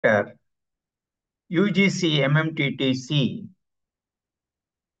UGC MMTTC,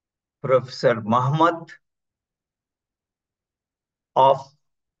 Professor Muhammad of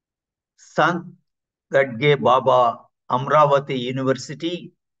Sant Gadge Baba Amravati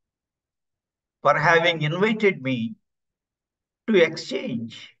University, for having invited me to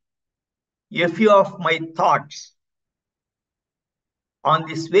exchange a few of my thoughts on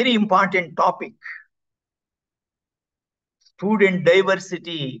this very important topic, student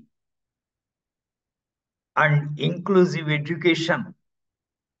diversity and inclusive education.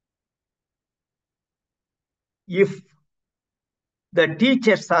 If the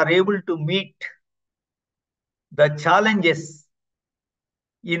teachers are able to meet the challenges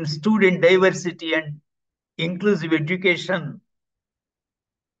in student diversity and inclusive education,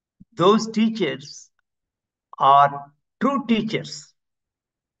 those teachers are true teachers.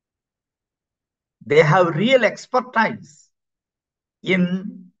 They have real expertise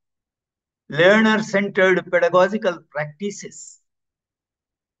in learner-centered pedagogical practices.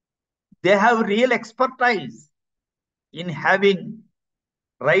 They have real expertise in having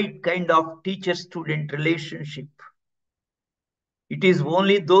right kind of teacher-student relationship. It is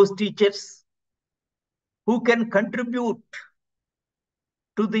only those teachers who can contribute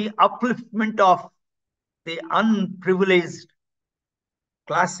to the upliftment of the unprivileged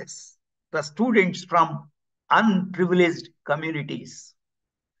classes, the students from unprivileged communities.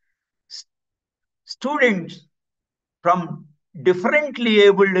 Students from differently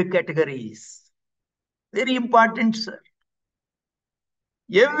abled categories. Very important, sir.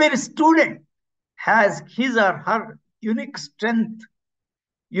 Every student has his or her unique strength,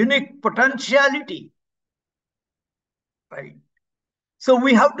 unique potentiality, right? So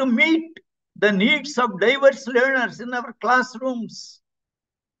we have to meet the needs of diverse learners in our classrooms.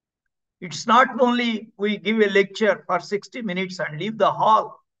 It's not only we give a lecture for 60 minutes and leave the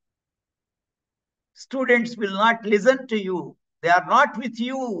hall. Students will not listen to you. They are not with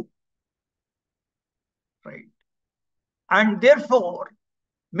you, right? And therefore,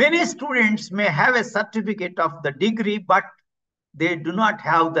 many students may have a certificate of the degree, but they do not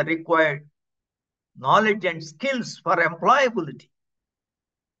have the required knowledge and skills for employability.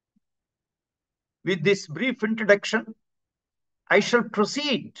 With this brief introduction, I shall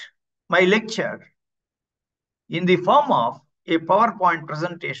proceed my lecture in the form of a PowerPoint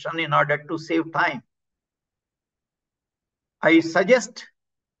presentation in order to save time. I suggest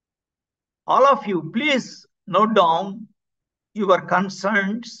all of you please note down your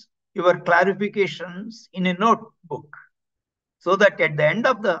concerns, your clarifications in a notebook, so that at the end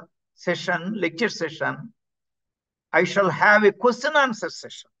of the session, lecture session, I shall have a question answer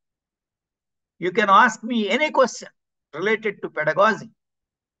session. You can ask me any question related to pedagogy,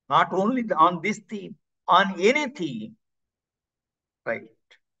 not only on this theme, on any theme, right?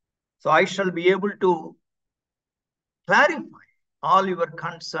 So I shall be able to clarify all your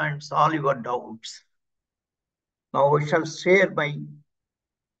concerns, all your doubts. Now I shall share my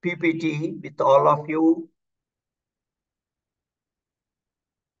PPT with all of you.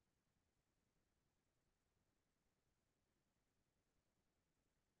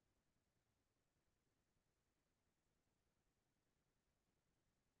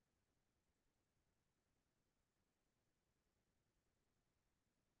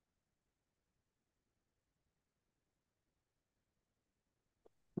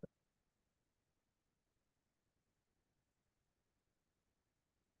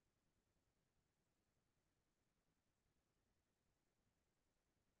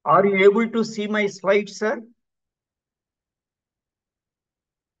 Are you able to see my slides, sir?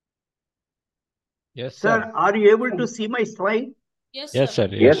 Yes, Sir, sir. are you able to see my slide? Yes, sir. Yes,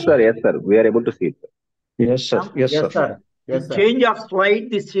 Yes, sir. sir. Yes, sir. We are able to see it. Yes, sir. Yes, Yes, sir. sir. Yes, The sir. change of slide,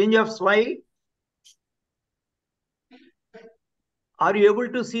 this change of slide. Are you able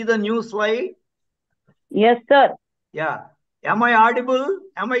to see the new slide? Yes, sir. Yeah. Am I audible?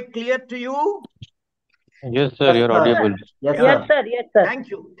 Am I clear to you? Yes, sir. Yes, You're sir. audible. Yes, Yeah. Yes, sir. sir. Yes, sir. Thank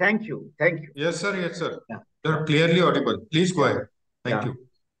you. Thank you. Thank you. Yes, sir. Yes, sir. Yeah. You're clearly audible. Please go Yeah. ahead. Thank Yeah. you.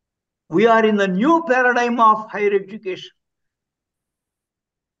 We are in the new paradigm of higher education,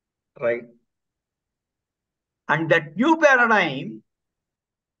 right? And that new paradigm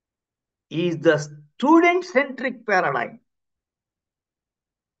is the student-centric paradigm.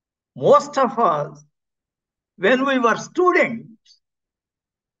 Most of us, when we were students,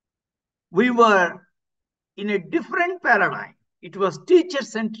 we were in a different paradigm. It was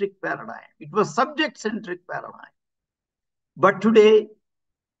teacher-centric paradigm. It was subject-centric paradigm. But today,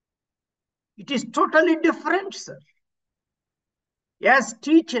 it is totally different, sir. As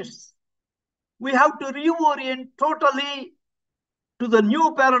teachers, we have to reorient totally to the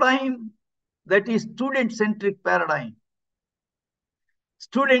new paradigm, that is student-centric paradigm.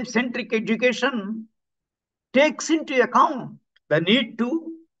 Student-centric education takes into account the need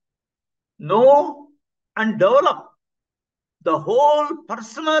to know and develop the whole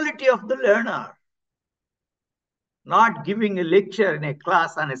personality of the learner, not giving a lecture in a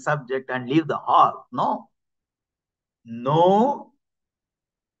class on a subject and leave the hall. No. Know,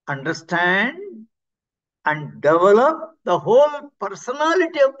 understand, and develop the whole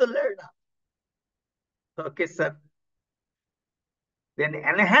personality of the learner. Okay, sir. Then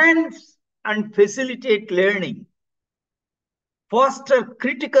enhance and facilitate learning. Foster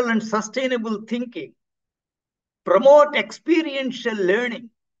critical and sustainable thinking. Promote experiential learning.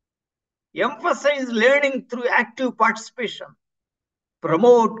 Emphasize learning through active participation.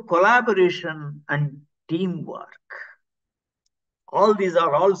 Promote collaboration and teamwork. All these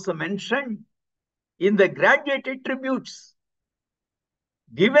are also mentioned in the graduate attributes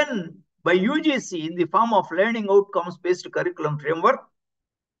given by UGC in the form of learning outcomes based curriculum framework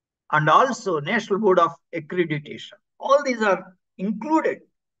and also National Board of Accreditation. All these are included.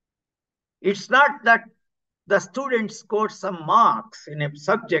 It's not that the students score some marks in a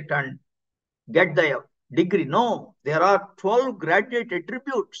subject and get the degree. No, there are 12 graduate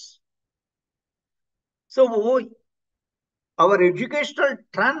attributes. So our educational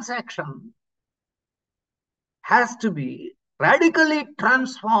transaction has to be radically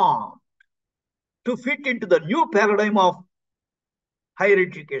transformed to fit into the new paradigm of higher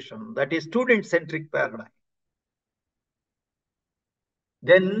education, that is student-centric paradigm.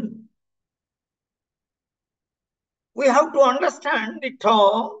 Then we have to understand the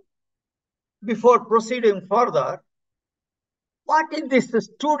term before proceeding further. What is this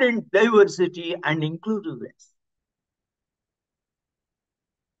student diversity and inclusiveness?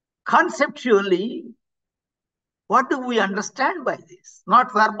 Conceptually, what do we understand by this?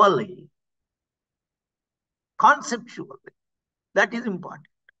 Not verbally. Conceptually. That is important.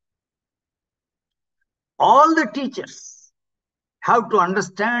 All the teachers have to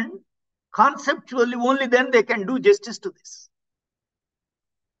understand conceptually, only then they can do justice to this.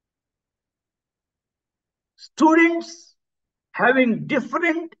 Students having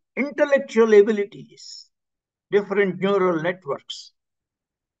different intellectual abilities, different neural networks,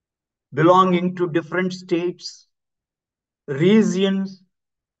 belonging to different states, regions,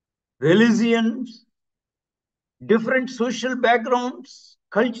 religions, different social backgrounds,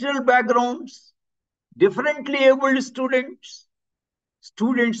 cultural backgrounds, differently abled students,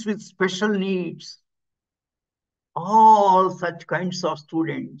 students with special needs, all such kinds of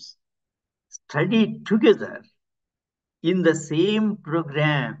students study together in the same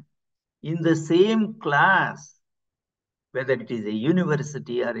program, in the same class, whether it is a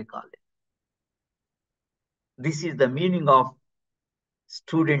university or a college. This is the meaning of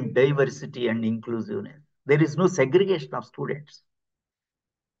student diversity and inclusiveness. There is no segregation of students.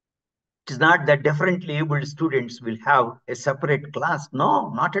 It is not that differently abled students will have a separate class.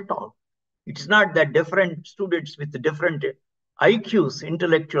 No, not at all. It is not that different students with different IQs,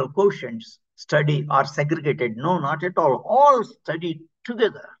 intellectual quotients, study are segregated. No, not at all. All study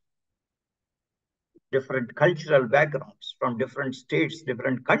together. Different cultural backgrounds from different states,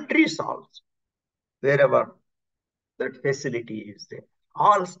 different countries also, wherever that facility is there.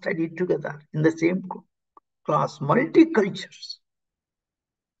 All study together in the same class, multicultures.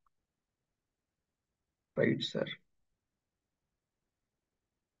 Right, sir.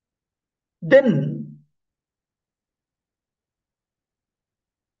 Then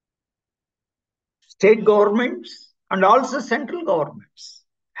state governments and also central governments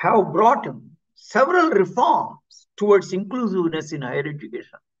have brought in several reforms towards inclusiveness in higher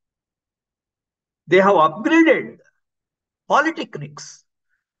education. They have upgraded polytechnics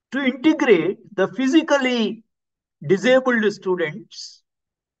to integrate the physically disabled students,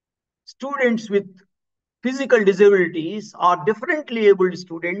 students with physical disabilities or differently abled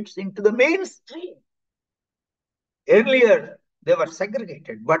students into the mainstream. Earlier, they were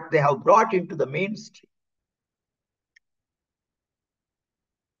segregated, but they have brought into the mainstream.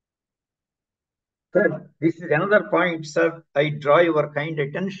 Sir, this is another point, sir. I draw your kind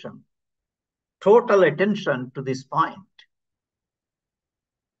attention, total attention to this point.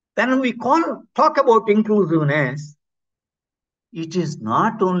 When we talk about inclusiveness, it is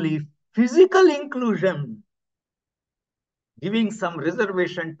not only physical inclusion, giving some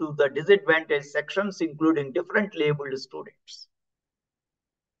reservation to the disadvantaged sections, including differently abled students.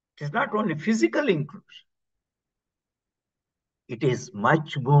 It is not only physical inclusion. It is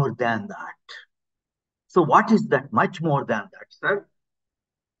much more than that. So what is that much more than that, sir?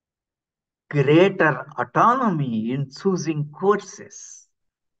 greater autonomy in choosing courses.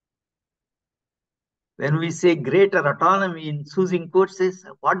 When we say greater autonomy in choosing courses,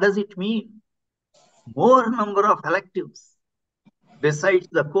 what does it mean? More number of electives besides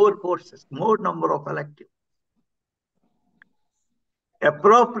the core courses, more number of electives.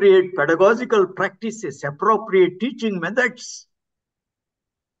 Appropriate pedagogical practices, appropriate teaching methods,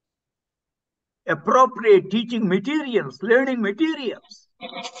 appropriate teaching materials, learning materials.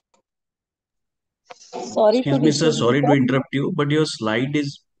 Sorry to Excuse me, sir. disturb you, Sorry to sir. interrupt you, but your slide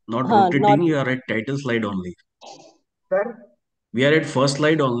is not Not rotating. You are at title slide only. Sir? We are at first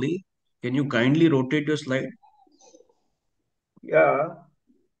slide only. Can you kindly rotate your slide? Yeah,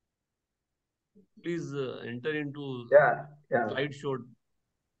 Please enter into yeah. slideshow.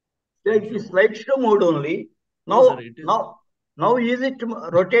 Yeah, it is slideshow mode only. No, Now, sir, it is. now is it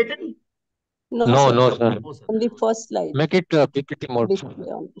rotated? no, No, sir. no, sir. No, sir. Only first slide Make it PPT mode.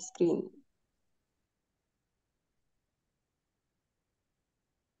 display on the screen.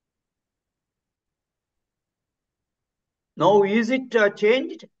 Now is it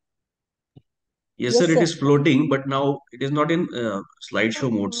changed? Yes, Yes, sir. It sir. is floating, but now it is not in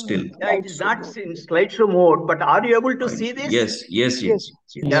slideshow mode still. Yeah, it is Slideshow not mode. in slideshow mode, but are you able to Fine. see this? Yes, yes, yes.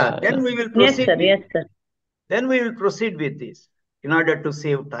 Yeah, Yeah, then we will Yes, proceed sir. with Yes, it. sir. Then we will proceed with this in order to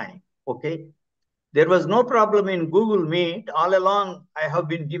save time. Okay. There was no problem in Google Meet. All along, I have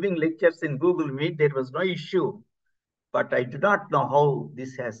been giving lectures in Google Meet. There was no issue. But I do not know how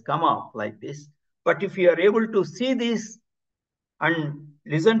this has come up like this. But if you are able to see this and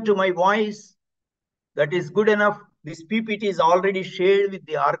listen to my voice, that is good enough. This PPT is already shared with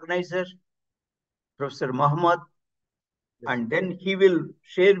the organizer, Professor Muhammad, and then he will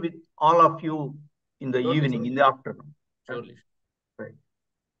share with all of you in the Surely, evening, sir. in the afternoon. Surely. Right.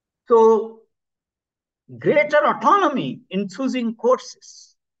 So, greater autonomy in choosing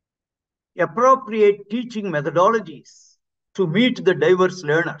courses, appropriate teaching methodologies to meet the diverse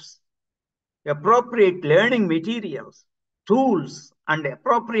learners, appropriate learning materials, tools, and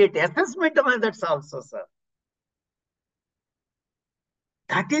appropriate assessment methods also, sir.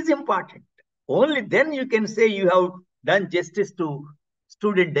 That is important. Only then you can say you have done justice to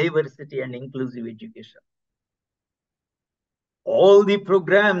student diversity and inclusive education. All the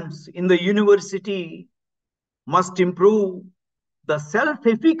programs in the university must improve the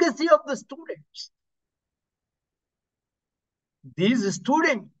self-efficacy of the students. These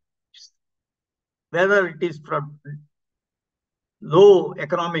students, whether it is from low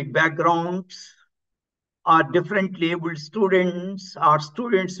economic backgrounds, or differently abled students, or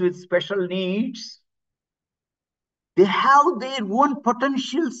students with special needs, they have their own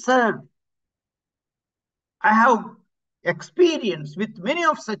potential, sir. I have experience with many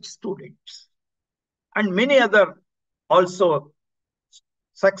of such students, and many other also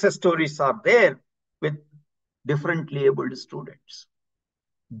success stories are there with differently abled students.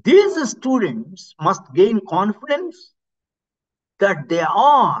 These students must gain confidence that they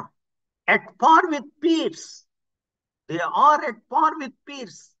are at par with peers. They are at par with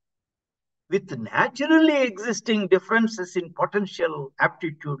peers with naturally existing differences in potential,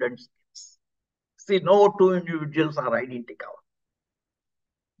 aptitude, and skills. See, no two individuals are identical.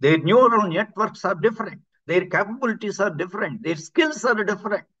 Their neural networks are different. Their capabilities are different. Their skills are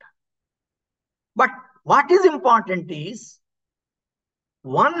different. But what is important is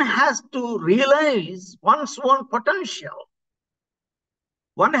one has to realize one's own potential.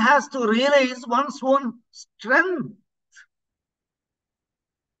 One has to realize one's own strength.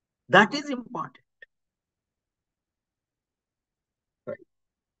 That is important. Right.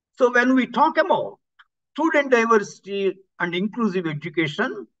 So when we talk about student diversity and inclusive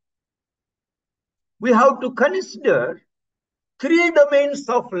education, we have to consider three domains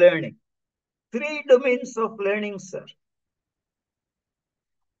of learning. Three domains of learning, sir.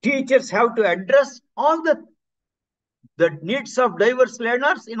 Teachers have to address all the needs of diverse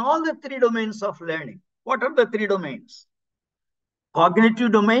learners in all the three domains of learning. What are the three domains?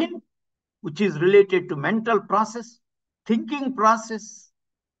 Cognitive domain, which is related to mental process, thinking process.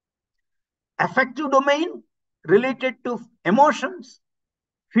 Affective domain, related to emotions,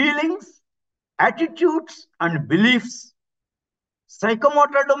 feelings, attitudes, and beliefs.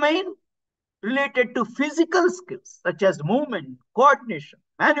 Psychomotor domain, related to physical skills such as movement, coordination,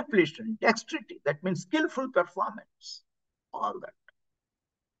 manipulation, dexterity. That means skillful performance. All that.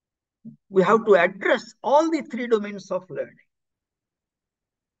 We have to address all the three domains of learning.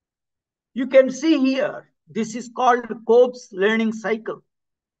 You can see here, this is called Cope's learning cycle.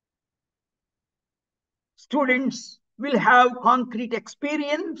 Students will have concrete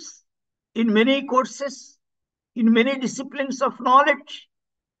experience in many courses, in many disciplines of knowledge.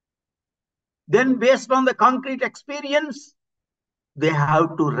 Then based on the concrete experience, they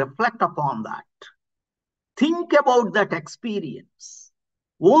have to reflect upon that. Think about that experience.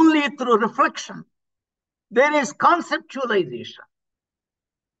 Only through reflection, there is conceptualization.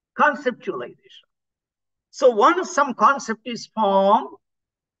 Conceptualization. So once some concept is formed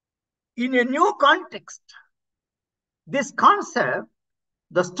in a new context, this concept,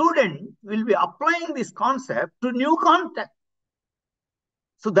 the student will be applying this concept to new context.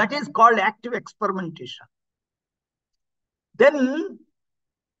 So that is called active experimentation. Then,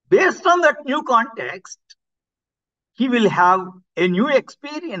 based on that new context, he will have a new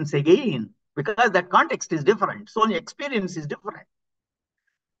experience again, because that context is different. So the experience is different.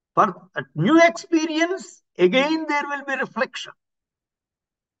 For a new experience, again there will be reflection.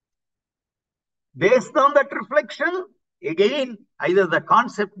 Based on that reflection, again, either the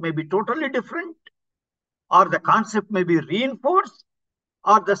concept may be totally different, or the concept may be reinforced,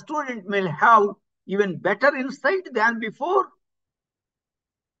 or the student may have even better insight than before.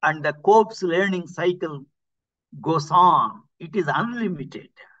 And the Cope's learning cycle goes on. It is unlimited.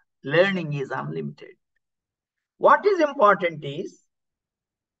 Learning is unlimited. What is important is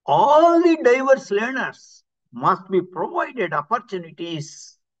all the diverse learners must be provided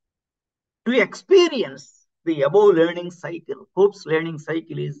opportunities to experience the above learning cycle. Cope's learning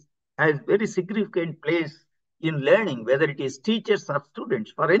cycle has very significant place in learning, whether it is teachers or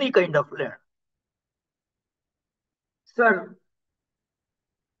students, for any kind of learning. Sir,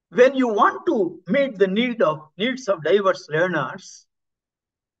 when you want to meet the needs of diverse learners,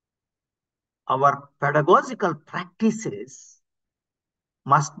 our pedagogical practices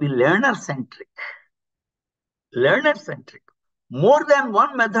must be learner-centric. Learner-centric. More than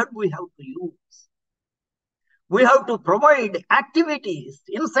one method we have to use. We have to provide activities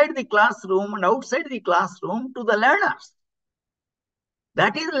inside the classroom and outside the classroom to the learners.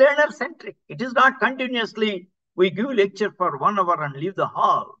 That is learner-centric. It is not continuously we give lecture for 1 hour and leave the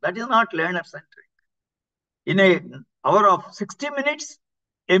hall. That is not learner-centric. In an hour of 60 minutes,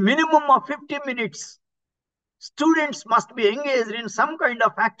 a minimum of 50 minutes, students must be engaged in some kind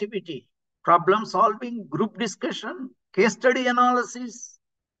of activity. Problem solving, group discussion, case study analysis,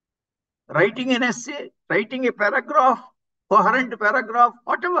 writing an essay, writing a paragraph, coherent paragraph,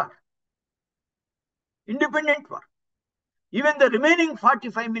 whatever. Independent work. Even the remaining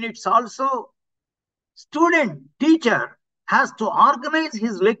 45 minutes also, student, teacher has to organize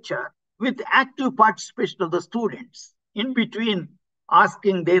his lecture with active participation of the students, in between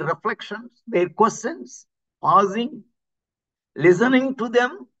asking their reflections, their questions, pausing, listening to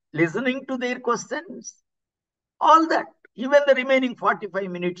them, listening to their questions, all that, even the remaining 45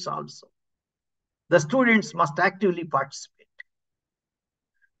 minutes also. The students must actively participate.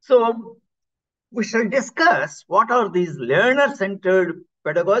 So we shall discuss what are these learner-centered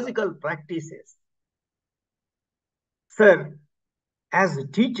pedagogical practices. Sir, as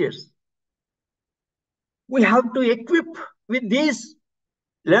teachers, we have to equip with these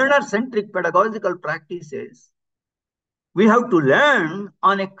learner-centric pedagogical practices. We have to learn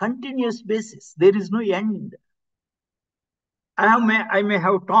on a continuous basis. There is no end. I may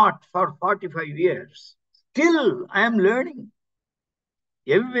have taught for 45 years. Still, I am learning.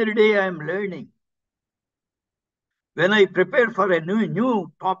 Every day I am learning. When I prepare for a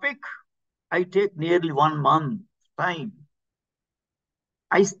new topic, I take nearly 1 month time.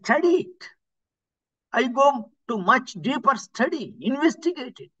 I study it. I go to much deeper study,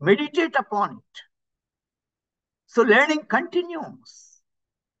 investigate it, meditate upon it. So learning continues,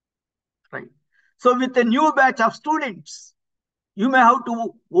 right? So with a new batch of students, you may have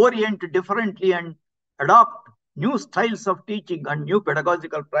to orient differently and adopt new styles of teaching and new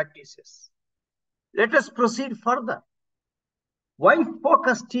pedagogical practices. Let us proceed further. Why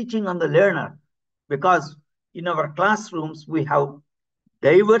focus teaching on the learner? Because in our classrooms, we have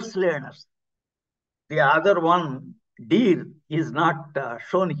diverse learners. The other one, deer, is not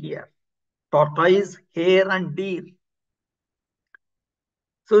shown here. Tortoise, hare, and deer.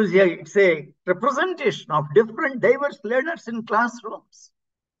 So it's a representation of different diverse learners in classrooms.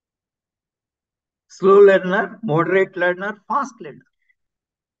 Slow learner, moderate learner, fast learner.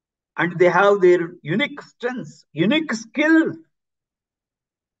 And they have their unique strengths, unique skills.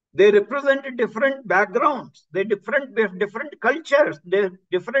 They represent different backgrounds, they different cultures, they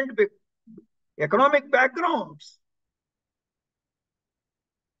different economic backgrounds.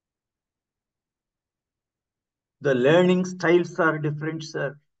 The learning styles are different,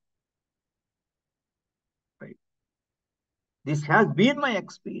 sir. Right. This has been my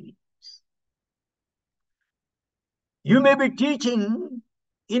experience. You may be teaching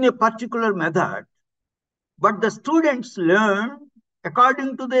in a particular method, but the students learn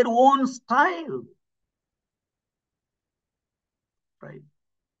according to their own style. Right?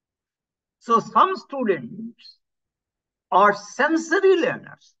 So some students are sensory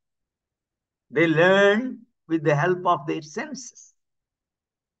learners. They learn with the help of their senses.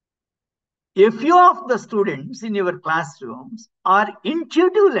 A few of the students in your classrooms are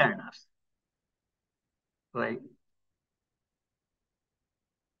intuitive learners. Right?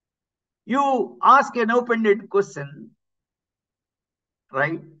 You ask an open-ended question,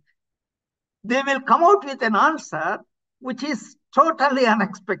 right? They will come out with an answer which is totally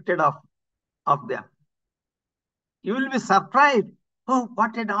unexpected of them. You will be surprised. Oh,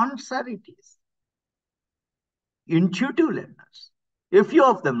 what an answer it is. Intuitive learners. A few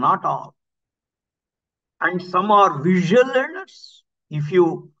of them, not all. And some are visual learners. If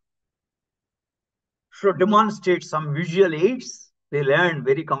you should demonstrate some visual aids, they learn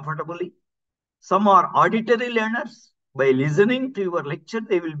very comfortably. Some are auditory learners. By listening to your lecture,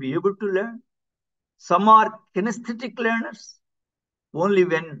 they will be able to learn. Some are kinesthetic learners. Only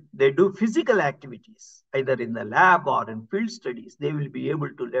when they do physical activities, either in the lab or in field studies, they will be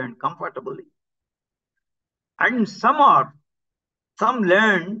able to learn comfortably. And some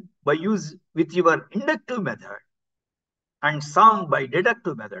learn by use with your inductive method, and some by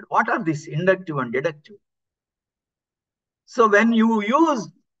deductive method. What are these inductive and deductive? So when you use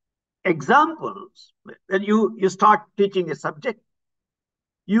examples, when you start teaching a subject,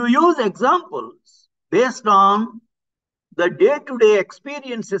 you use examples based on the day-to-day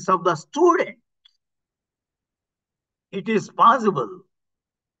experiences of the student. It is possible.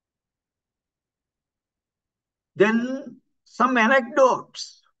 Then some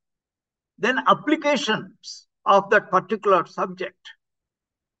anecdotes, then applications of that particular subject.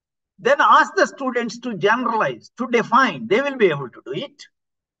 Then ask the students to generalize, to define. They will be able to do it.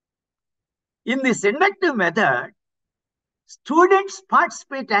 In this inductive method, students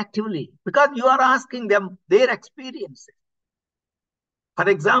participate actively because you are asking them their experiences. For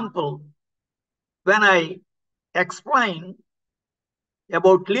example, when I explain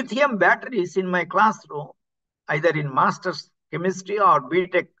about lithium batteries in my classroom, either in master's chemistry or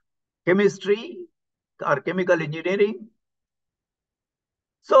BTech chemistry or chemical engineering,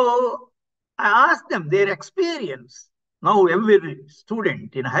 so I ask them their experience. Now every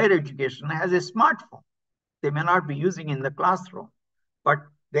student in higher education has a smartphone. They may not be using in the classroom, but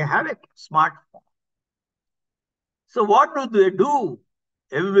they have a smartphone. So what do they do?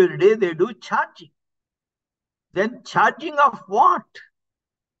 Every day they do charging. Then charging of what?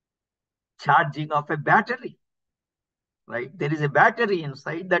 Charging of a battery. Right? There is a battery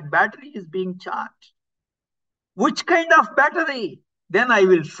inside. That battery is being charged. Which kind of battery? Then I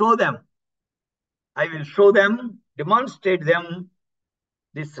will show them. I will show them, demonstrate them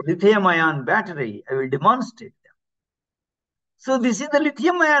this lithium-ion battery. I will demonstrate them. So this is the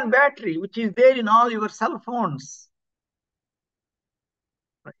lithium-ion battery, which is there in all your cell phones.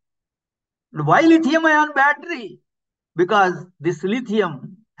 Right? Why lithium-ion battery? Because this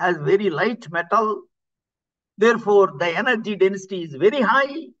lithium has very light metal. Therefore, the energy density is very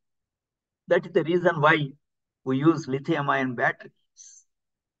high. That is the reason why we use lithium-ion batteries.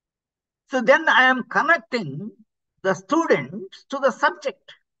 So then I am connecting the students to the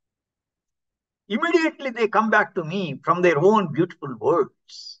subject. Immediately they come back to me from their own beautiful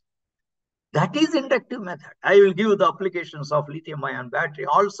words. That is inductive method. I will give the applications of lithium-ion battery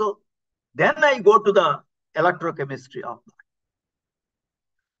also. Then I go to the electrochemistry of that.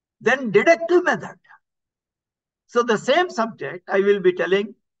 Then deductive method. So the same subject I will be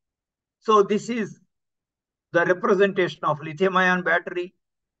telling. So this is the representation of lithium-ion battery.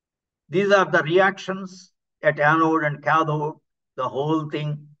 These are the reactions at anode and cathode, the whole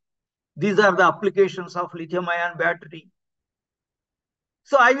thing. These are the applications of lithium-ion battery.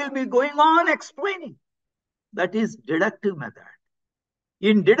 So I will be going on explaining. That is deductive method.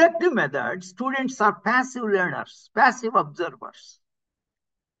 In deductive method, students are passive learners, passive observers.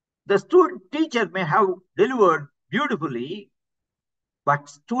 The teacher may have delivered beautifully, but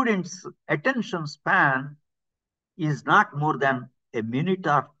students' attention span is not more than a minute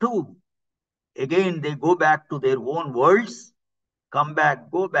or two. Again, they go back to their own worlds, come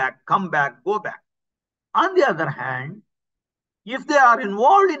back, go back, come back, go back. On the other hand, if they are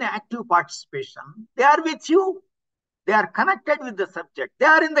involved in active participation, they are with you. They are connected with the subject. They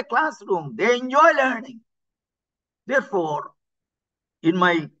are in the classroom. They enjoy learning. Therefore, in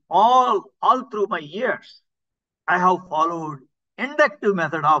my all through my years, I have followed inductive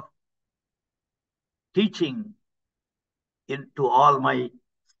method of teaching to all my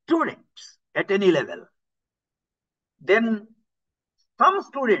students at any level. Then some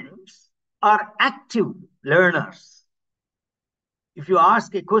students are active learners. If you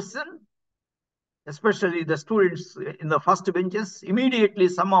ask a question, especially the students in the first benches, immediately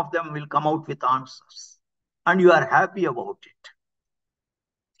some of them will come out with answers, and you are happy about it.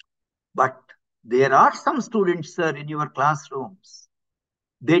 But there are some students, sir, in your classrooms.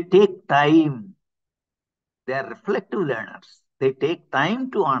 They take time. They are reflective learners. They take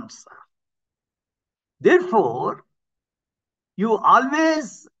time to answer. Therefore, you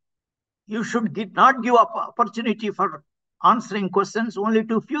should not give up opportunity for answering questions only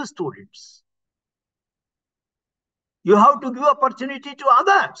to few students. You have to give opportunity to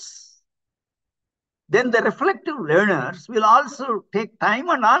others. Then the reflective learners will also take time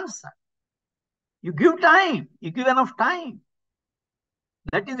and answer. You give time. You give enough time.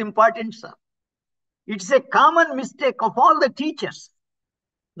 That is important, sir. It's a common mistake of all the teachers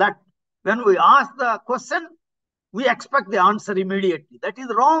that when we ask the question, we expect the answer immediately. That is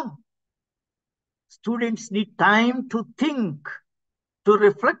wrong. Students need time to think, to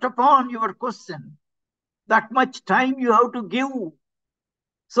reflect upon your question. That much time you have to give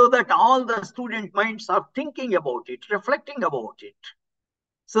so that all the student minds are thinking about it, reflecting about it.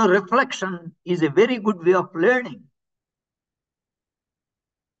 So reflection is a very good way of learning.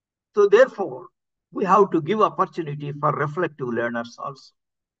 So therefore, we have to give opportunity for reflective learners also.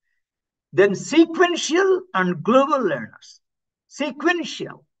 Then sequential and global learners.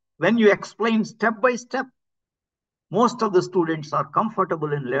 Sequential, when you explain step by step, most of the students are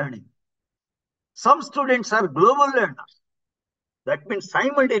comfortable in learning. Some students are global learners. That means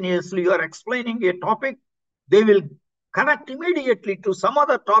simultaneously you are explaining a topic, they will connect immediately to some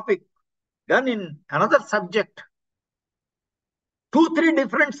other topic done in another subject. 2-3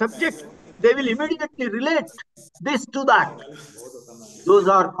 different subjects, they will immediately relate this to that. Those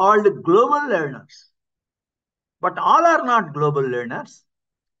are called global learners. But all are not global learners.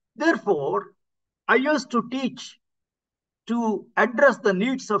 Therefore, I used to teach to address the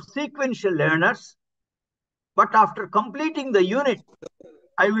needs of sequential learners. But after completing the unit,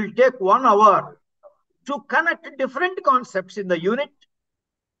 I will take 1 hour to connect different concepts in the unit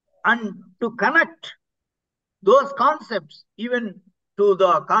and to connect those concepts even to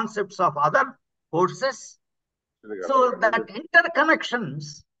the concepts of other courses. So that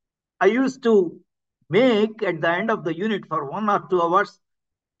interconnections I used to make at the end of the unit for 1 or 2 hours,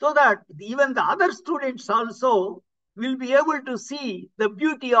 so that even the other students also will be able to see the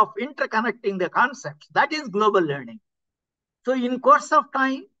beauty of interconnecting the concepts. That is global learning. So in course of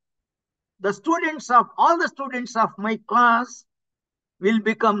time, all the students of my class will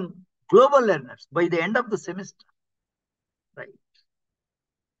become global learners by the end of the semester. Right.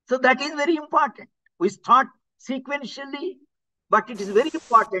 So that is very important. We start sequentially, but it is very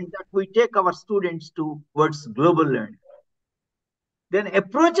important that we take our students towards global learning. Then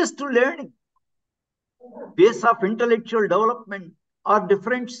approaches to learning, base of intellectual development are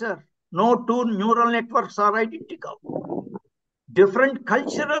different, sir. No two neural networks are identical. Different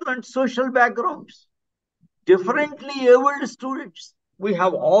cultural and social backgrounds, differently abled students. We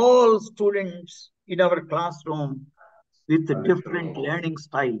have all students in our classroom with different learning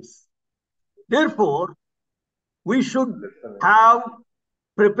styles. Therefore, we should have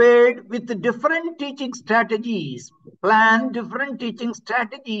prepared with different teaching strategies, plan different teaching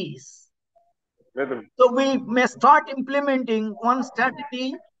strategies. So we may start implementing one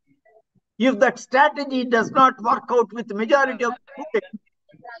strategy. If that strategy does not work out with the majority of students,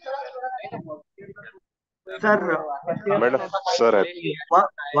 sir, Madam, sir,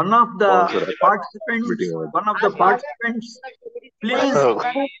 one of the participants,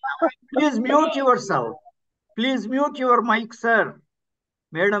 please mute yourself. Please mute your mic, sir.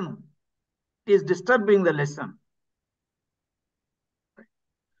 Madam, it is disturbing the lesson.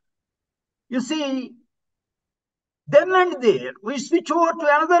 You see, then and there, we switch over to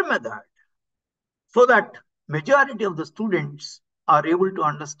another method so that majority of the students are able to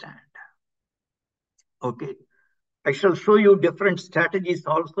understand. Okay. I shall show you different strategies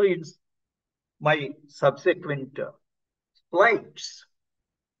also in my subsequent slides.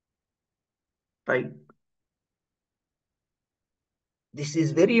 Right. This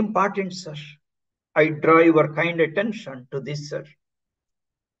is very important, sir. I draw your kind attention to this, sir.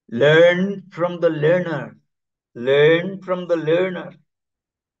 Learn from the learner. Learn from the learner.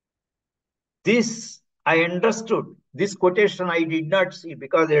 This I understood. This quotation I did not see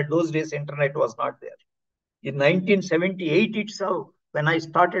because at those days internet was not there. In 1978 itself, when I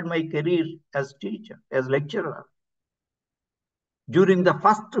started my career as teacher, as lecturer, during the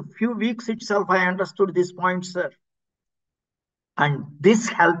first few weeks itself, I understood this point, sir. And this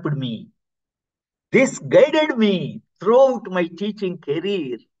helped me. This guided me throughout my teaching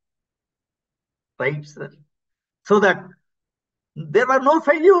career. Right, sir? So that There were no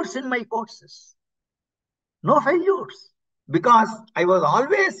failures in my courses. No failures. Because I was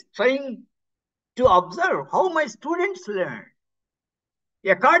always trying to observe how my students learn.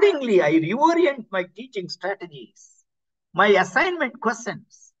 Accordingly, I reorient my teaching strategies, my assignment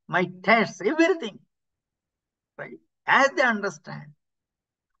questions, my tests, everything, right? As they understand.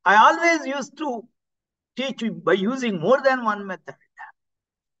 I always used to teach by using more than one method.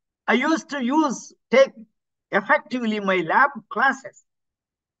 I used to take effectively my lab classes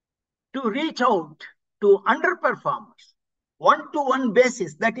to reach out to underperformers, one-to-one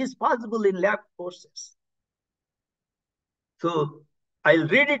basis that is possible in lab courses. So I'll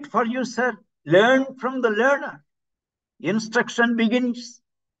read it for you, sir. Learn from the learner. Instruction begins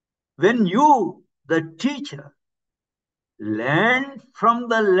when you, the teacher, learn from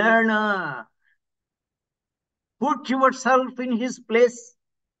the learner. Put yourself in his place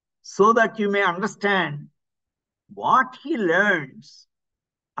so that you may understand what he learns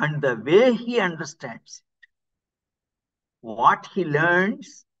and the way he understands it. What he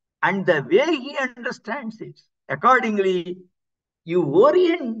learns and the way he understands it. Accordingly, you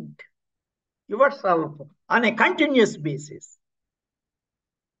orient yourself on a continuous basis.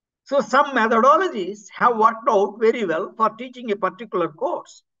 So some methodologies have worked out very well for teaching a particular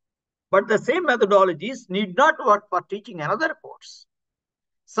course, but the same methodologies need not work for teaching another course.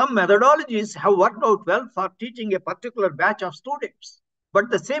 Some methodologies have worked out well for teaching a particular batch of students, but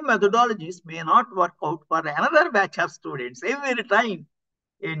the same methodologies may not work out for another batch of students. Every time,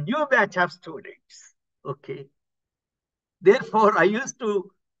 a new batch of students. Okay. Therefore, I used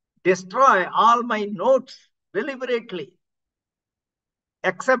to destroy all my notes deliberately,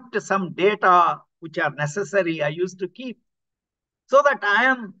 except some data which are necessary I used to keep, so that I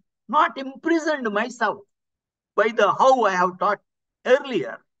am not imprisoned myself by the how I have taught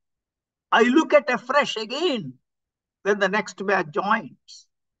earlier. I look at afresh again when the next batch joins.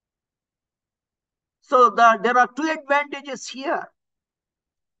 So there are two advantages here.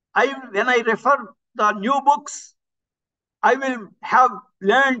 When I refer the new books, I will have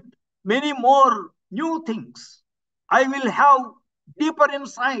learned many more new things. I will have deeper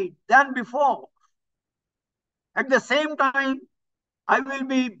insight than before. At the same time, I will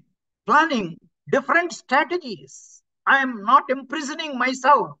be planning different strategies. I am not imprisoning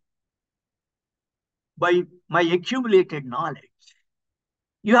myself by my accumulated knowledge.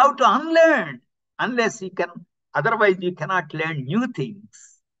 You have to unlearn otherwise you cannot learn new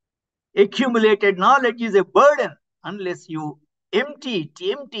things. Accumulated knowledge is a burden unless you empty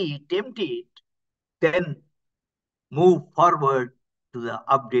it, then move forward to the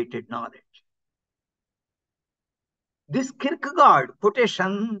updated knowledge. This Kierkegaard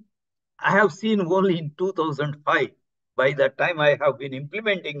quotation I have seen only in 2005. By that time, I have been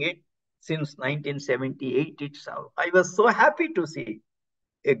implementing it since 1978 itself. I was so happy to see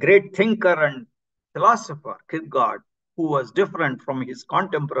a great thinker and philosopher, Kierkegaard, who was different from his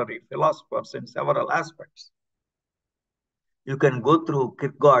contemporary philosophers in several aspects. You can go through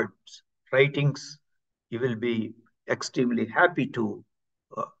Kierkegaard's writings. You will be extremely happy to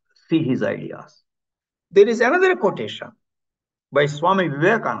see his ideas. There is another quotation by Swami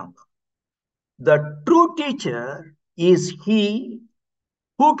Vivekananda. The true teacher is he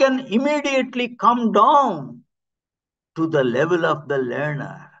who can immediately come down to the level of the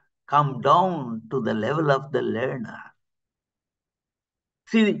learner. Come down to the level of the learner.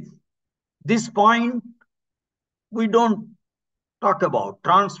 See, this point we don't talk about.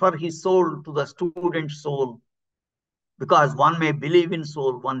 Transfer his soul to the student's soul. Because one may believe in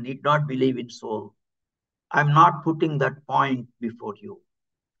soul, one need not believe in soul. I'm not putting that point before you.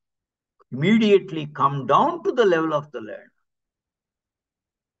 Immediately come down to the level of the learner.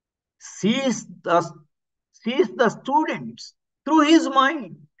 Sees the students through his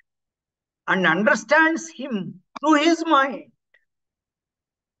mind and understands him through his mind.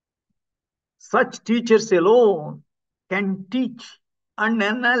 Such teachers alone can teach and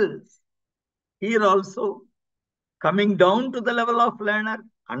analyze. Here also, coming down to the level of learner,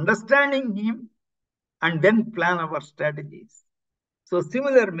 understanding him, and then plan our strategies. So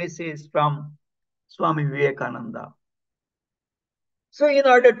similar message from Swami Vivekananda. So in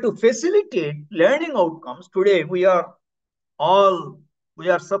order to facilitate learning outcomes, today we are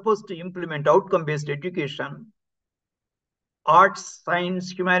supposed to implement outcome-based education. Arts,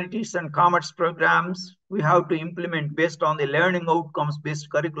 science, humanities, and commerce programs we have to implement based on the learning outcomes-based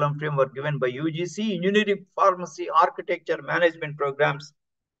curriculum framework given by UGC, engineering, pharmacy, architecture, management programs,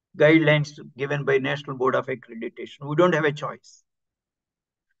 guidelines given by National Board of Accreditation. We don't have a choice.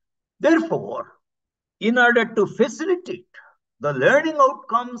 Therefore, in order to facilitate the learning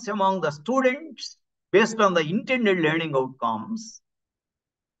outcomes among the students based on the intended learning outcomes,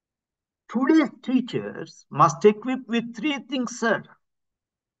 today's teachers must equip with three things, sir.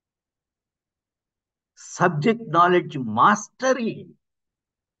 Subject knowledge mastery.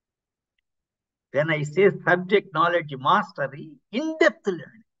 When I say subject knowledge mastery, in-depth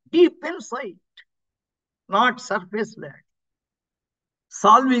learning, deep insight, not surface learning.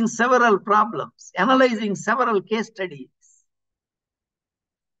 Solving several problems, analyzing several case studies.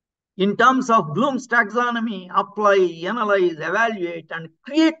 In terms of Bloom's taxonomy, apply, analyze, evaluate, and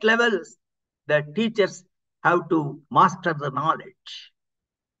create levels that teachers have to master the knowledge.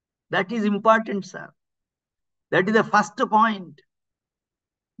 That is important, sir. That is the first point.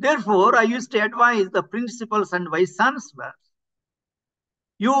 Therefore, I used to advise the principals and vice chancellors,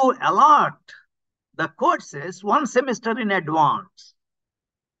 you allot the courses one semester in advance,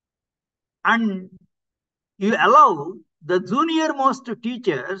 and you allow the junior most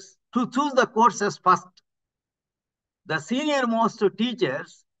teachers to choose the courses first. The senior most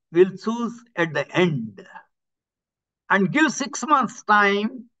teachers will choose at the end, and give 6 months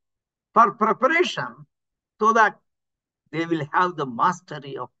time for preparation so that they will have the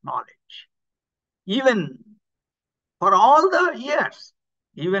mastery of knowledge. Even for all the years,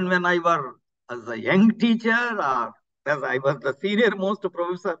 even when I was as a young teacher or as I was the senior most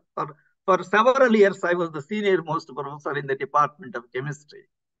professor, for several years I was the senior most professor in the Department of Chemistry.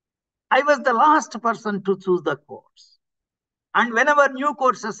 I was the last person to choose the course. And whenever new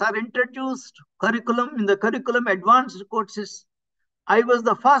courses are introduced, in the curriculum, advanced courses, I was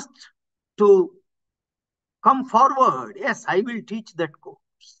the first to come forward. Yes, I will teach that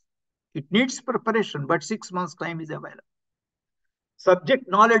course. It needs preparation, but 6 months time is available. Subject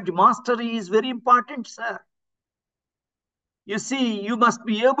knowledge mastery is very important, sir. You see, you must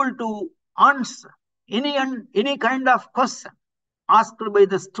be able to answer any kind of question asked by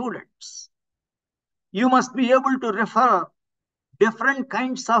the students. You must be able to refer different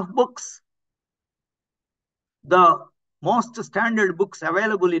kinds of books, the most standard books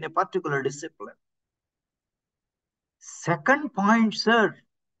available in a particular discipline. Second point, sir,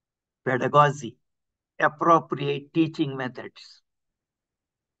 pedagogy, appropriate teaching methods.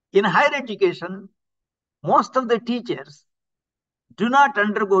 In higher education, most of the teachers did not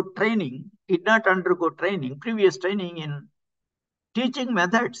undergo training, previous training in teaching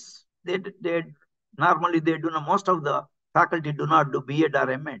methods. Most of the faculty do not do B.Ed or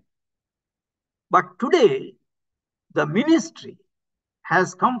M.Ed. But today, the ministry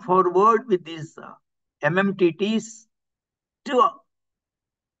has come forward with these MMTTs to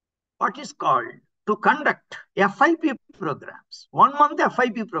to conduct FIP programs, 1 month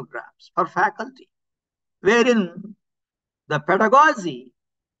FIP programs for faculty, wherein the pedagogy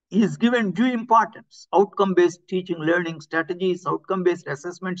is given due importance, outcome-based teaching learning strategies, outcome-based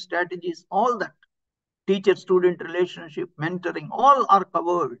assessment strategies, all that, teacher-student relationship, mentoring, all are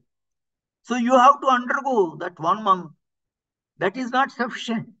covered. So you have to undergo that 1 month. That is not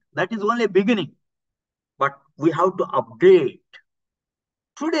sufficient. That is only a beginning. But we have to update.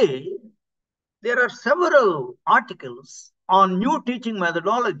 Today, there are several articles on new teaching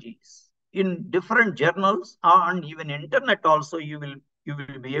methodologies in different journals, and even internet also you will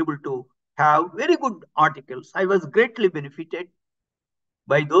be able to have very good articles. I was greatly benefited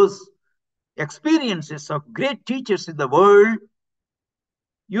by those experiences of great teachers in the world.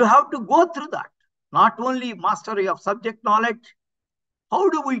 You have to go through that. Not only mastery of subject knowledge, how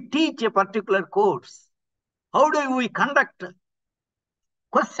do we teach a particular course? How do we conduct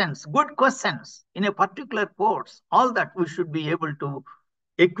questions, good questions in a particular course? All that we should be able to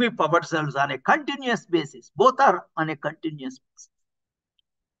equip ourselves on a continuous basis. Both are on a continuous basis.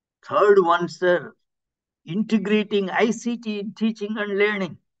 Third one, sir, integrating ICT in teaching and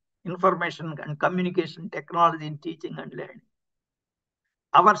learning, information and communication technology in teaching and learning.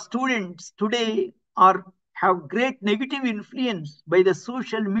 Our students today have great negative influence by the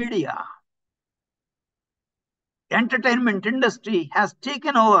social media. Entertainment industry has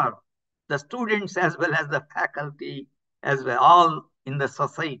taken over the students as well as the faculty, as well, all in the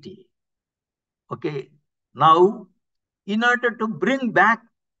society. Okay, now in order to bring back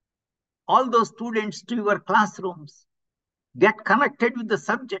all those students to your classrooms, get connected with the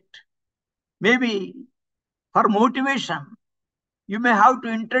subject, maybe for motivation, you may have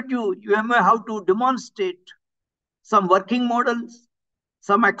to demonstrate some working models,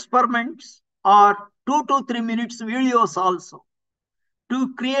 some experiments, or 2 to 3 minutes videos also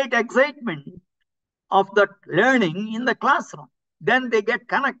to create excitement of the learning in the classroom. Then they get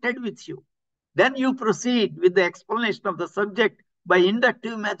connected with you. Then you proceed with the explanation of the subject by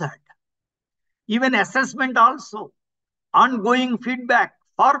inductive method. Even assessment also, ongoing feedback,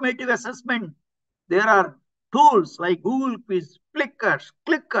 formative assessment, There are tools like Google Quiz,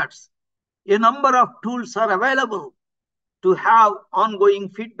 Clickers. A number of tools are available to have ongoing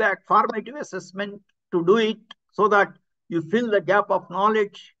feedback, formative assessment, to do it so that you fill the gap of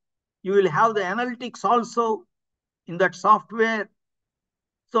knowledge. You will have the analytics also in that software.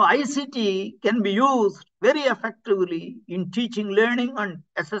 So ICT can be used very effectively in teaching, learning, and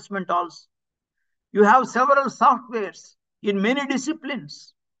assessment also. You have several softwares in many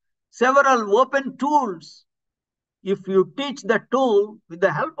disciplines, several open tools. If you teach the tool, with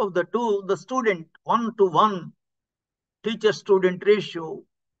the help of the tool, the student 1-to-1 teacher-student ratio,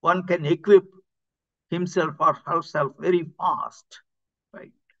 one can equip himself or herself very fast,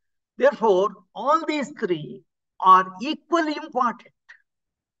 right? Therefore, all these three are equally important.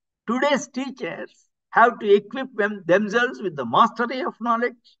 Today's teachers have to equip themselves with the mastery of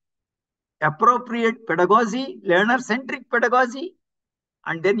knowledge, appropriate pedagogy, learner-centric pedagogy,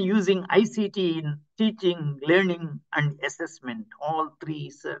 and then using ICT in teaching, learning, and assessment. All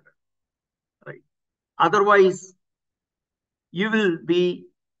three, sir. Right. Otherwise, you will be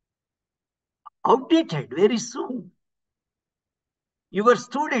outdated very soon. Your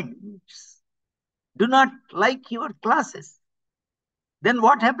students do not like your classes. Then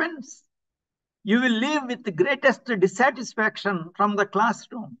what happens? You will leave with the greatest dissatisfaction from the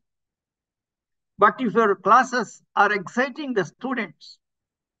classroom. But if your classes are exciting the students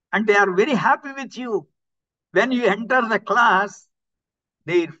and they are very happy with you, when you enter the class,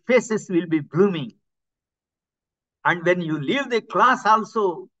 their faces will be blooming. And when you leave the class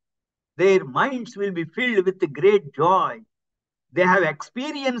also, their minds will be filled with great joy. They have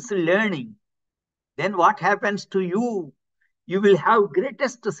experienced learning. Then what happens to you? You will have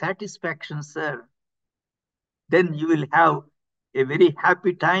greatest satisfaction, sir. Then you will have a very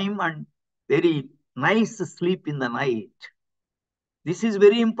happy time and very nice sleep in the night. This is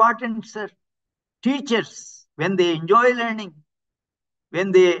very important, sir. Teachers, when they enjoy learning,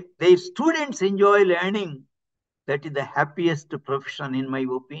 when their students enjoy learning, that is the happiest profession in my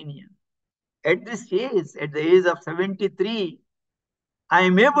opinion. At this age, at the age of 73, I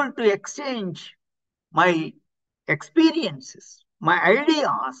am able to exchange my experiences, my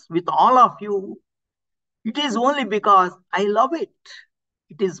ideas with all of you. It is only because I love it.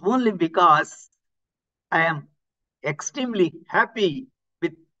 It is only because I am extremely happy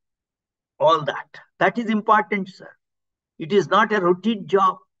with all that. That is important, sir. It is not a routine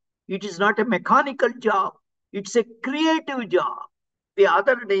job. It is not a mechanical job. It's a creative job. The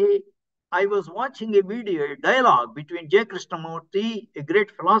other day, I was watching a video, a dialogue between J. Krishnamurti, a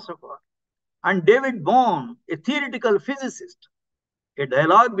great philosopher, and David Bohm, a theoretical physicist. A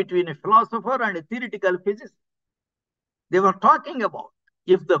dialogue between a philosopher and a theoretical physicist. They were talking about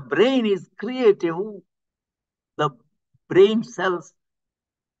if the brain is creative, the brain cells,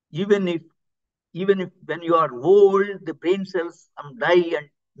 even if when you are old, the brain cells die and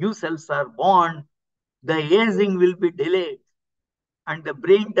new cells are born, the aging will be delayed and the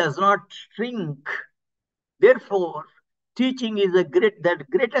brain does not shrink. Therefore, teaching is the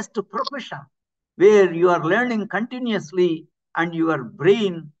greatest profession where you are learning continuously and your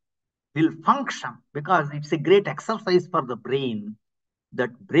brain will function because it's a great exercise for the brain.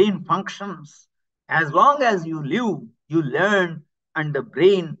 That brain functions. As long as you live, you learn, and the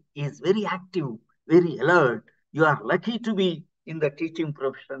brain is very active, very alert. You are lucky to be in the teaching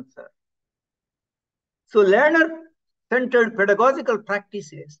profession, sir. So learner-centered pedagogical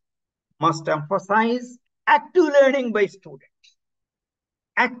practices must emphasize active learning by students,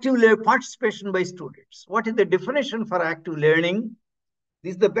 active participation by students. What is the definition for active learning?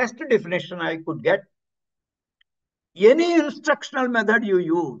 This is the best definition I could get. Any instructional method you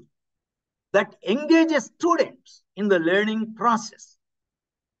use that engages students in the learning process.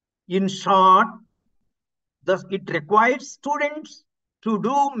 In short, thus it requires students to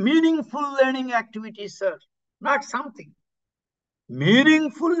do meaningful learning activities, sir, not something.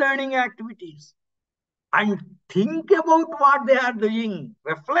 Meaningful learning activities. And think about what they are doing,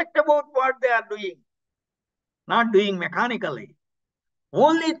 reflect about what they are doing, not doing mechanically.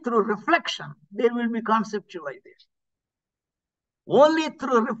 Only through reflection, there will be conceptualization. Only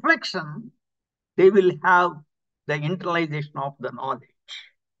through reflection, they will have the internalization of the knowledge,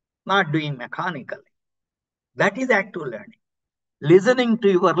 not doing mechanically. That is active learning. Listening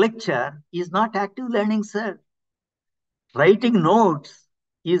to your lecture is not active learning, sir. Writing notes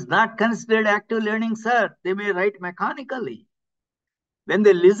is not considered active learning, sir. They may write mechanically. When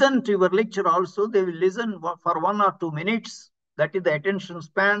they listen to your lecture also, they will listen for 1 or 2 minutes. That is the attention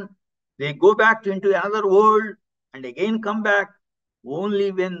span. They go back into another world and again come back. Only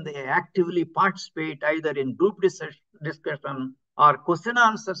when they actively participate either in group discussion or question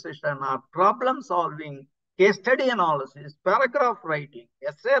answer session, or problem solving, case study analysis, paragraph writing,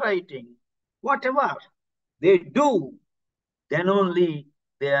 essay writing, whatever they do, then only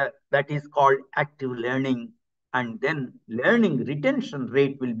that is called active learning, and then learning retention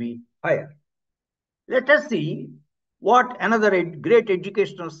rate will be higher. Let us see what another great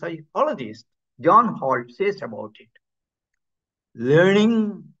educational psychologist, John Holt, says about it.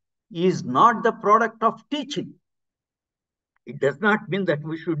 Learning is not the product of teaching. It does not mean that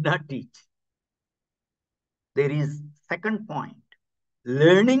we should not teach. There is second point.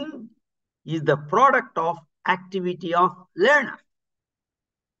 Learning is the product of activity of learner.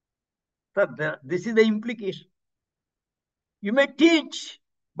 So this is the implication. You may teach,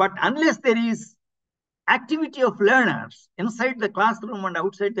 but unless there is activity of learners inside the classroom and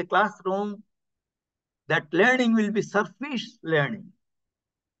outside the classroom, that learning will be surface learning.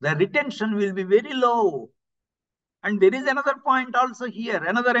 The retention will be very low. And there is another point also here,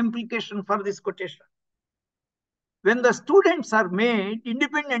 another implication for this quotation. When the students are made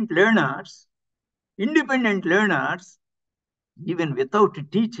independent learners, even without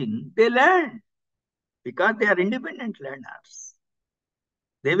teaching, they learn because they are independent learners.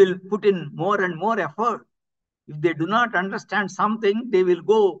 They will put in more and more effort. If they do not understand something, they will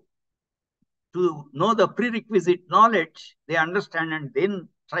go to know the prerequisite knowledge, they understand and then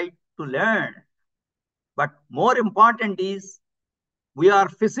try to learn. But more important is, we are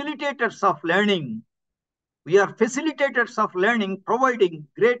facilitators of learning. We are facilitators of learning, providing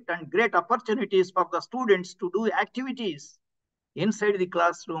great opportunities for the students to do activities inside the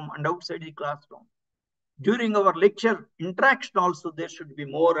classroom and outside the classroom. During our lecture interaction also, there should be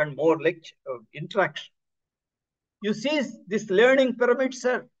more and more lecture interaction. You see this learning pyramid,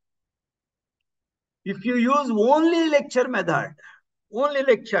 sir. If you use only lecture method, only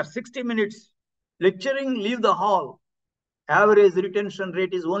lecture, 60 minutes lecturing, leave the hall, average retention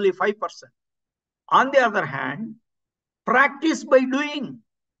rate is only 5%. On the other hand, practice by doing.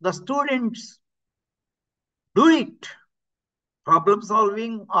 The students do it. Problem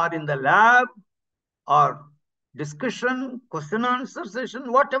solving, or in the lab, or discussion, question answer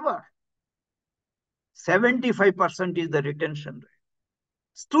session, whatever. 75% is the retention rate.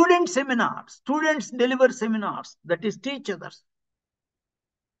 Student seminars, students deliver seminars, that is teach others.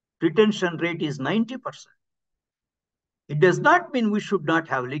 Retention rate is 90%. It does not mean we should not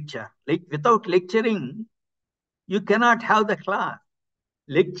have lecture. Like without lecturing, you cannot have the class.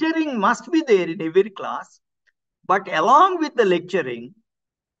 Lecturing must be there in every class, but along with the lecturing,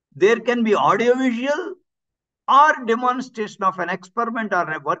 there can be audiovisual or demonstration of an experiment or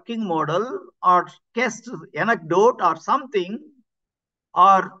a working model or case anecdote or something,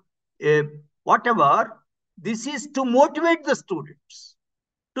 or whatever. This is to motivate the students,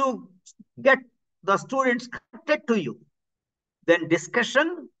 to get the students connected to you. Then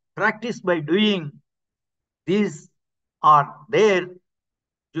discussion, practice by doing, these are there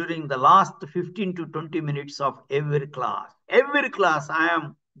during the last 15 to 20 minutes of every class. Every class I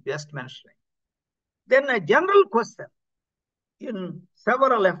am just mentioning. Then a general question. In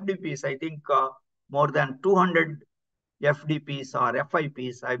several FDPs, I think more than 200 FDPs or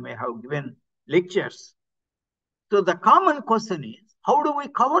FIPs, I may have given lectures. So the common question is, how do we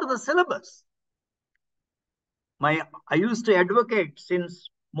cover the syllabus? I used to advocate since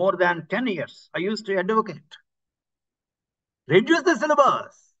more than 10 years. I used to advocate. Reduce the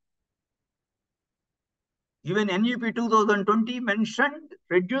syllabus. Even NEP 2020 mentioned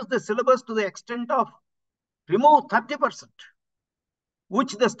reduce the syllabus to the extent of remove 30%,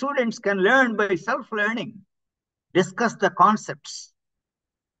 which the students can learn by self-learning. Discuss the concepts.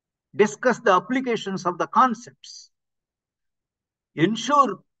 Discuss the applications of the concepts.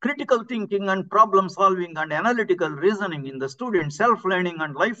 Ensure critical thinking and problem solving and analytical reasoning in the students, self-learning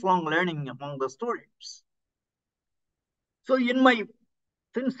and lifelong learning among the students. So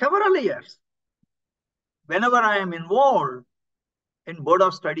since several years, whenever I am involved in Board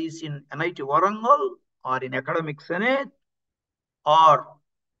of Studies in NIT Warangal or in Academic Senate or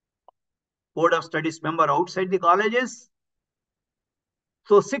Board of Studies member outside the colleges,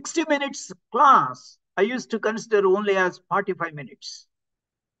 so 60 minutes class, I used to consider only as 45 minutes.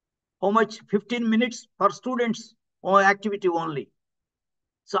 How much? 15 minutes for students or activity only.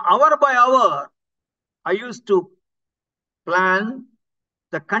 So hour by hour, I used to plan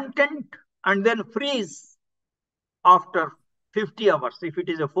the content and then freeze after 50 hours if it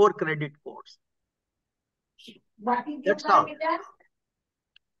is a 4-credit course. That's all.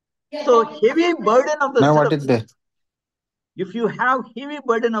 So heavy burden of the syllabus. If you have heavy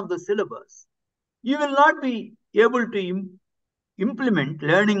burden of the syllabus, you will not be able to implement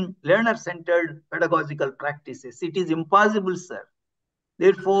learner-centered pedagogical practices. It is impossible, sir.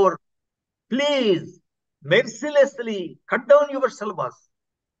 Therefore, please mercilessly cut down your syllabus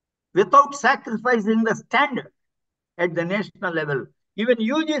without sacrificing the standard at the national level. Even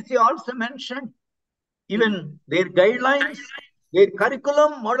UGC also mentioned, even their guidelines, their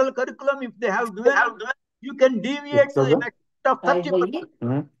curriculum, model curriculum, if they have given, you can deviate to an extent of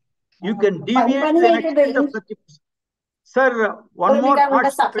 30%. You can deviate to an extent of 30%. Sir, one more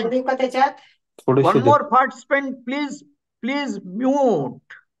participant, please mute.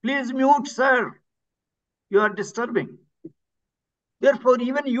 Please mute, sir. You are disturbing. Therefore,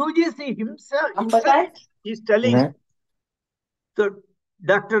 even UGC himself is telling. So,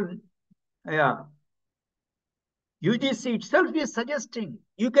 Dr. UGC itself is suggesting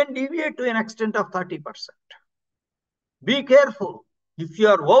you can deviate to an extent of 30%. Be careful. If you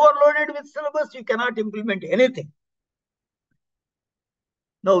are overloaded with syllabus, you cannot implement anything.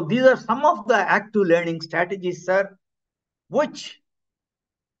 Now, these are some of the active learning strategies, sir, which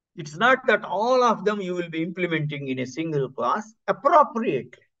it's not that all of them you will be implementing in a single class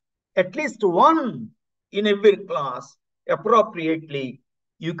appropriately. At least one in every class appropriately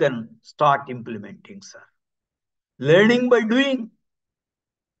you can start implementing, sir. Learning by doing,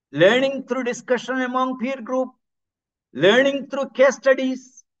 learning through discussion among peer group, learning through case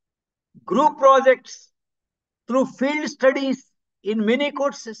studies, group projects, through field studies in many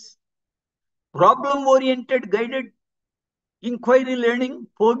courses, problem-oriented guided inquiry learning,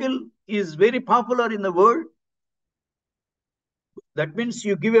 POGIL, is very popular in the world. That means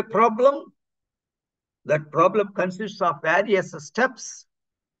you give a problem. That problem consists of various steps.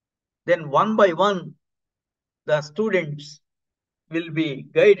 Then one by one, the students will be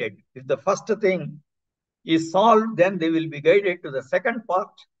guided. If the first thing is solved, then they will be guided to the second part.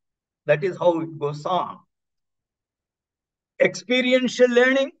 That is how it goes on. Experiential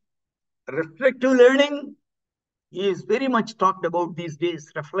learning, reflective learning is very much talked about these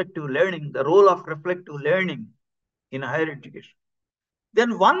days. Reflective learning, the role of reflective learning in higher education.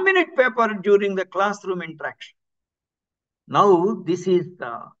 Then 1 minute paper during the classroom interaction. Now, this is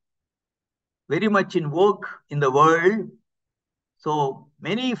very much in vogue in the world. So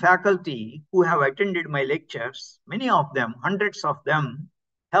many faculty who have attended my lectures, many of them, hundreds of them,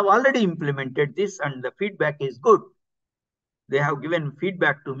 have already implemented this and the feedback is good. They have given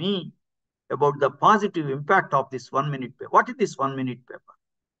feedback to me about the positive impact of this 1 minute paper. What is this 1 minute paper?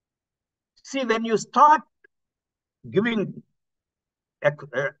 See, when you start giving,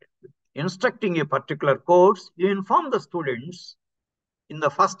 instructing a particular course, you inform the students in the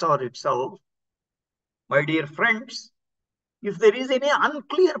first hour itself, my dear friends, if there is any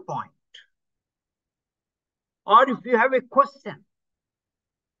unclear point, or if you have a question,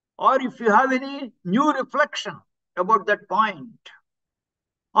 or if you have any new reflection about that point,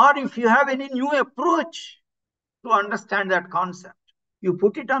 or if you have any new approach to understand that concept, you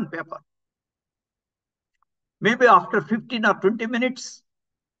put it on paper. Maybe after 15 or 20 minutes,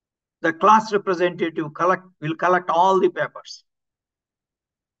 the class representative will collect all the papers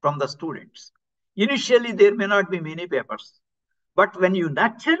from the students. Initially, there may not be many papers, but when you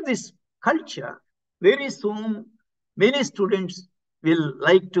nurture this culture, very soon, many students will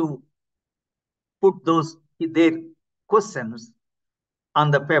like to put their questions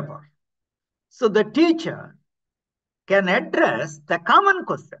on the paper. So the teacher can address the common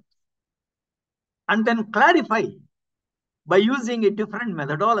questions and then clarify by using a different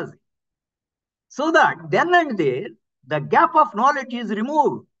methodology. So that then and there, the gap of knowledge is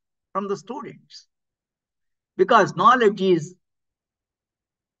removed from the students. Because knowledge is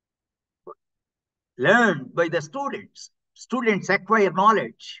learned by the students. Students acquire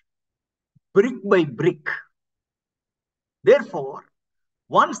knowledge brick by brick. Therefore,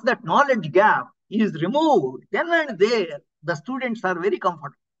 once that knowledge gap is removed, then and there, the students are very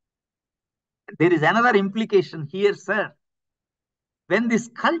comfortable. There is another implication here, sir. When this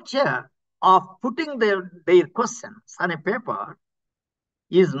culture of putting their questions on a paper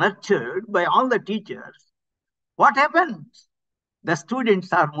is nurtured by all the teachers, what happens? The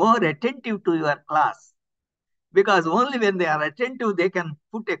students are more attentive to your class, because only when they are attentive, they can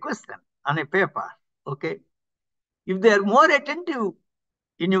put a question on a paper, okay? If they are more attentive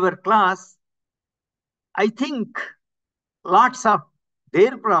in your class, I think lots of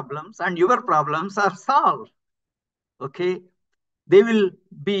their problems and your problems are solved, okay? They will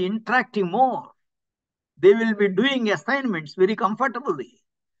be interacting more. They will be doing assignments very comfortably.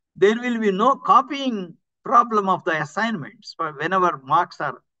 There will be no copying problem of the assignments whenever marks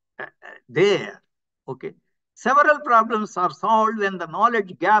are there, okay? Several problems are solved when the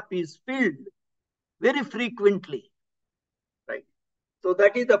knowledge gap is filled very frequently, right? So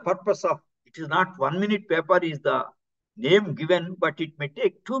that is the purpose of, it is not 1 minute paper is the name given, but it may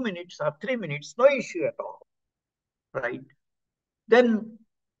take 2 minutes or 3 minutes, no issue at all, right? Then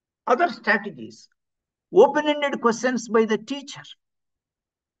other strategies, open-ended questions by the teacher,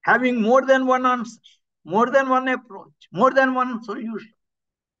 having more than one answer, more than one approach, more than one solution.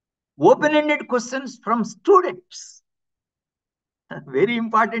 Open-ended questions from students. Very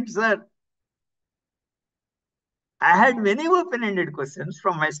important, sir. I had many open-ended questions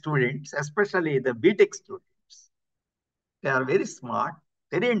from my students, especially the BTech students. They are very smart,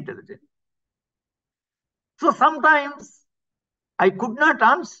 very intelligent. So sometimes I could not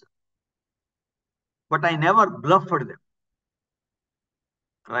answer, but I never bluffed them,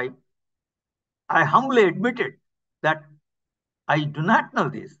 right? I humbly admitted that I do not know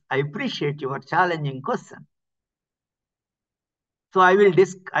this. I appreciate your challenging question. So I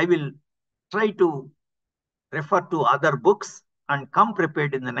will try to refer to other books and come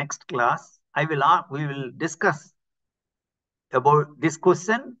prepared in the next class. We will discuss about this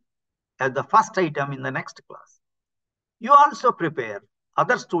question as the first item in the next class. You also prepare.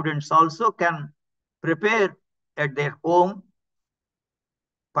 Other students also can prepare at their home.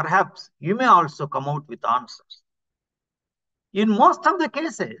 Perhaps you may also come out with answers. In most of the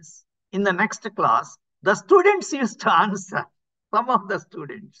cases, in the next class, the students used to answer. Some of the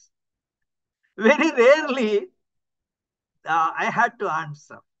students. Very rarely, I had to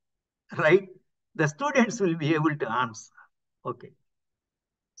answer, right? The students will be able to answer. Okay.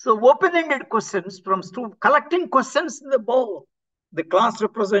 So open-ended questions from collecting questions in the bowl. The class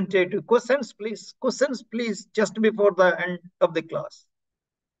representative, questions please, just before the end of the class.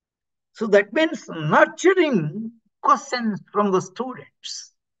 So that means nurturing questions from the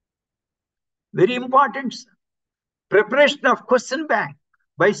students. Very important. Preparation of question bank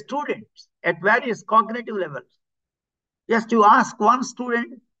by students at various cognitive levels. Just you ask one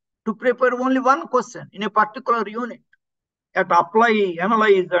student to prepare only one question in a particular unit at apply,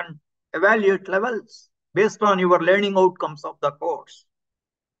 analyze, and evaluate levels based on your learning outcomes of the course.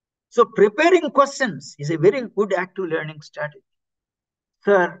 So preparing questions is a very good active learning strategy.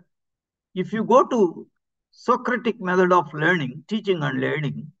 Sir, if you go to Socratic method of learning, teaching and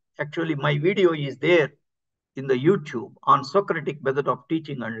learning, actually my video is there in the YouTube on Socratic method of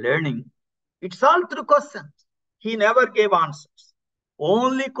teaching and learning. It's all through questions. He never gave answers,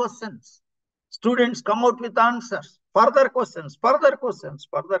 only questions. Students come out with answers, further questions, further questions,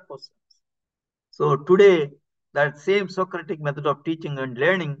 further questions. So today, that same Socratic method of teaching and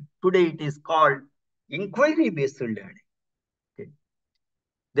learning, today it is called inquiry-based learning. Okay.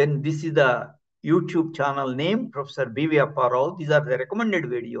 Then this is the YouTube channel name, Professor B.V. Apparao. These are the recommended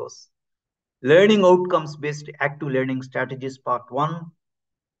videos. Learning outcomes-based active learning strategies, part 1.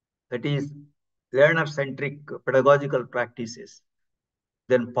 That is learner-centric pedagogical practices.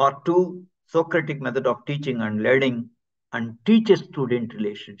 Then part 2, Socratic method of teaching and learning and teacher-student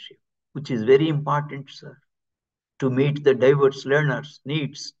relationship, which is very important, sir. To meet the diverse learners'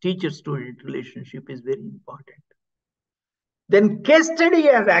 needs, teacher-student relationship is very important. Then case study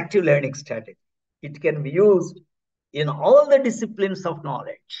as active learning strategy. It can be used in all the disciplines of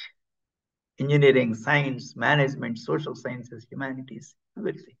knowledge. Engineering, science, management, social sciences, humanities,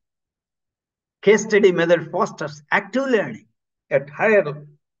 everything. Case study method fosters active learning at higher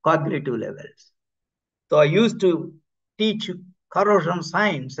cognitive levels. So I used to teach corrosion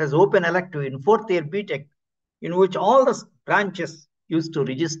science as open elective in 4th year BTech, in which all the branches used to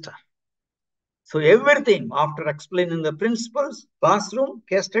register. So everything after explaining the principles, classroom,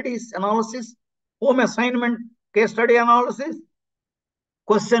 case studies, analysis, home assignment, case study analysis,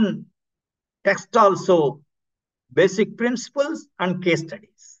 question text also, basic principles and case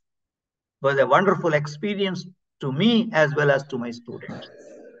studies. It was a wonderful experience to me as well as to my students.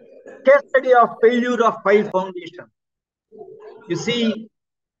 Case study of failure of file foundation. You see,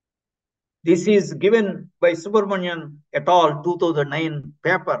 this is given by Subramanian et al. 2009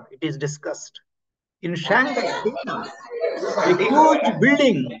 paper. It is discussed. In Shanghai, China, a huge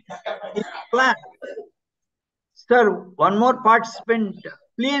building is planned. Sir, one more participant.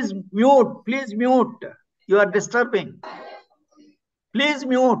 Please mute. Please mute. You are disturbing. Please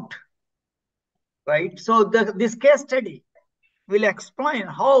mute. Right? So this case study will explain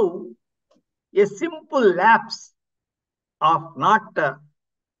how a simple lapse of not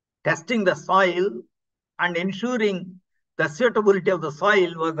testing the soil and ensuring the suitability of the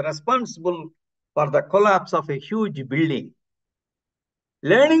soil was responsible for the collapse of a huge building.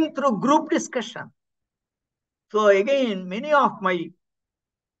 Learning through group discussion. So again, many of my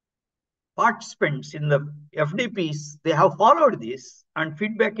participants in the FDPs, they have followed this and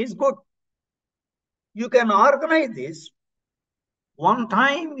feedback is good. You can organize this one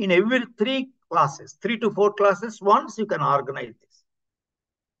time in every 3 classes, 3 to 4 classes, once you can organize this.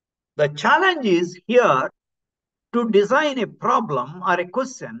 The challenge is here to design a problem or a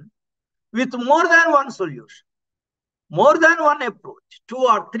question with more than one solution, more than one approach, 2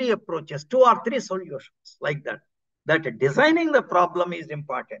 or 3 approaches, 2 or 3 solutions, like that. That designing the problem is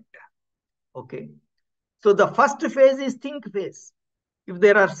important. Okay. So the first phase is think phase. If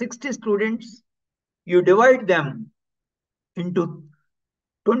there are 60 students, you divide them into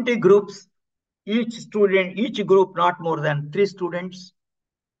 20 groups, each group not more than 3 students.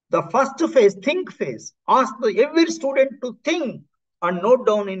 The first phase, think phase, ask every student to think and note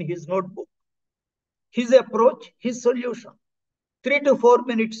down in his notebook his approach, his solution, 3 to 4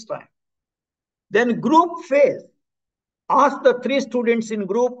 minutes time. Then group phase, ask the 3 students in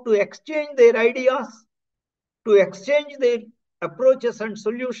group to exchange their ideas, to exchange their approaches and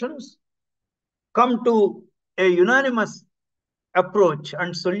solutions, come to a unanimous approach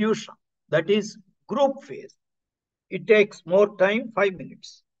and solution. That is group phase. It takes more time, 5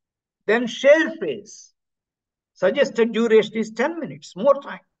 minutes. Then share phase. Suggested duration is 10 minutes, more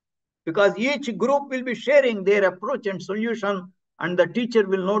time. Because each group will be sharing their approach and solution, and the teacher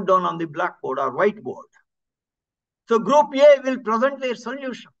will note down on the blackboard or whiteboard. So group A will present their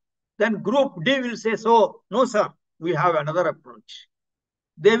solution. Then group D will say, so, no sir, we have another approach.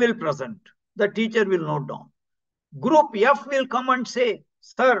 They will present. The teacher will note down. Group F will come and say,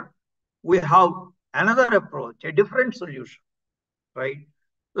 sir, we have another approach, a different solution, right?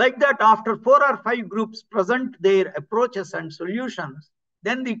 Like that, after 4 or 5 groups present their approaches and solutions,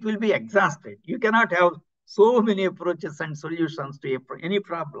 then it will be exhausted. You cannot have so many approaches and solutions to any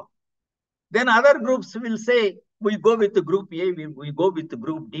problem. Then other groups will say, we go with the group A, we go with the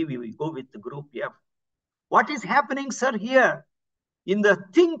group D, we go with the group F. What is happening, sir, here? In the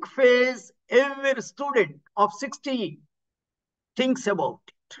think phase, every student of 60 thinks about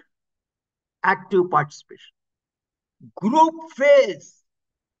it. Active participation. Group phase,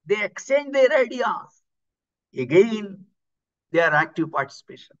 they exchange their ideas. Again, they are active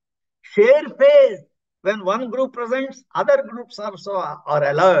participation. Share phase, when one group presents, other groups also are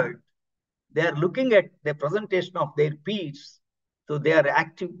alert. They are looking at the presentation of their peers. So they are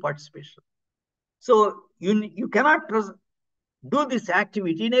active participation. So you cannot do this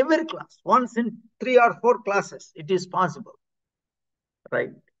activity in every class. Once in 3 or 4 classes, it is possible,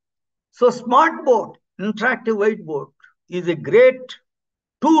 right? So smart board, interactive whiteboard is a great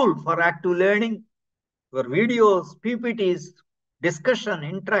tool for active learning, where videos, PPTs, discussion,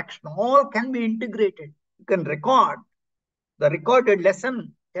 interaction, all can be integrated. You can record. The recorded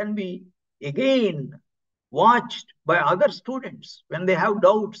lesson can be again watched by other students when they have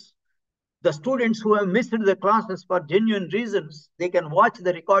doubts. The students who have missed the classes for genuine reasons, they can watch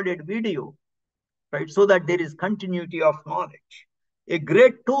the recorded video, right? So that there is continuity of knowledge. A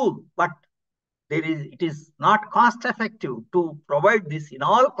great tool, but it is not cost effective to provide this in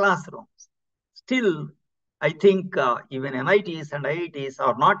all classrooms. Still, I think even NITs and IITs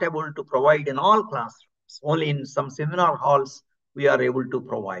are not able to provide in all classrooms. Only in some seminar halls we are able to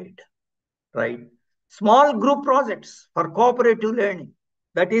provide, right? Small group projects for cooperative learning,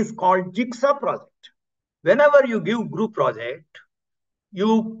 that is called jigsaw project. Whenever you give group project,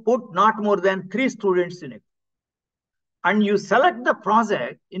 you put not more than 3 students in it. And you select the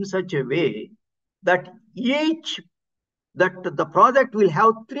project in such a way that the project will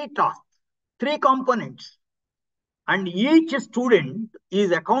have 3 tasks, 3 components. And each student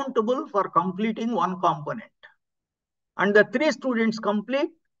is accountable for completing one component. And the 3 students complete,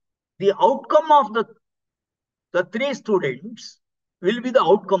 the outcome of the 3 students will be the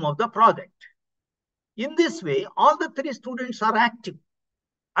outcome of the project. In this way, all the 3 students are active.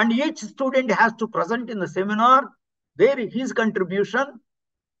 And each student has to present in the seminar his contribution,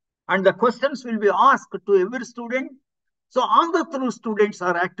 and the questions will be asked to every student. So all the 3 students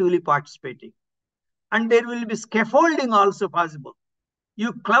are actively participating. And there will be scaffolding also possible.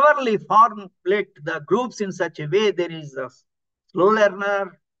 You cleverly formulate the groups in such a way there is a slow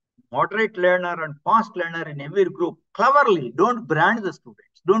learner, moderate learner, and fast learner in every group. Cleverly, don't brand the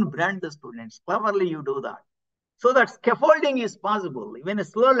students. Don't brand the students. Cleverly, you do that. So that scaffolding is possible. Even a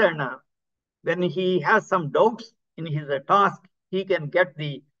slow learner, when he has some doubts in his task, he can get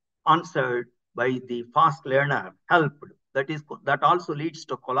the answered by the fast learner, helped. That also leads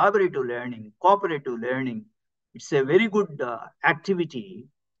to collaborative learning, cooperative learning. It's a very good activity.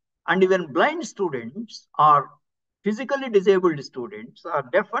 And even blind students or physically disabled students or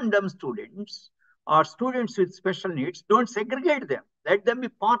deaf and dumb students or students with special needs, don't segregate them. Let them be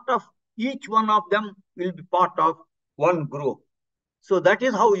part of, each one of them will be part of one group. So that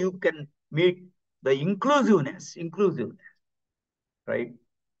is how you can meet the inclusiveness. right?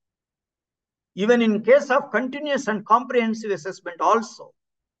 Even in case of continuous and comprehensive assessment also,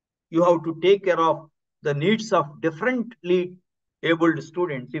 you have to take care of the needs of differently abled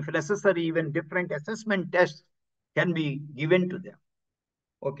students. If necessary, even different assessment tests can be given to them.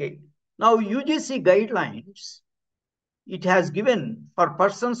 Okay. Now, UGC guidelines, it has given for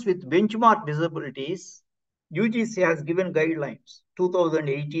persons with benchmark disabilities, UGC has given guidelines,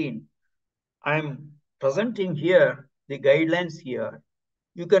 2018. I am presenting here the guidelines here.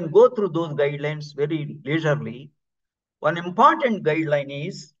 You can go through those guidelines very leisurely. One important guideline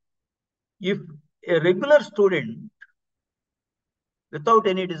is, if a regular student without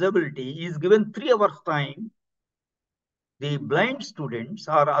any disability is given 3 hours time, the blind students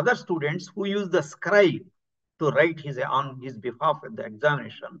or other students who use the scribe to write on his behalf at the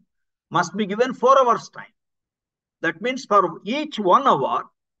examination must be given 4 hours time. That means for each 1 hour,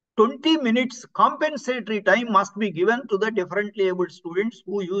 20 minutes compensatory time must be given to the differently abled students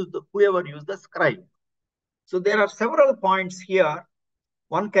whoever use the scribe. So there are several points here.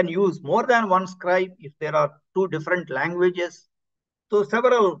 One can use more than one scribe if there are 2 different languages. So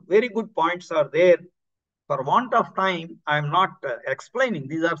several very good points are there. For want of time, I am not explaining.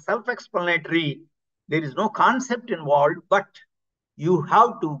 These are self-explanatory. There is no concept involved, but you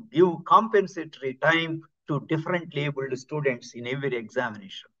have to give compensatory time to differently abled students in every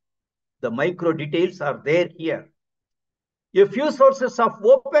examination. The micro details are there here. A few sources of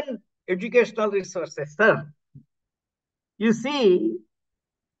open educational resources, sir. You see,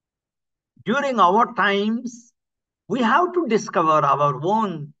 during our times, we have to discover our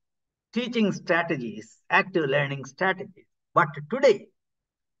own teaching strategies, active learning strategies. But today,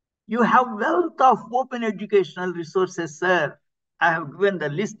 you have wealth of open educational resources, sir. I have given the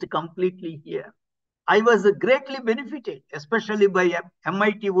list completely here. I was greatly benefited, especially by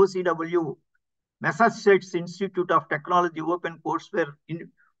MIT OCW, Massachusetts Institute of Technology open courseware,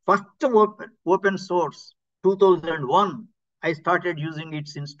 in first open source, 2001. I started using it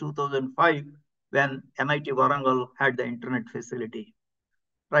since 2005 when MIT Warangal had the internet facility.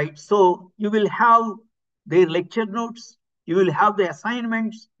 Right? So you will have their lecture notes, you will have the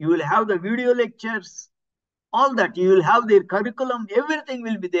assignments, you will have the video lectures, all that. You will have their curriculum, everything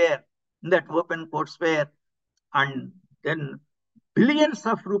will be there in that open courseware. And then billions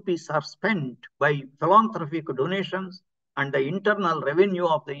of rupees are spent by philanthropic donations and the internal revenue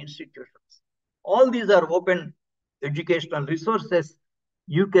of the institutions. All these are open educational resources.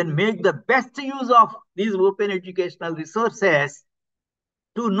 You can make the best use of these open educational resources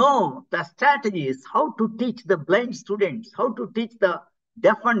to know the strategies, how to teach the blind students, how to teach the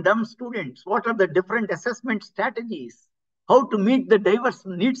deaf and dumb students, what are the different assessment strategies, how to meet the diverse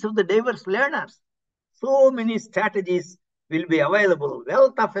needs of the diverse learners. So many strategies will be available.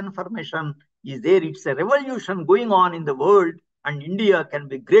 Wealth of information is there. It's a revolution going on in the world, and India can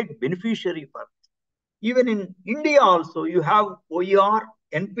be great beneficiary for it. Even in India also, you have OER,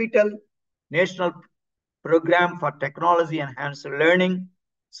 NPTEL, National Program for Technology Enhanced Learning,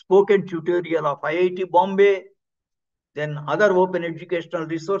 spoken tutorial of IIT Bombay, then other open educational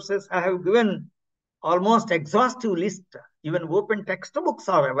resources. I have given almost exhaustive list. Even open textbooks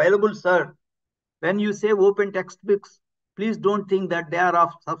are available, sir. When you say open textbooks, please don't think that they are of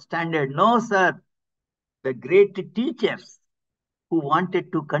substandard. No, sir. The great teachers who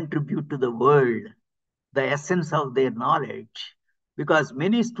wanted to contribute to the world, the essence of their knowledge, because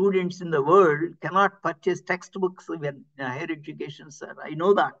many students in the world cannot purchase textbooks even in higher education, sir. I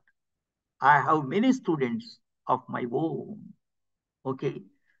know that. I have many students of my own. Okay.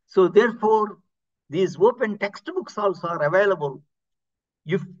 So therefore, these open textbooks also are available.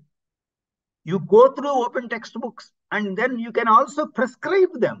 If you go through open textbooks and then you can also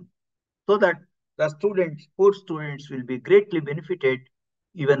prescribe them so that the students, poor students will be greatly benefited.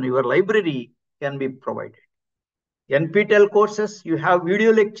 Even your library can be provided. NPTEL courses, you have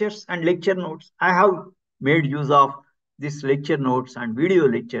video lectures and lecture notes. I have made use of these lecture notes and video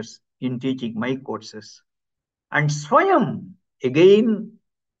lectures in teaching my courses. And Swayam, again,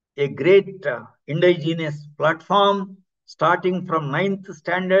 a great indigenous platform, starting from 9th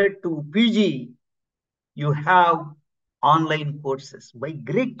standard to PG, you have online courses by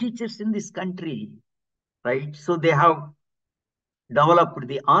great teachers in this country, right? So they have developed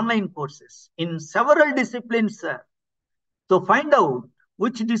the online courses in several disciplines, sir. So find out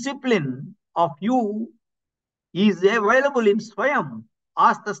which discipline of you is available in Swayam.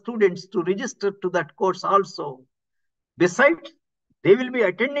 Ask the students to register to that course also. Besides, they will be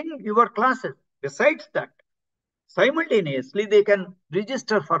attending your classes. Besides that, simultaneously, they can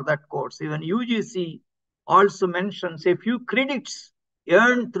register for that course. Even UGC also mentions a few credits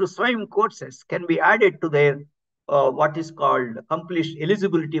earned through Swayam courses can be added to their what is called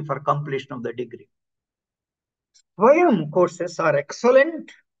eligibility for completion of the degree. Swayam courses are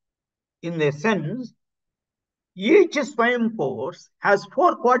excellent in the sense each Swayam course has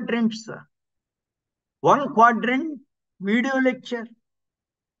 4 quadrants. One quadrant, video lecture,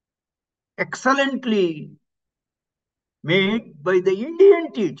 excellently made by the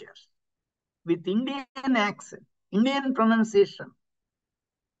Indian teachers with Indian accent, Indian pronunciation,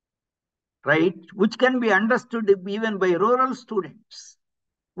 right, which can be understood even by rural students,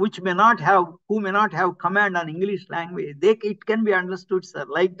 who may not have command on English language. It can be understood, sir,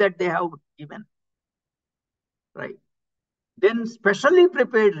 like that they have given, right. Then specially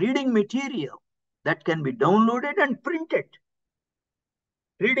prepared reading material that can be downloaded and printed.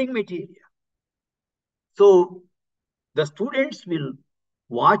 Reading material. So the students will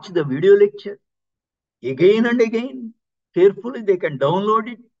watch the video lecture again and again. Carefully, they can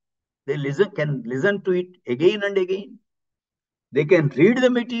download it. They can listen to it again and again. They can read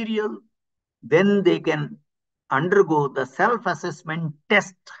the material. Then they can undergo the self-assessment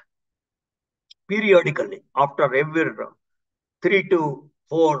test periodically after every 3 to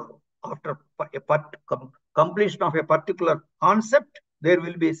 4, after completion of a particular concept, there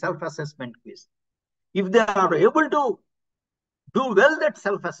will be a self-assessment quiz. If they are able to do well that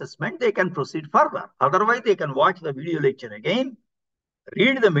self-assessment, they can proceed further. Otherwise, they can watch the video lecture again,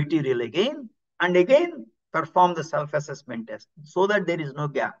 read the material again, and again perform the self-assessment test so that there is no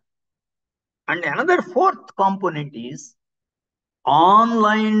gap. And another 4th component is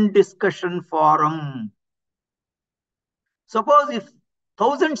online discussion forum. Suppose if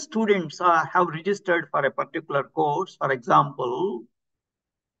 1,000 students have registered for a particular course, for example,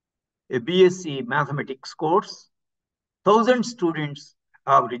 a BSc mathematics course, 1,000 students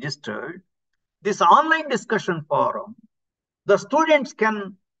have registered. This online discussion forum, the students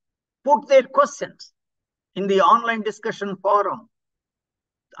can put their questions in the online discussion forum.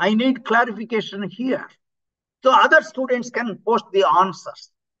 I need clarification here. So other students can post the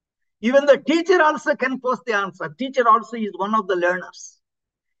answers. Even the teacher also can post the answer. Teacher also is one of the learners.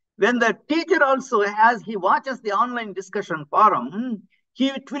 When the teacher also, as he watches the online discussion forum,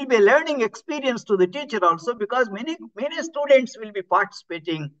 it will be a learning experience to the teacher also, because many students will be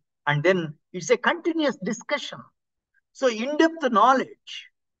participating, and then it's a continuous discussion. So in-depth knowledge.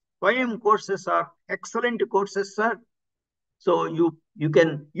 Swayam courses are excellent courses, sir. So you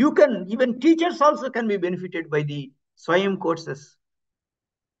can even teachers also can be benefited by the Swayam courses.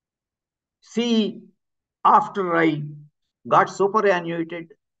 See, after I got superannuated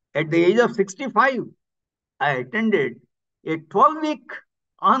at the age of 65, I attended a 12-week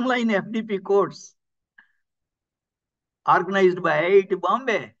online FDP course organized by IIT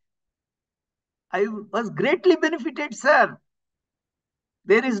Bombay. I was greatly benefited, sir.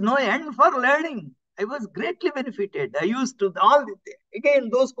 There is no end for learning. I was greatly benefited. I used to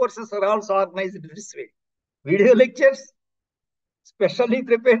again, those courses are also organized this way. Video lectures, specially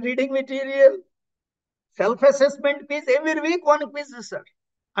prepared reading material, self-assessment quiz, every week one quiz, sir.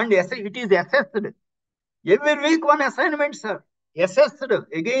 And it is assessed. Every week one assignment, sir. Assessed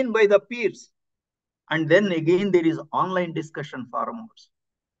again by the peers. And then again there is online discussion forums.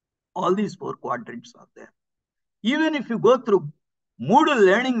 All these 4 quadrants are there. Even if you go through Moodle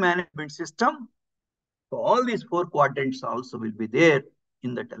learning management system, so all these 4 quadrants also will be there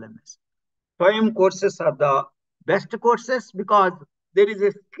in the LMS. Swayam courses are the best courses because there is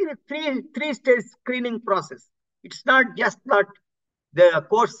a three-stage screening process. It's not just that the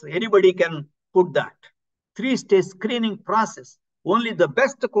course, anybody can put that. 3-stage screening process. Only the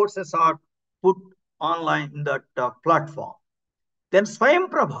best courses are put online in that platform. Then Swayam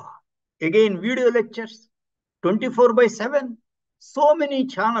Prabha, again video lectures, 24/7, so many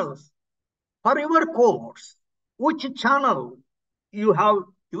channels. For your course, which channel you have,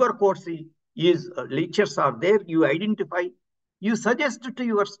 your course is lectures are there, you identify, you suggest to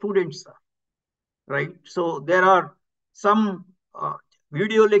your students, right? So there are some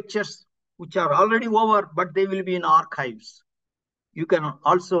video lectures which are already over, but they will be in archives. You can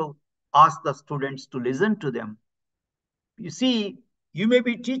also ask the students to listen to them. You see, you may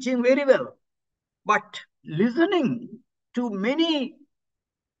be teaching very well, but listening to many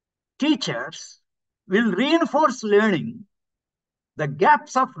teachers will reinforce learning. The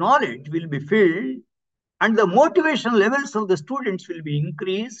gaps of knowledge will be filled, and the motivation levels of the students will be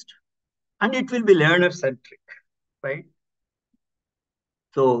increased, and it will be learner-centric, right?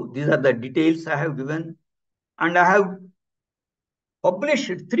 So these are the details I have given, and I have published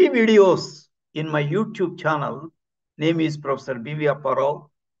 3 videos in my YouTube channel. Name is Professor B.V. Apparao,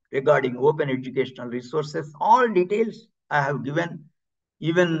 regarding open educational resources. All details I have given.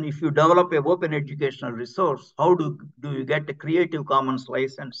 Even if you develop a open educational resource, how do you get a Creative Commons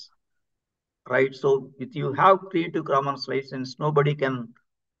license, right? So if you have Creative Commons license, nobody can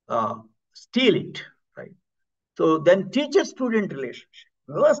steal it, right? So then teacher-student relationship,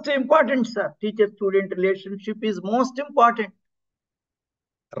 most important, sir. Teacher-student relationship is most important.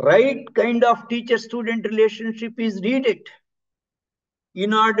 Right kind of teacher-student relationship is needed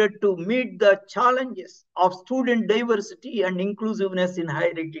in order to meet the challenges of student diversity and inclusiveness in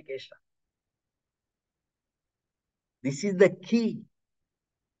higher education. This is the key.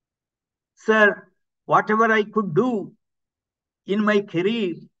 Sir, whatever I could do in my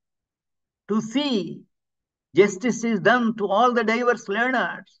career to see justice is done to all the diverse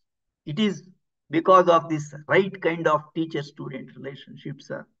learners, it is because of this right kind of teacher-student relationship,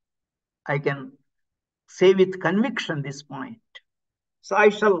 sir. I can say with conviction this point. So I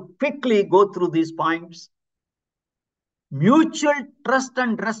shall quickly go through these points. Mutual trust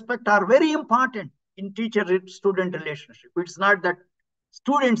and respect are very important in teacher-student relationship. It's not that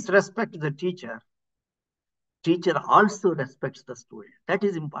students respect the teacher. Teacher also respects the student. That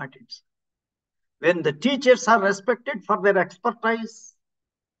is important. When the teachers are respected for their expertise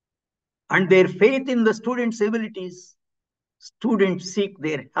and their faith in the students' abilities, students seek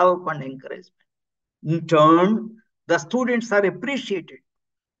their help and encouragement. In turn, the students are appreciated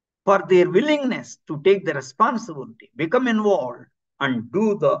for their willingness to take the responsibility, become involved, and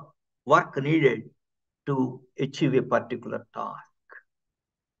do the work needed to achieve a particular task.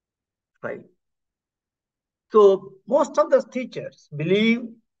 Right. So most of the teachers believe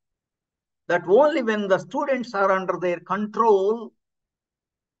that only when the students are under their control,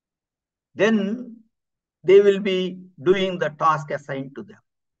 then they will be doing the task assigned to them.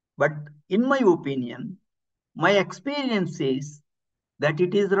 But in my opinion, my experience is that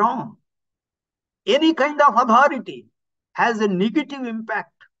it is wrong. Any kind of authority has a negative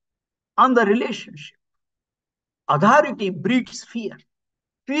impact on the relationship. Authority breeds fear.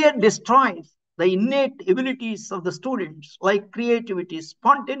 Fear destroys the innate abilities of the students like creativity,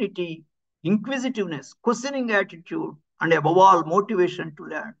 spontaneity, inquisitiveness, questioning attitude, and above all, motivation to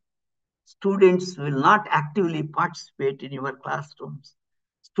learn. Students will not actively participate in your classrooms.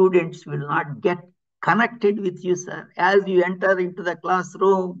 Students will not get connected with you, sir. As you enter into the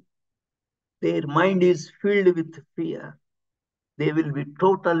classroom, their mind is filled with fear. They will be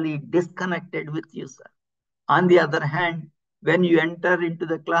totally disconnected with you, sir. On the other hand, when you enter into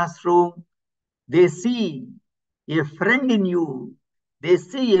the classroom, they see a friend in you. They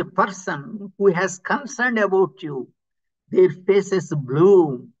see a person who has concern about you. Their faces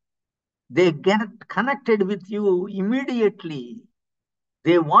bloom. They get connected with you immediately.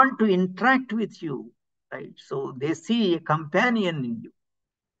 They want to interact with you, right? So they see a companion in you.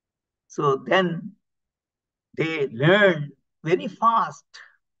 So then they learn very fast.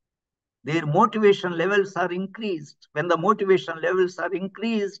 Their motivation levels are increased. When the motivation levels are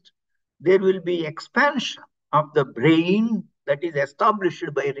increased, there will be expansion of the brain that is established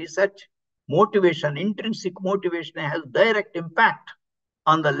by research. Motivation, intrinsic motivation has direct impact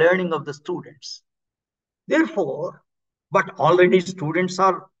on the learning of the students. Therefore, but already students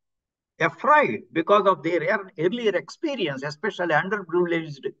are afraid because of their earlier experience, especially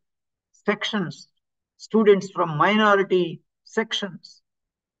underprivileged sections, students from minority sections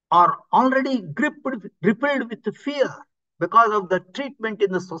are already crippled with fear because of the treatment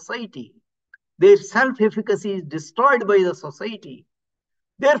in the society. Their self-efficacy is destroyed by the society.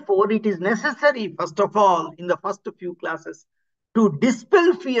 Therefore, it is necessary, first of all, in the first few classes, to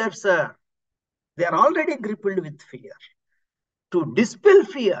dispel fear, sir. They are already crippled with fear. To dispel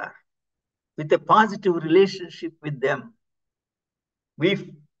fear with a positive relationship with them.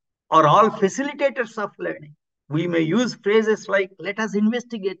 We are all facilitators of learning. We may use phrases like, let us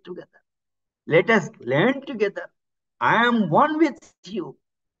investigate together. Let us learn together. I am one with you,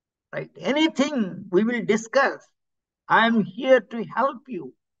 right? Anything we will discuss, I am here to help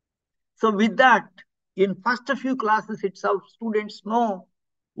you. So with that, in first few classes itself, students know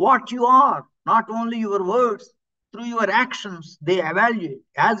what you are, not only your words, through your actions, they evaluate.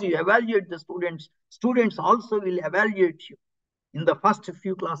 As you evaluate the students, students also will evaluate you. In the first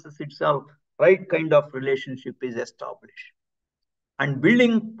few classes itself, right kind of relationship is established. And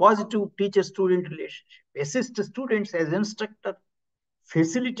building positive teacher-student relationship. Assist students as instructor,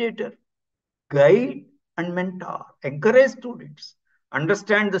 facilitator, guide, and mentor. Encourage students.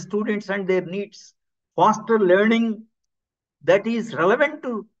 Understand the students and their needs. Foster learning that is relevant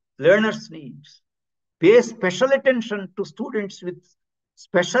to learners' needs. Pay special attention to students with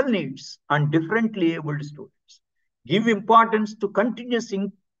special needs and differently abled students. Give importance to continuous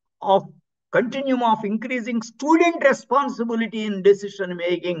of continuum of increasing student responsibility in decision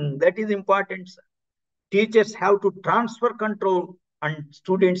making. That is important, sir. Teachers have to transfer control and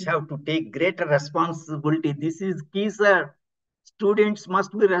students have to take greater responsibility. This is key, sir. Students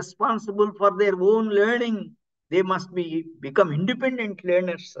must be responsible for their own learning. They must become independent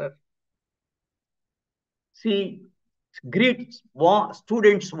learners, sir. See, greet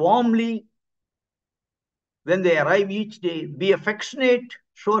students warmly when they arrive each day. Be affectionate,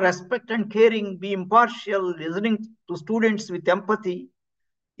 show respect and caring, be impartial, listening to students with empathy.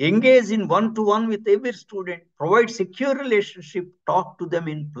 Engage in one-to-one with every student, provide secure relationship, talk to them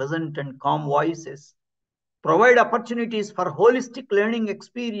in pleasant and calm voices, provide opportunities for holistic learning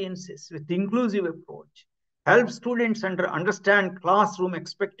experiences with inclusive approach, help students understand classroom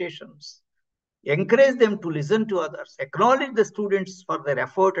expectations, encourage them to listen to others, acknowledge the students for their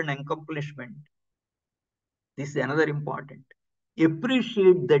effort and accomplishment. This is another important.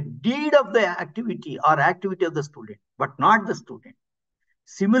 Appreciate the deed of the activity or activity of the student, but not the student.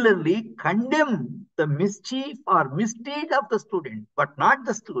 Similarly, condemn the mischief or misdeed of the student, but not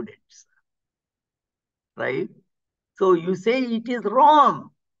the students. Right? So you say it is wrong,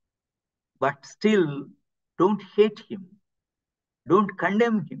 but still don't hate him. Don't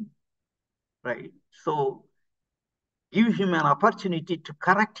condemn him. Right? So give him an opportunity to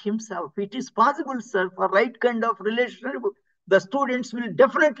correct himself. It is possible, sir, for right kind of relationship. The students will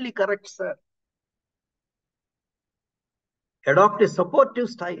definitely correct, sir. Adopt a supportive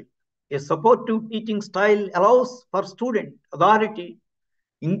style. A supportive teaching style allows for student authority,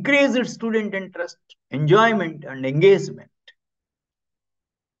 increased student interest, enjoyment, and engagement.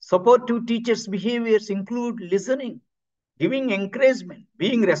 Supportive teachers' behaviors include listening, giving encouragement,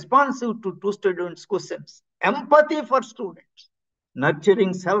 being responsive to students' questions, empathy for students,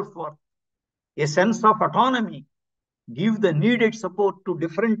 nurturing self-worth, a sense of autonomy, give the needed support to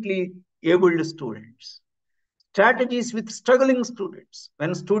differently abled students. Strategies with struggling students.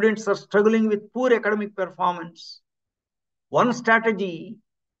 When students are struggling with poor academic performance, one strategy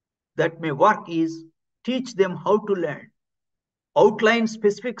that may work is teach them how to learn. Outline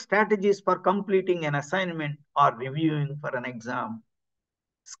specific strategies for completing an assignment or reviewing for an exam.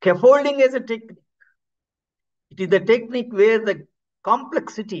 Scaffolding is a technique. It is the technique where the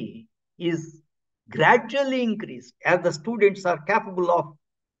complexity is gradually increased as the students are capable of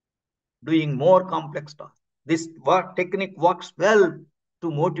doing more complex tasks. This technique works well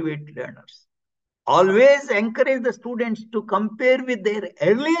to motivate learners. Always encourage the students to compare with their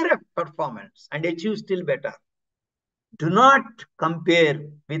earlier performance and achieve still better. Do not compare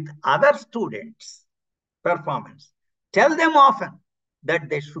with other students' performance. Tell them often that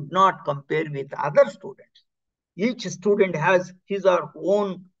they should not compare with other students. Each student has his or her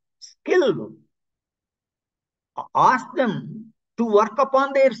own skill. Ask them to work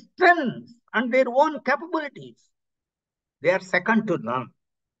upon their strengths and their own capabilities. They are second to none.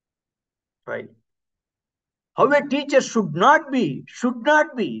 Right? How a teacher should not be,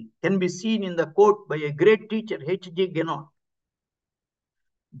 can be seen in the quote by a great teacher, H.G. Gennard.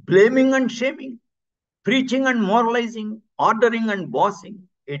 Blaming and shaming, preaching and moralizing, ordering and bossing,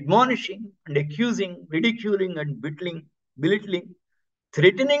 admonishing and accusing, ridiculing and belittling,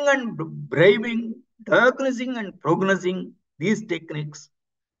 threatening and bribing, diagnosing and prognosing, these techniques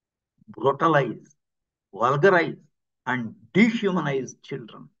brutalize, vulgarize, and dehumanize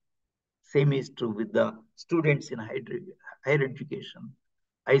children. Same is true with the students in higher education.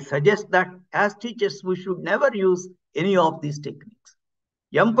 I suggest that as teachers, we should never use any of these techniques.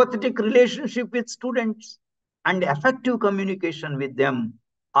 Empathetic relationship with students and effective communication with them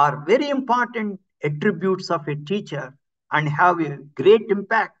are very important attributes of a teacher and have a great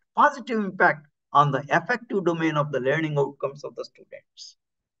impact, positive impact on the effective domain of the learning outcomes of the students.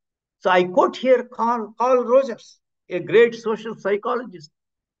 So I quote here Carl Rogers, a great social psychologist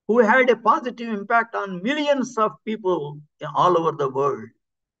who had a positive impact on millions of people all over the world.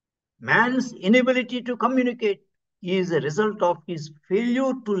 Man's inability to communicate is a result of his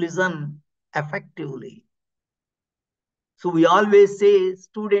failure to listen effectively. So we always say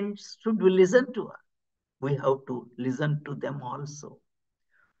students should listen to us. We have to listen to them also.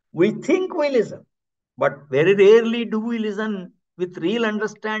 We think we listen, but very rarely do we listen with real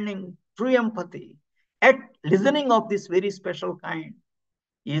understanding, true empathy. Yet listening of this very special kind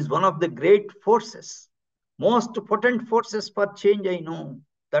is one of the great forces, most potent forces for change I know.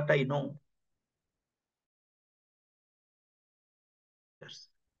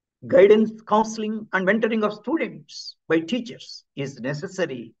 Guidance, counseling, and mentoring of students by teachers is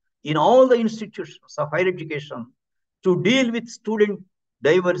necessary in all the institutions of higher education to deal with student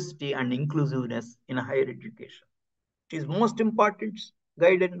diversity and inclusiveness in higher education. It is most important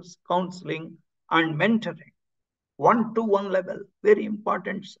guidance, counseling, and mentoring. 1-to-1 level, very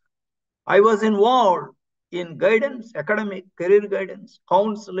important. I was involved in guidance, academic, career guidance,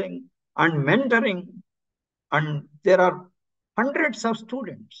 counseling, and mentoring. And there are hundreds of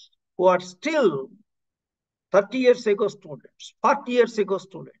students who are still 30 years ago students, 40 years ago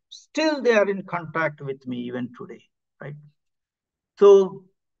students. Still they are in contact with me even today, right? So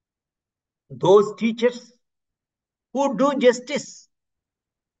those teachers who do justice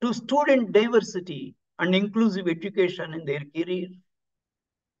to student diversity and inclusive education in their career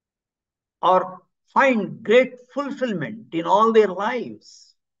or find great fulfillment in all their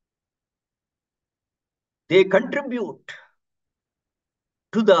lives, they contribute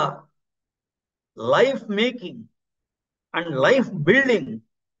to the life making and life building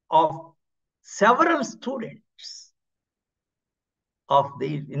of several students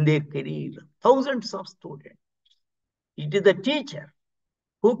in their career, thousands of students. It is the teacher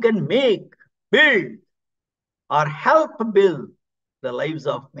who can make, build, or help build the lives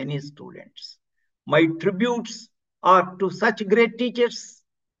of many students. My tributes are to such great teachers.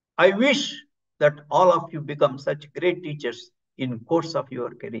 I wish that all of you become such great teachers in course of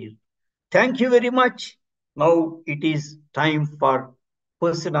your career. Thank you very much. Now it is time for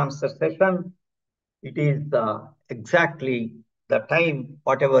question answer session. It is exactly the time,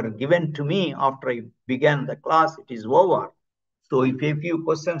 whatever given to me after I began the class, it is over. So if a few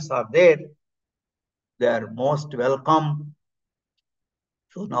questions are there, they are most welcome.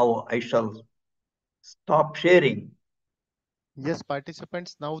 So now I shall stop sharing. Yes,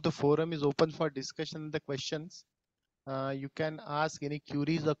 participants, now the forum is open for discussion and the questions. You can ask any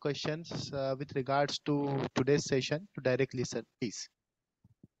queries or questions with regards to today's session to directly, sir, please.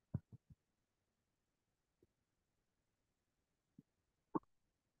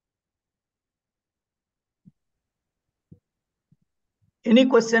 Any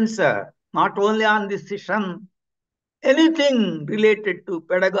questions, sir? Not only on this session, anything related to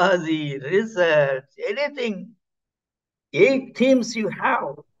pedagogy, research, anything, 8 themes you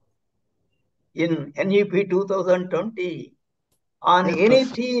have in NEP 2020. On Yes, any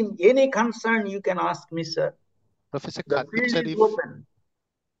theme, any concern, you can ask me, sir. Professor The Khatib, field sir, is open.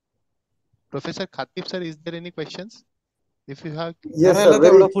 Professor Khatib, sir, is there any questions? If you have. Yes, sir.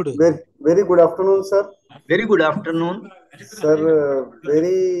 Very good afternoon, sir. Very good afternoon. Sir,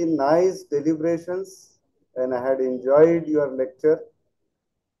 very nice deliberations, and I had enjoyed your lecture.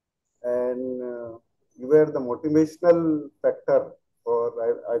 And you were the motivational factor, or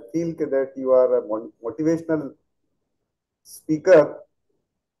I feel that you are a motivational speaker,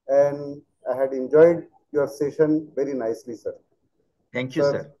 and I had enjoyed your session very nicely, sir. Thank you,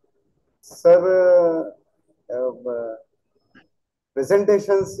 sir. Sir,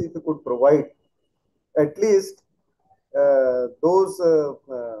 presentations, if you could provide, at least those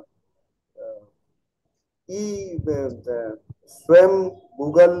SWAM,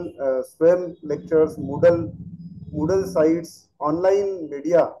 Google, SWAM lectures, Moodle sites, online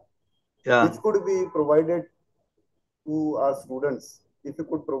media, which could be provided to our students. If you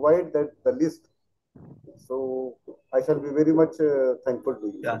could provide that the list, so I shall be very much thankful to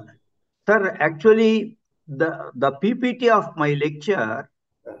you. Yeah. Sir, actually, the PPT of my lecture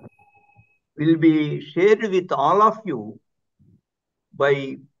will be shared with all of you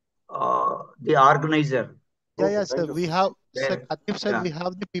by the organizer. Yeah, sir. We have, sir, Khatib, sir, we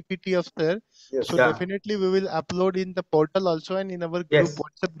have the PPT of sir. Yes. So definitely we will upload in the portal also and in our group,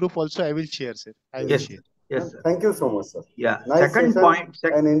 WhatsApp group also. I will share, sir. I will share. Yes, sir. Thank you so much, sir. Yeah. Nice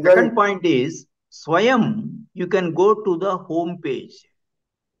Second point is Swayam. You can go to the home page.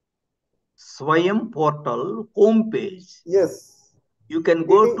 Swayam portal home page. Yes. You can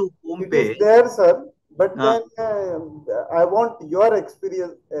go to home page. It is there, sir. But then I want your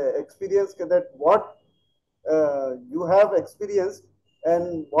experience that what you have experienced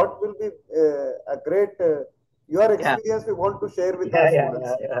and what will be a great your experience we want to share with our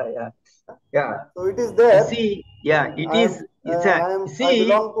students. Yeah. So it is there. See, yeah, it is. I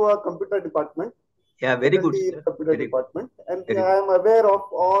belong to a computer department. Yeah, very good. Computer department, and I am aware of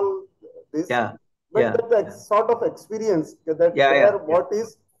all this. Yeah. But that sort of experience that what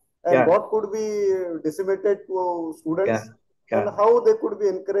is and what could be disseminated to students and how they could be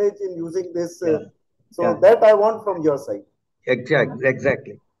encouraged in using this. So that I want from your side.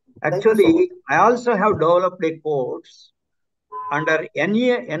 Exactly. Actually, I also have developed a course under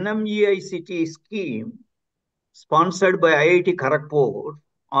NMEICT scheme sponsored by IIT Kharagpur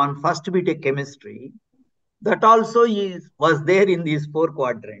on first BTech chemistry. That also was there in these 4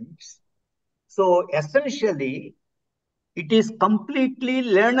 quadrants. So essentially, it is completely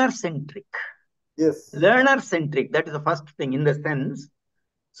learner-centric. Yes. Learner-centric, that is the first thing, in the sense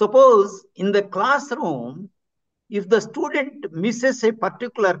Suppose in the classroom, if the student misses a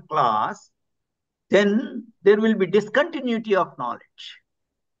particular class, then there will be discontinuity of knowledge.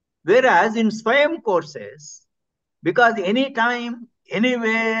 Whereas in Swayam courses, because anytime,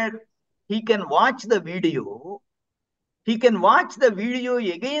 anywhere, he can watch the video, again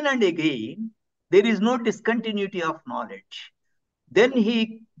and again, there is no discontinuity of knowledge. Then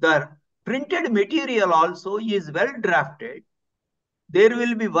the printed material also is well drafted. There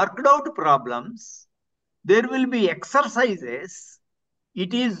will be worked out problems. There will be exercises.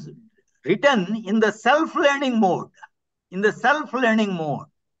 It is written in the self-learning mode.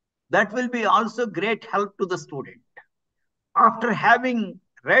 That will be also great help to the student. After having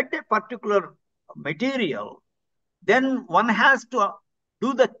read a particular material, then one has to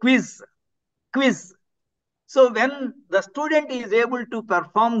do the quiz. So when the student is able to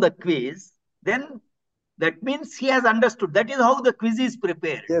perform the quiz, then that means he has understood. That is how the quiz is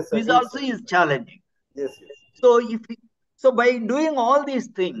prepared. Yes, Quiz agreed, also sir. is challenging. Yes. So by doing all these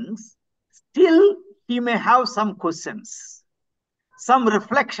things, still he may have some questions, some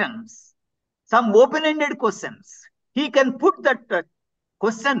reflections, some open-ended questions. He can put that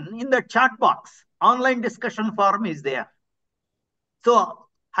question in the chat box. Online discussion forum is there. So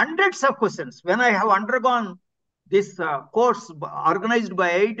hundreds of questions. When I have undergone this course organized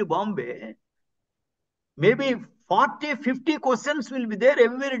by IIT Bombay, maybe 40, 50 questions will be there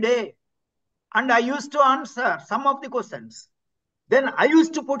every day. And I used to answer some of the questions. Then I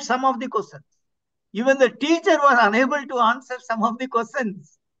used to put some of the questions. Even the teacher was unable to answer some of the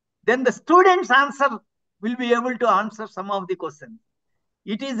questions. Then the students' answer will be able to answer some of the questions.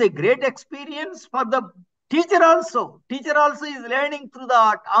 It is a great experience for the teacher also. Teacher also is learning through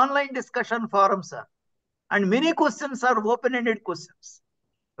the online discussion forum, sir. And many questions are open-ended questions,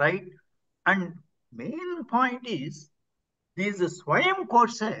 right? And main point is, these Swayam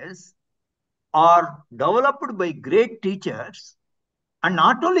courses are developed by great teachers. And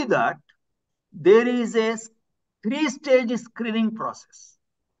not only that, there is a 3-stage screening process.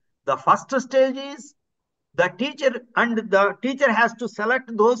 The first stage is the teacher has to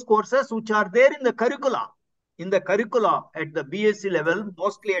select those courses which are there in the curricula. In the curricula at the BSc level,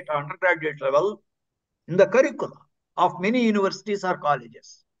 mostly at undergraduate level, in the curricula of many universities or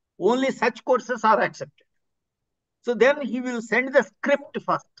colleges, only such courses are accepted. So then he will send the script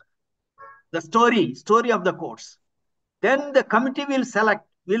first, the story of the course. Then the committee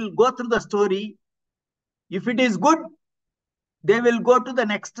will go through the story. If it is good, they will go to the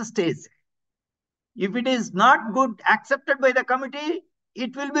next stage. If it is not good, accepted by the committee,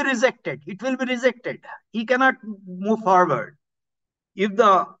 it will be rejected. He cannot move forward. If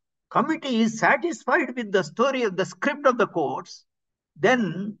the committee is satisfied with the story of the script of the course,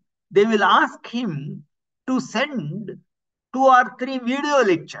 then they will ask him to send 2 or 3 video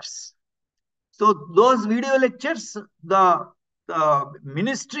lectures. So those video lectures, the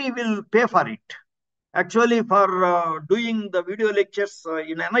ministry will pay for it. Actually, for doing the video lectures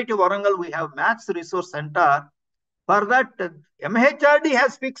in NIT Warangal, we have Maths Resource Center. For that, MHRD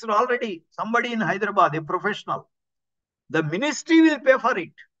has fixed already somebody in Hyderabad, a professional. The ministry will pay for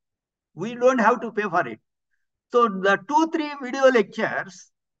it. We don't have to pay for it. So the 2-3 video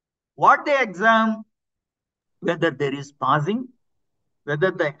lectures, what they examine, whether there is pausing,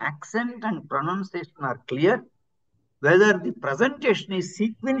 whether the accent and pronunciation are clear, whether the presentation is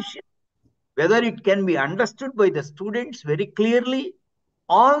sequential, whether it can be understood by the students very clearly,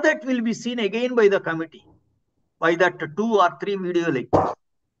 all that will be seen again by the committee, by that 2 or 3 video lectures.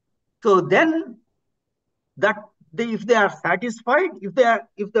 So then if they are satisfied, if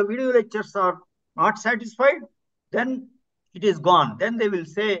the video lectures are not satisfied, then it is gone. Then they will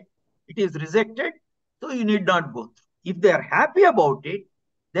say it is rejected, so you need not go through. If they are happy about it,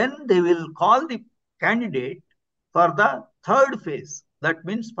 then they will call the candidate for the 3rd phase. That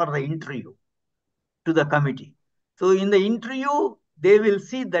means for the interview to the committee. So in the interview, they will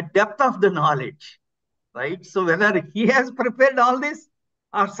see the depth of the knowledge, right? So whether he has prepared all this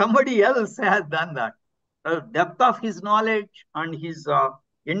or somebody else has done that, the depth of his knowledge and his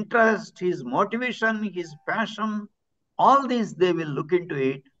interest, his motivation, his passion, all these they will look into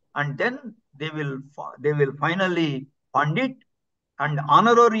it, and then they will finally fund it. And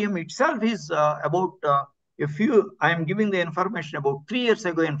honorarium itself is about I am giving the information about 3 years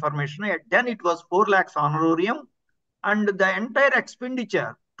ago information. Then it was 4 lakhs honorarium, and the entire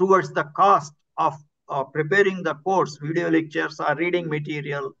expenditure towards the cost of preparing the course, video lectures or reading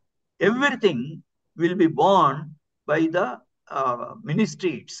material, everything will be borne by the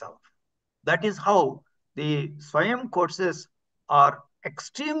ministry itself. That is how the Swayam courses are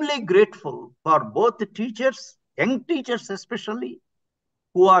extremely grateful for both the teachers, young teachers especially,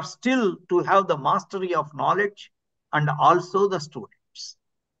 who are still to have the mastery of knowledge and also the students.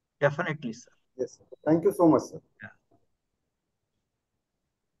 Definitely, sir. Yes, sir. Thank you so much, sir. Yeah.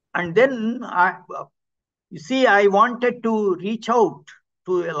 And then, you see, I wanted to reach out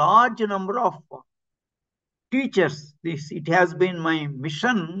to a large number of teachers. It has been my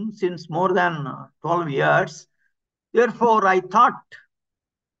mission since more than 12 years. Therefore, I thought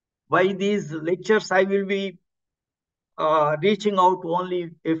by these lectures, I will be reaching out to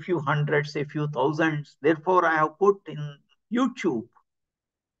only a few hundreds, a few thousands. Therefore, I have put in YouTube,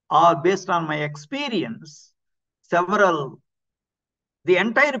 based on my experience, the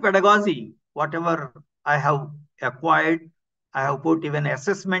entire pedagogy, whatever I have acquired, I have put even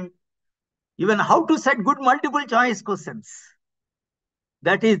assessment, even how to set good multiple choice questions.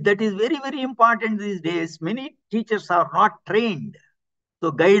 That is very, very important these days. Many teachers are not trained.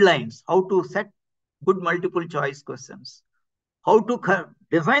 So guidelines, how to set good multiple choice questions, how to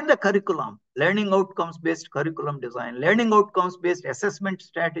design the curriculum, learning outcomes based curriculum design, learning outcomes based assessment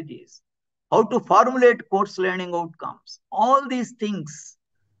strategies, how to formulate course learning outcomes, all these things,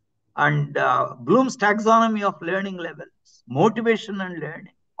 and Bloom's taxonomy of learning levels, motivation and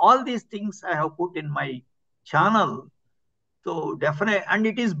learning, all these things I have put in my channel. So definitely, and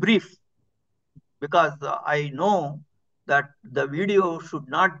it is brief, because I know that the video should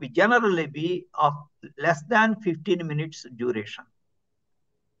not be generally be of less than 15 minutes duration.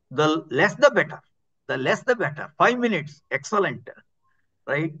 The less the better. The less the better. 5 minutes, excellent,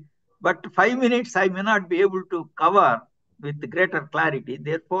 right? But 5 minutes I may not be able to cover with greater clarity.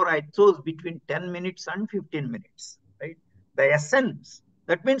 Therefore, I chose between 10 minutes and 15 minutes, right? The essence.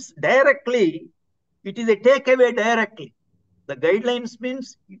 That means directly, it is a takeaway directly. The guidelines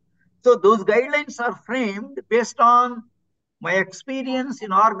means, so those guidelines are framed based on my experience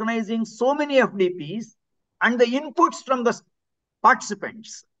in organizing so many FDPs and the inputs from the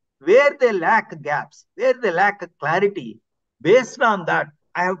participants, where they lack gaps, where they lack clarity. Based on that,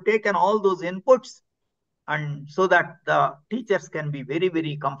 I have taken all those inputs, and so that the teachers can be very,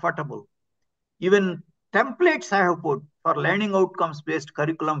 very comfortable. Even templates I have put for learning outcomes based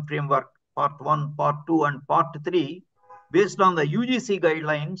curriculum framework, part 1, part 2, and part 3, based on the UGC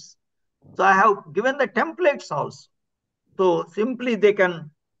guidelines. So I have given the templates also. So simply they can,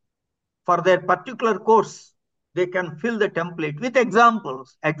 for their particular course, they can fill the template with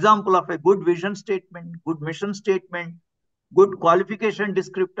examples. Example of a good vision statement, good mission statement, good qualification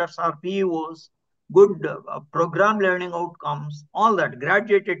descriptors or PEOs, good program learning outcomes, all that,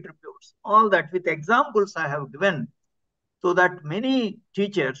 graduate attributes, all that with examples I have given, so that many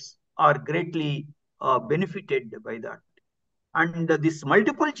teachers are greatly benefited by that. And this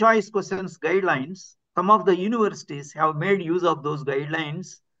multiple choice questions guidelines, some of the universities have made use of those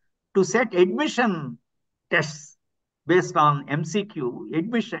guidelines to set admission tests based on MCQ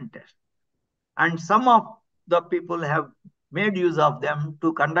admission tests. And some of the people have made use of them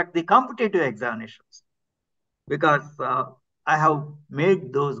to conduct the competitive examinations, because I have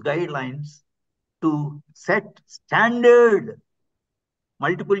made those guidelines to set standard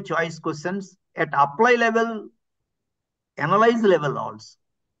multiple choice questions at apply level, analyze level also,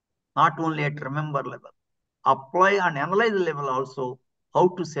 not only at remember level. Apply and analyze level also, how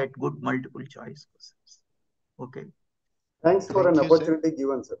to set good multiple choice questions. Okay. Thanks for an opportunity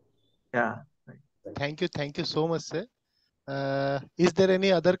given, sir. Yeah. Thank you so much, sir. Is there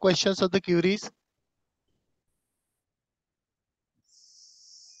any other questions or the queries?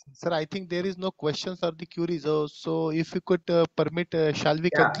 Sir, I think there is no questions or the queries. So if you could permit, shall we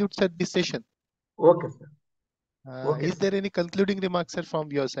conclude, sir, this session? Okay, sir. Is there any concluding remarks, sir,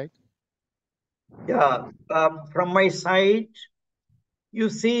 from your side? Yeah, from my side, you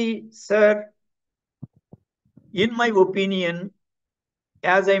see, sir, in my opinion,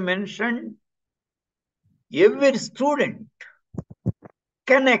 as I mentioned, every student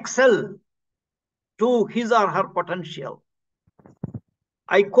can excel to his or her potential.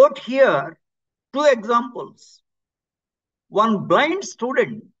 I quote here 2 examples. One blind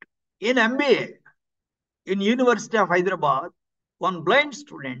student in MBA in University of Hyderabad, one blind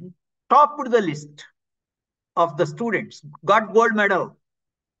student topped the list of the students, got gold medal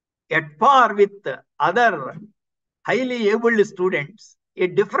at par with other highly able students. A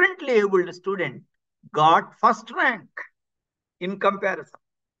differently able student got first rank in comparison.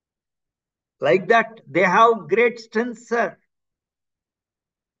 Like that, they have great strength, sir.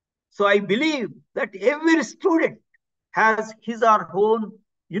 So I believe that every student has his or her own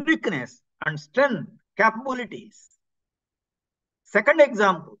uniqueness and strength, capabilities. Second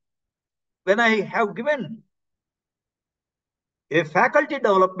example, when I have given a faculty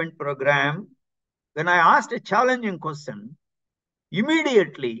development program, when I asked a challenging question,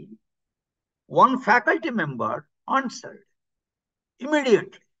 Immediately, one faculty member answered.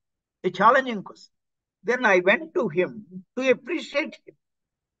 Immediately, a challenging question. Then I went to him to appreciate him.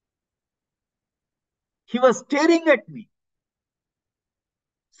 He was staring at me.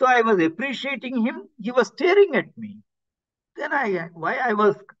 So I was appreciating him. He was staring at me. Then I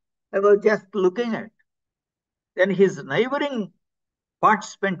was just looking at. Then his neighboring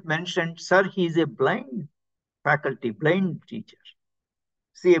participant mentioned, sir, he is a blind faculty, blind teacher.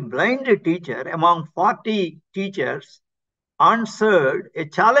 See, a blind teacher among 40 teachers answered a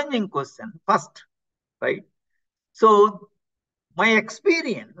challenging question first, right? So my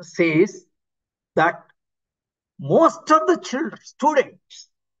experience says that most of the students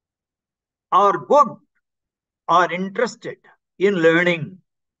are good, are interested in learning.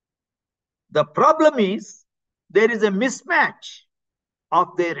 The problem is there is a mismatch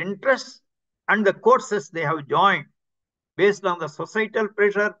of their interests and the courses they have joined based on the societal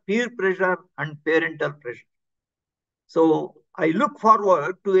pressure, peer pressure, and parental pressure. So I look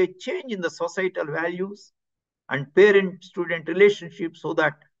forward to a change in the societal values and parent-student relationship so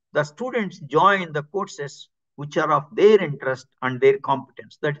that the students join the courses which are of their interest and their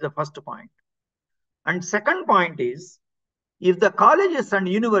competence. That is the first point. And second point is, if the colleges and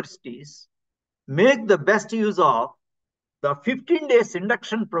universities make the best use of the 15 days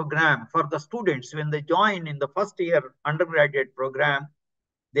induction program for the students when they join in the first year undergraduate program,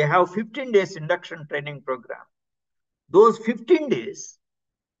 they have 15 days induction training program. Those 15 days,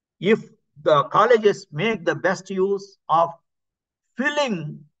 if the colleges make the best use of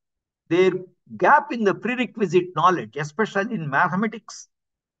filling their gap in the prerequisite knowledge, especially in mathematics,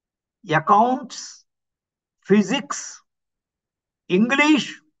 accounts, physics,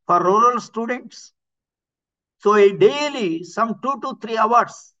 English for rural students. So a daily some 2 to 3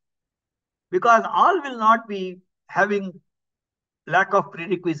 hours, because all will not be having lack of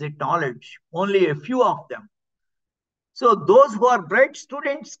prerequisite knowledge, only a few of them. So those who are bright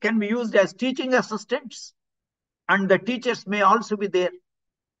students can be used as teaching assistants, and the teachers may also be there.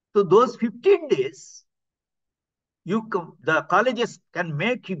 So those 15 days, the colleges can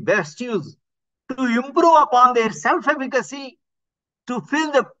make best use to improve upon their self-efficacy to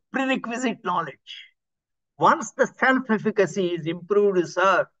fill the prerequisite knowledge. Once the self-efficacy is improved,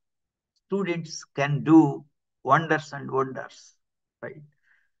 sir, students can do wonders and wonders, right?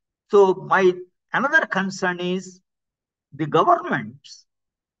 So my another concern is the governments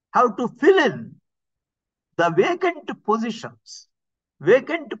have to fill in the vacant positions,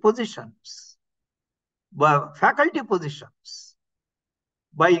 faculty positions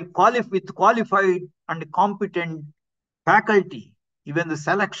with qualified and competent faculty. Even the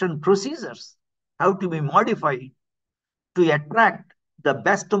selection procedures have to be modified to attract the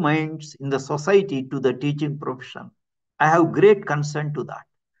best minds in the society to the teaching profession. I have great concern to that,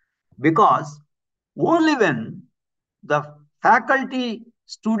 because only when the faculty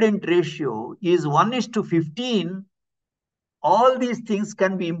student ratio is 1:15, all these things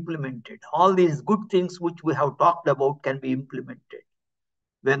can be implemented. All these good things which we have talked about can be implemented.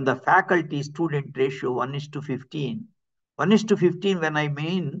 When the faculty student ratio 1:15, 1:15, when I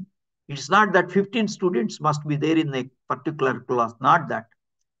mean, it's not that 15 students must be there in a particular class, not that.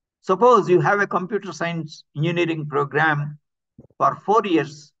 Suppose you have a computer science engineering program for 4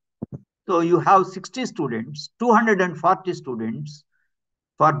 years. So you have 60 students, 240 students.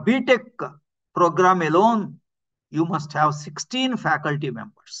 For BTech program alone, you must have 16 faculty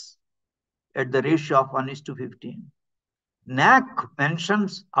members at the ratio of 1:15. NAC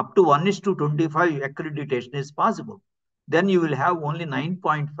mentions up to 1:25 accreditation is possible. Then you will have only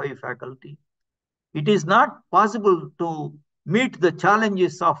 9.5 faculty. It is not possible to meet the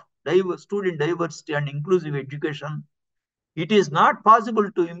challenges of student diversity and inclusive education. It is not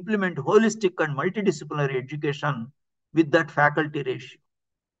possible to implement holistic and multidisciplinary education with that faculty ratio.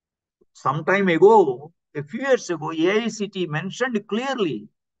 Some time ago, a few years ago, AICT mentioned clearly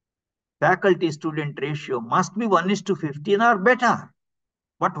faculty student ratio must be 1:15 or better.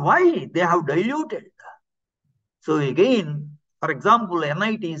 But why? They have diluted. So again, for example,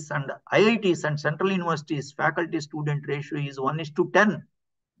 NITs and IITs and central universities faculty student ratio is 1:10.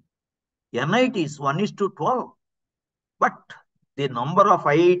 NITs 1:12. But the number of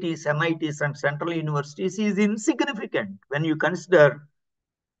IITs, NITs and central universities is insignificant when you consider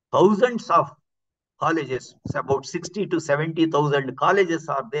thousands of colleges. It's about 60 to 70,000 colleges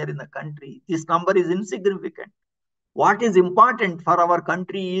are there in the country. This number is insignificant. What is important for our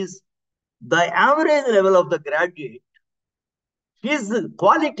country is the average level of the graduate. His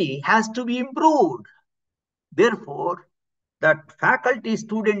quality has to be improved. Therefore, that faculty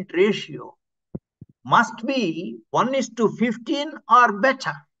student ratio must be 1:15 or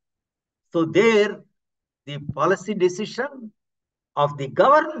better. So there, the policy decision of the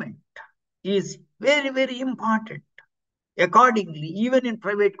government is very, very important. Accordingly, even in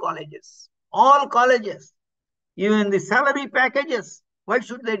private colleges, all colleges, even the salary packages, why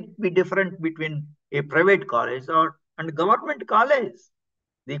should they be different between a private college and government college?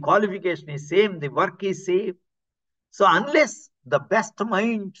 The qualification is same, the work is same. So unless the best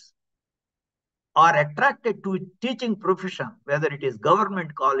minds are attracted to teaching profession, whether it is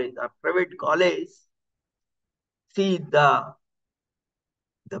government college or private college, see the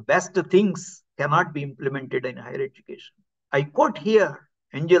best things cannot be implemented in higher education. I quote here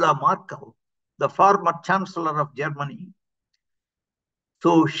Angela Merkel, the former Chancellor of Germany.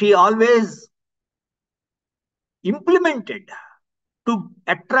 So she always implemented to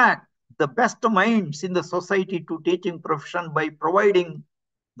attract the best minds in the society to teaching profession by providing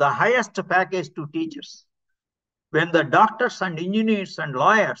the highest package to teachers. When the doctors and engineers and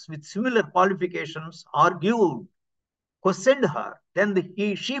lawyers with similar qualifications argued, questioned her, then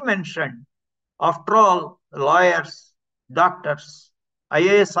she mentioned, after all, lawyers, doctors,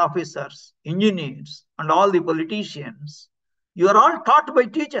 IAS officers, engineers, and all the politicians, you are all taught by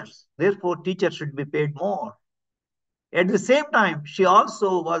teachers. Therefore, teachers should be paid more. At the same time, she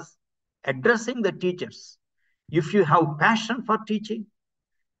also was addressing the teachers. If you have passion for teaching,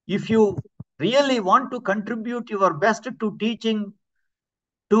 if you really want to contribute your best to teaching,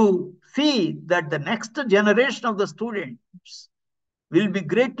 to see that the next generation of the students will be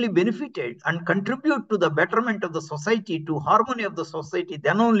greatly benefited and contribute to the betterment of the society, to harmony of the society,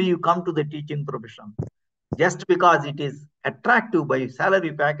 then only you come to the teaching profession. Just because it is attractive by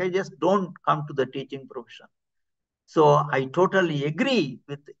salary packages, don't come to the teaching profession. So I totally agree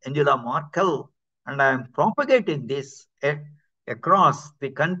with Angela Merkel, and I am propagating this across the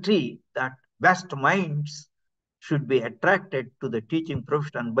country that best minds should be attracted to the teaching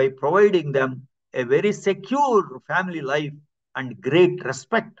profession by providing them a very secure family life and great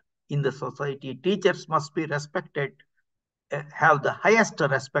respect in the society. Teachers must be respected, have the highest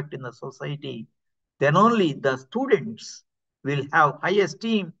respect in the society. Then only the students will have high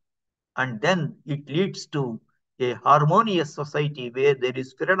esteem, and then it leads to a harmonious society where there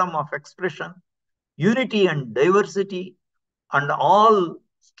is freedom of expression, unity and diversity, and all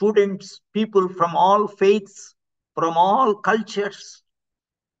students, people from all faiths, from all cultures,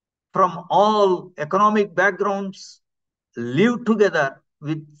 from all economic backgrounds, live together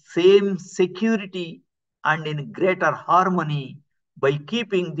with same security and in greater harmony by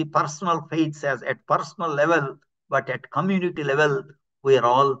keeping the personal faiths as at personal level, but at community level, we are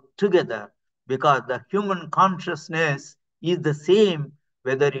all together, because the human consciousness is the same,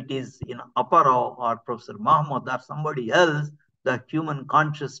 whether it is in Aparo or Professor Mahmoud or somebody else, the human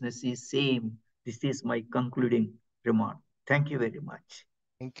consciousness is same. This is my concluding remark. Thank you very much.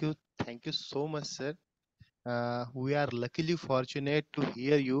 Thank you so much, sir. We are luckily fortunate to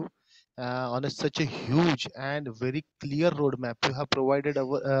hear you on such a huge and very clear roadmap. You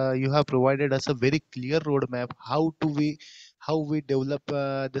have provided us a very clear roadmap how we develop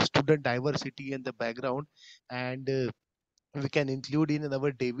the student diversity and the background, and we can include in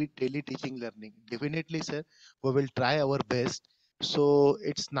our daily teaching learning. Definitely, sir, we will try our best. So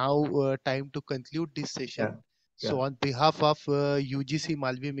it's now time to conclude this session. Yeah. So on behalf of UGC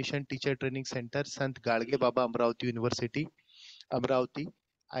Malvi Mission Teacher Training Center, Sant Gadge Baba Amravati University, Amravati,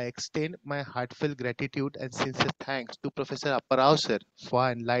 I extend my heartfelt gratitude and sincere thanks to Professor Apparao sir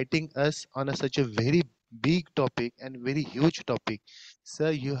for enlightening us on such a very big topic and very huge topic.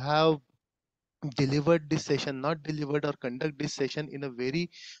 Sir, you have delivered this session, not delivered or conduct this session in a very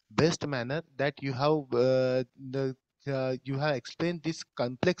best manner, that you have explained this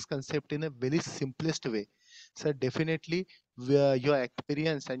complex concept in a very simplest way. So definitely your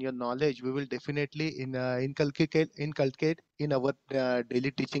experience and your knowledge we will definitely inculcate in our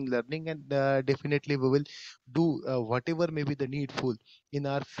daily teaching learning, and definitely we will do whatever may be the needful in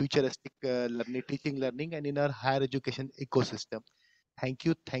our futuristic learning teaching learning and in our higher education ecosystem. Thank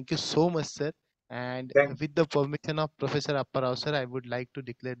you so much, sir. And with the permission of Professor Apparao sir, I would like to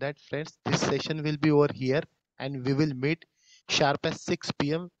declare that, friends, this session will be over here, and we will meet sharp at 6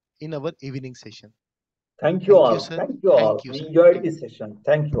 p.m. in our evening session. Thank you all. Sir. Thank you all. Thank you, We sir. enjoyed this session.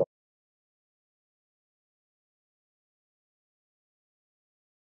 Thank you.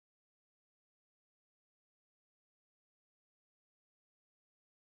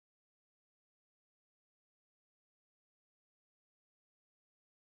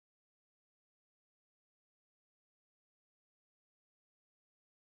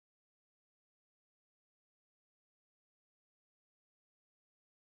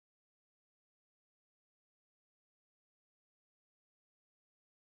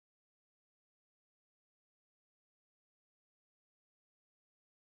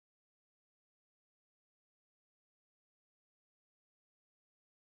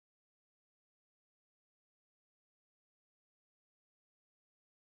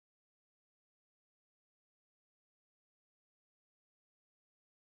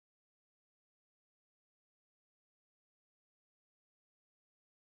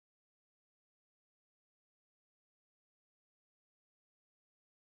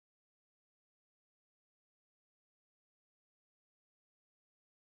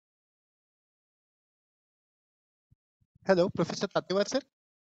 Hello, Professor Tatewar, sir.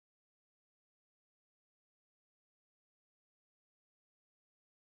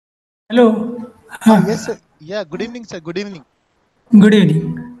 Hello. Yes, sir. Yeah, good evening, sir. Good evening. Good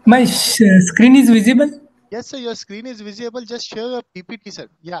evening. My screen is visible? Yes, sir. Your screen is visible. Just share your PPT, sir.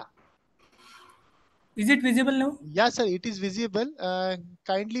 Yeah. Is it visible now? Yeah, sir. It is visible.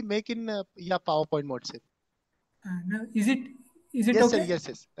 Kindly make in PowerPoint mode, sir. No, is it Yes, sir. okay? Yes,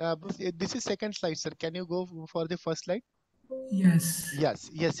 yes. This is second slide, sir. Can you go for the first slide? Yes. Yes,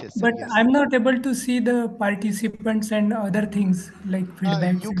 yes, yes, sir. But Yes. I'm not able to see the participants and other things like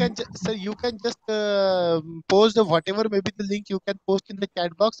feedbacks. You can, sir. You can just post whatever maybe the link you can post in the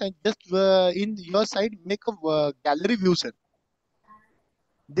chat box and just in your side make a gallery view, sir.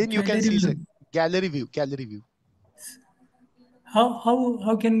 Then you can Gallery see, sir. view. Gallery view. Gallery view.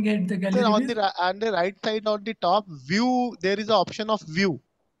 How can get the Sir, gallery on view? the right side on the top view, there is an option of view.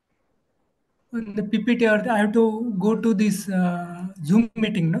 On the PPT, or I have to go to this Zoom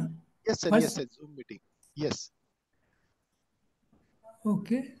meeting, no? Yes, sir. First? Yes, sir. Zoom meeting. Yes.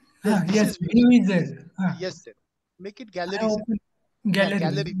 Okay. Yes, this Yes, is view is there. yes, sir. Make it I gallery, sir. open Yeah, gallery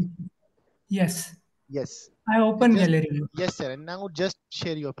gallery view. view. Yes. Yes. I open Just gallery view. yes, sir. And now just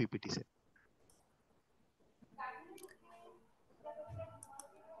share your PPT, sir.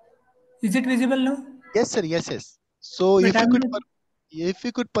 Is it visible now? Yes, sir. Yes, yes. So But if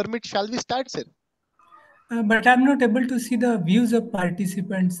you could permit, shall we start, sir? But I'm not able to see the views of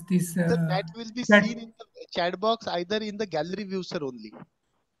participants. This Sir, that will be that seen in the chat box either in the gallery view, sir, only.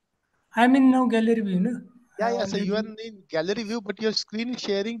 I'm in now gallery view, no? Yeah. So you are in gallery view, but your screen is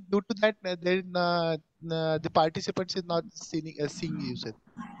sharing. Due to that, the participants is not seeing you, sir.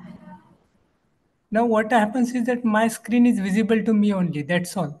 Now what happens is that my screen is visible to me only.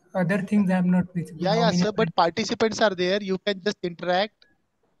 That's all. Other things are not visible. How Yeah, many? sir. But participants are there. You can just interact.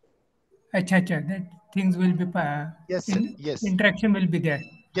 Acha. That things will be Yes, sir. Yes. interaction will be there.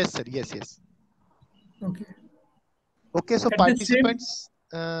 Yes, sir. Yes, yes. Okay. Okay, so At the same, participants,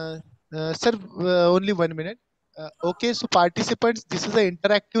 sir, only 1 minute. Okay, so participants, this is an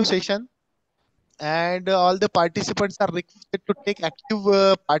interactive session, and all the participants are requested to take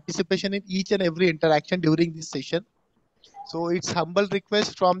active participation in each and every interaction during this session. So it's humble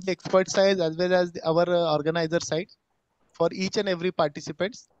request from the expert side as well as our organizer side for each and every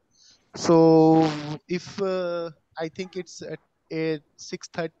participants. So if I think it's at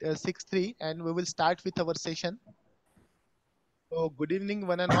 6:30, 6:03, and we will start with our session. So good evening,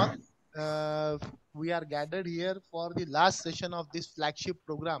 one and all. We are gathered here for the last session of this flagship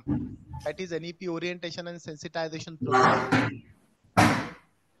program, that is NEP Orientation and Sensitization Program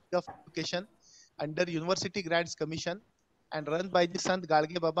of Education under University Grants Commission and run by the Sant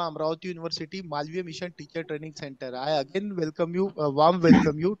Gadge Baba Amravati University Malviya Mission Teacher Training Center. I again welcome you, warm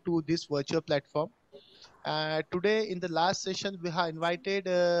welcome you to this virtual platform. Today in the last session, we have invited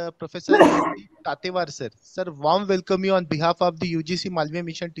Professor Sandeep Tatewar, sir. Sir, warm welcome you on behalf of the UGC Malviya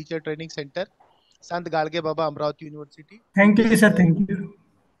Mission Teacher Training Center, Sant Gadge Baba Amravati University. thank you, sir. Thank you.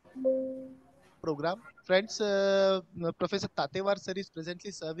 Program. Friends, Professor Tatewar, sir, is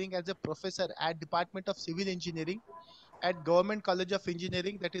presently serving as a professor at Department of Civil Engineering at Government College of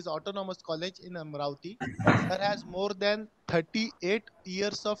Engineering, that is Autonomous College in Amravati. Sir has more than 38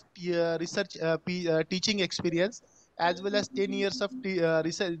 years of research teaching experience as well as 10 years of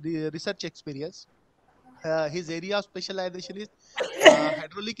research experience. His area of specialization is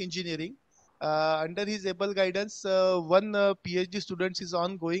hydraulic engineering. Under his able guidance, one PhD student is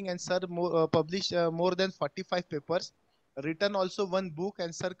ongoing, and sir published more than 45 papers, written also one book,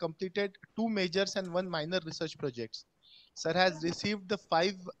 and sir completed 2 majors and 1 minor research projects. Sir has received the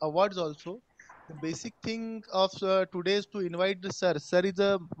 5 awards also. The basic thing of today is to invite the sir. Sir is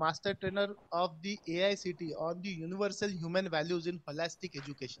a master trainer of the AICT on the universal human values in holistic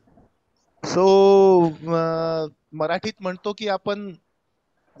education. सो मराठीत म्हणतो की आपण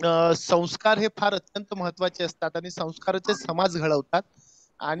संस्कार हे फार अत्यंत महत्वाचे असतात आणि संस्काराचे समाज घडवतात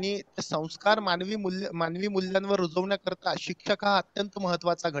आणि संस्कार मानवी मूल्यांवर रुजवण्याकरता शिक्षक हा अत्यंत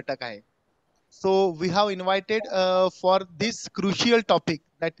महत्वाचा घटक आहे. So we have invited for this crucial topic,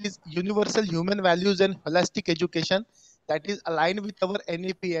 that is universal human values and holistic education, that is aligned with our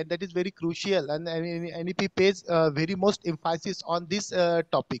NEP, and that is very crucial, and NEP pays very most emphasis on this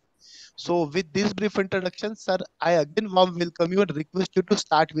topic. So with this brief introduction, sir, I again warm welcome you and request you to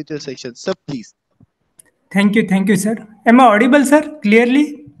start with your session. Sir, please. Thank you, sir. Am I audible, sir?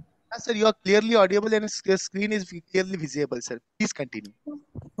 Clearly? Yes, sir, you are clearly audible and your screen is clearly visible, sir. Please continue.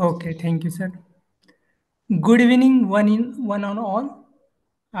 Okay, thank you, sir. Good evening, one on all.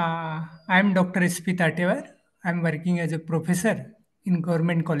 I am Dr. S.P. Tatewar. I am working as a professor in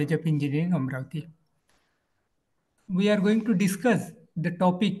Government College of Engineering, Amravati. we are going to discuss the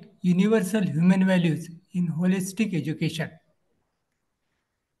topic universal human values in holistic education.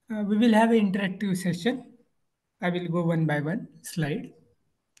 We will have an interactive session. I will go one by one slide.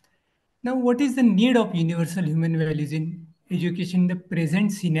 Now, what is the need of universal human values in education in the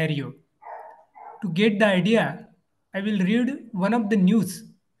present scenario? To get the idea, I will read one of the news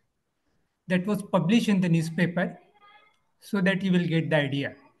that was published in the newspaper so that you will get the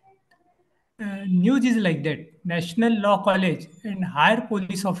idea. News is like that. National Law College and higher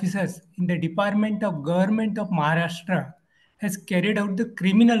police officers in the Department of Government of Maharashtra has carried out the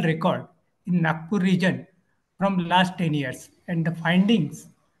criminal record in Nagpur region from last 10 years, and the findings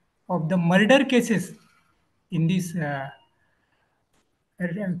of the murder cases in this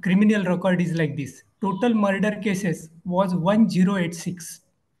criminal record is like this. Total murder cases was 1086,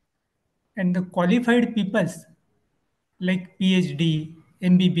 and the qualified peoples like PhD,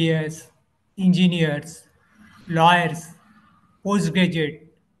 MBBS, engineers, lawyers, postgraduate,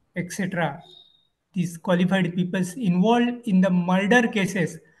 etc. These qualified peoples involved in the murder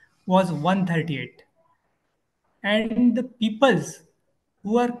cases was 138. And the peoples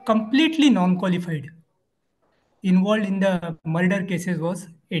who are completely non-qualified involved in the murder cases was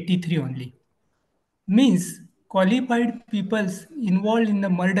 83 only. Means qualified peoples involved in the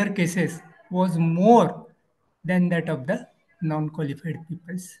murder cases was more than that of the non-qualified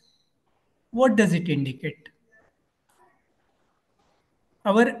peoples. What does it indicate?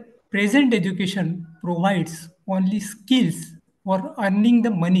 Our present education provides only skills for earning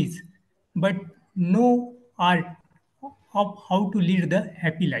the monies, but no art of how to lead the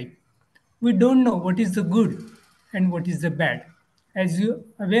happy life. We don't know what is the good and what is the bad. As you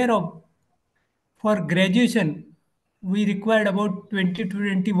are aware of, for graduation, we required about 20 to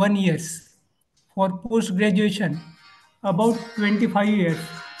 21 years. For post graduation, about 25 years.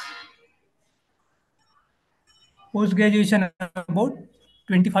 Post graduation, about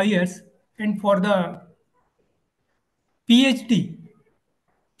 25 years. And for the PhD,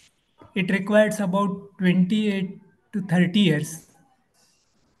 it requires about 28 to 30 years.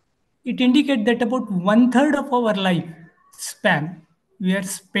 It indicates that about one third of our life span we are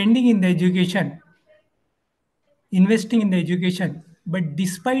spending in the education, investing in the education. But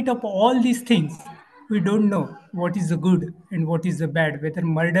despite of all these things, we don't know what is the good and what is the bad, whether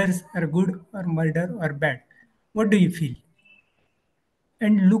murders are good or murder are bad. What do you feel?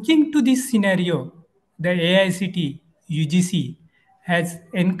 And looking to this scenario, the AICT UGC has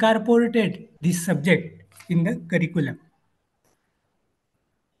incorporated this subject in the curriculum.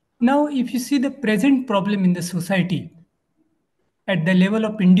 Now, if you see the present problem in the society, at the level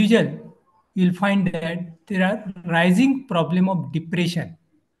of individual, you'll find that there are rising problem of depression,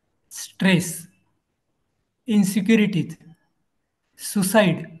 stress, insecurities,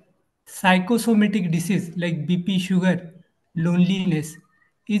 suicide, psychosomatic disease like BP, sugar, loneliness.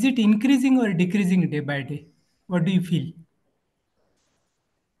 Is it increasing or decreasing day by day? What do you feel?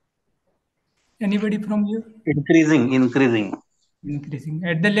 Anybody from you? Increasing, increasing. Increasing.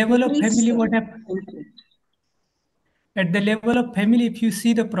 At the level of Increase, family, sir. what happens? At the level of family, if you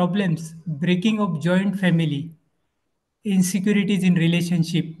see the problems, breaking of joint family, insecurities in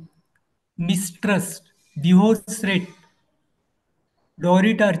relationship, mistrust, divorce rate,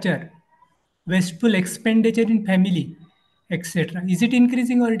 dowry torture, wasteful expenditure in family, etc. Is it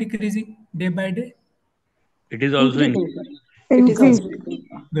increasing or decreasing day by day? It is also Increasing, sir. It is also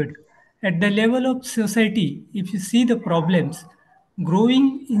increasing. Good. At the level of society, if you see the problems,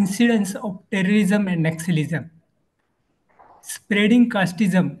 growing incidence of terrorism and nationalism, spreading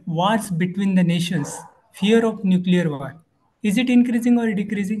casteism, wars between the nations, fear of nuclear war. Is it increasing or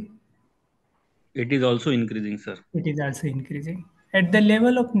decreasing? it is also increasing, sir. It is also increasing. At the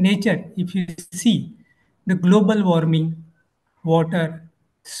level of nature, if you see the global warming, water,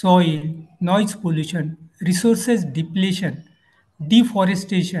 soil, noise pollution, resources depletion,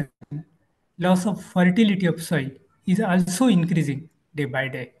 deforestation, loss of fertility of soil is also increasing day by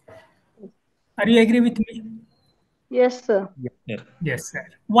day. Are you agree with me? Yes, sir. Yes, sir. Yes, sir.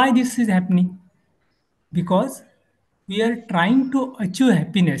 Why this is happening? Because we are trying to achieve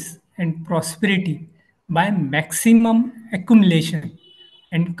happiness and prosperity by maximum accumulation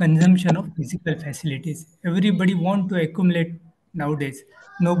and consumption of physical facilities. Everybody want to accumulate nowadays.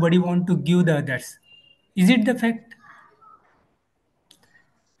 Nobody want to give the others. Is it the fact?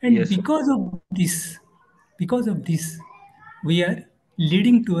 And Yes, sir. because of this, we are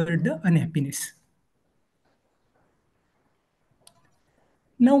leading toward the unhappiness.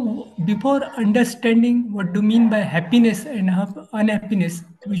 Now, before understanding what do mean by happiness and unhappiness,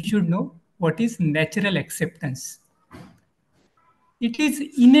 we should know what is natural acceptance. It is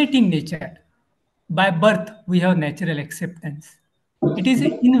innate in nature By birth, we have natural acceptance. It is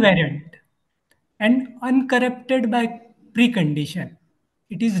invariant and uncorrupted by precondition.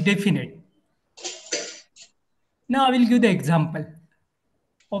 It is definite. Now I will give the example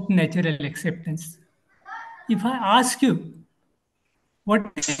of natural acceptance. If I ask you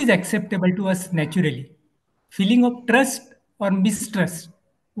what is acceptable to us naturally, feeling of trust or mistrust,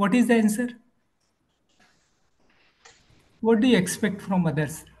 what is the answer? What do you expect from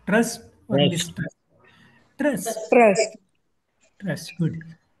others? Trust or Trust. mistrust? Trust. Trust. Trust. Good.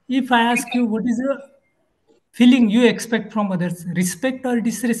 If I ask you what is the feeling you expect from others, respect or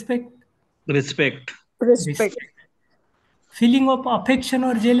disrespect? Respect. Respect. Respect. Feeling of affection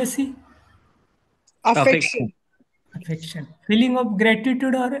or jealousy? Affection. Affection. Affection. Feeling of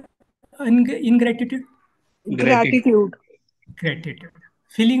gratitude or ingratitude? Gratitude. Gratitude. Gratitude.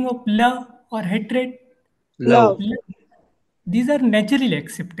 Feeling of love or hatred? Love. Love. Love. These are naturally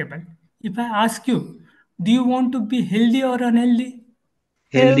acceptable. If I ask you, do you want to be healthy or unhealthy?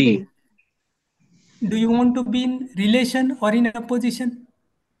 Healthy. Healthy. Do you want to be in relation or in opposition?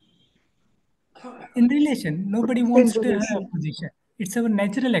 In relation. Nobody In wants to have relation. opposition. It's our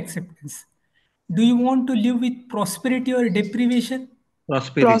natural acceptance. Do you want to live with prosperity or deprivation?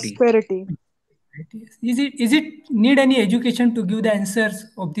 Prosperity. Prosperity. Is it need any education to give the answers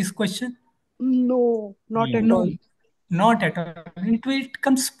of this question? No, not No. at No, all. not at all. It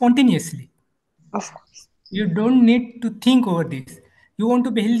comes spontaneously. Of course. You don't need to think over this. You want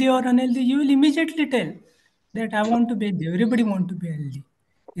to be healthy or unhealthy, you will immediately tell that I want to be healthy. Everybody want to be healthy,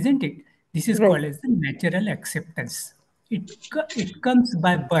 isn't it? This is Right. called as the natural acceptance. It comes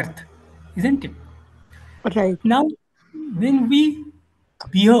by birth, isn't it? Right. Now, when we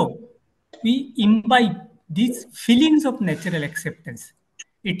behave, we imbibe these feelings of natural acceptance.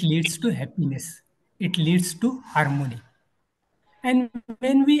 It leads to happiness. It leads to harmony. And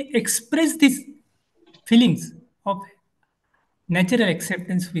when we express these feelings of natural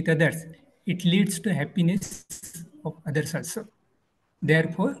acceptance with others, it leads to happiness of others also.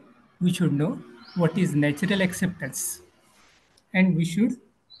 Therefore, we should know what is natural acceptance and we should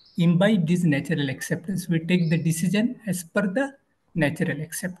imbibe this natural acceptance. We take the decision as per the natural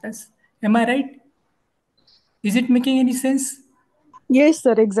acceptance. Am I right? Is it making any sense? Yes,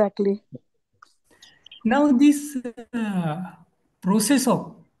 sir, exactly. Now, this process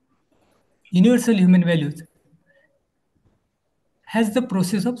of universal human values has the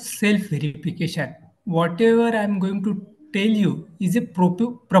process of self verification. Whatever I'm going to tell you is a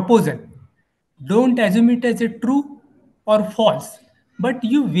proposal. Don't assume it as a true or false, but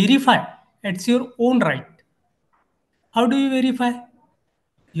you verify. It's your own right. How do you verify?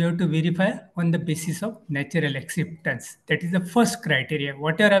 You have to verify on the basis of natural acceptance. That is the first criteria.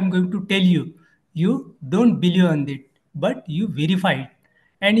 Whatever I'm going to tell you, you don't believe on it, but you verify it.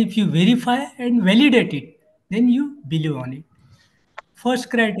 And if you verify and validate it, then you believe on it. First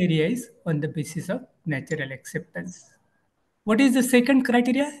criteria is on the basis of natural acceptance. What is the second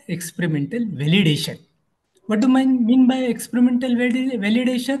criteria? Experimental validation. What do I mean by experimental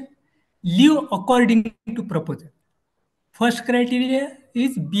validation? Live according to proposal. First criteria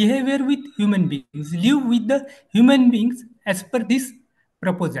is behavior with human beings. Live with the human beings as per this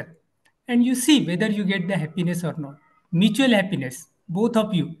proposal. And you see whether you get the happiness or not. Mutual happiness. Both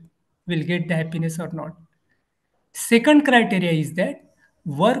of you will get the happiness or not. Second criteria is that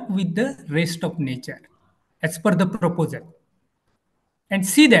work with the rest of nature as per the proposal and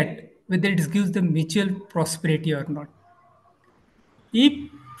see that whether it gives the mutual prosperity or not. If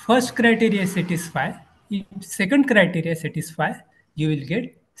first criteria satisfy, if second criteria satisfy, you will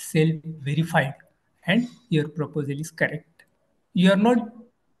get self-verified and your proposal is correct. You are not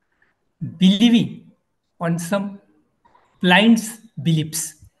believing on some blind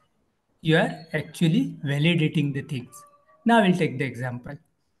beliefs. You are actually validating the things. Now we'll take the example.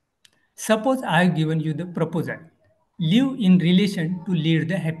 Suppose I have given you the proposal. Live in relation to lead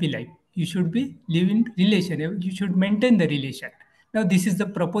the happy life. You should be live in relation. You should maintain the relation. Now this is the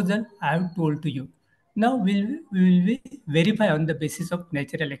proposal I have told to you. Now we will verify on the basis of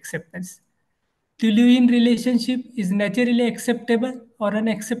natural acceptance. To live in relationship is naturally acceptable or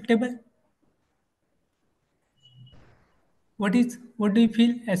unacceptable? What do you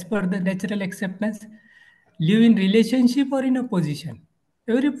feel as per the natural acceptance? Live in relationship or in a position?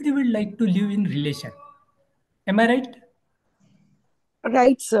 Everybody would like to live in relation. Am I right?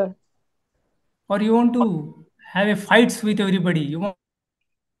 Right, sir. Or you want to have a fights with everybody? You want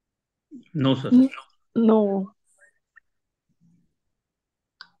No, sir. No.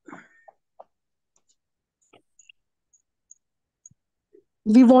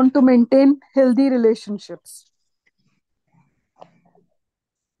 We want to maintain healthy relationships.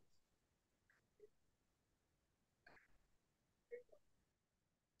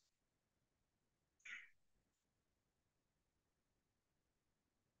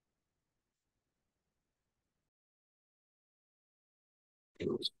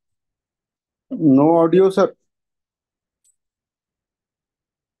 No audio, sir.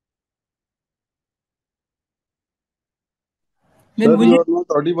 Then Sir, will you it, are not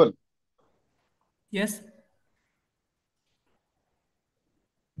audible. yes,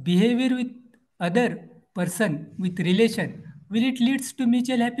 behavior with other person with relation, will it leads to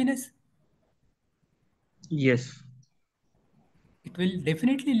mutual happiness? Yes. It will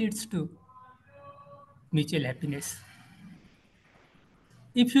definitely leads to mutual happiness.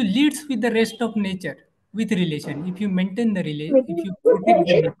 If you leads with the rest of nature with relation, if you maintain the relation, if you protect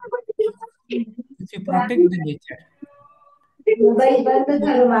the nature, if you protect the nature,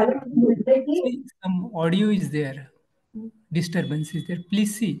 see some audio is there, disturbance is there.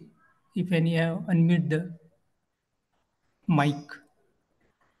 Please see if any have unmute the mic.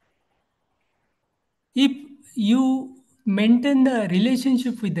 If you maintain the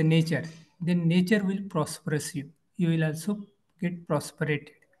relationship with the nature, then nature will prosperous you. You will also get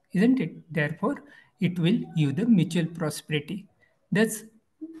prosperity, isn't it? Therefore, it will give the mutual prosperity. That's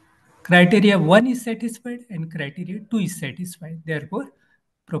criteria 1 is satisfied and criteria 2 is satisfied. Therefore,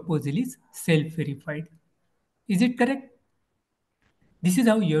 proposal is self-verified. Is it correct? This is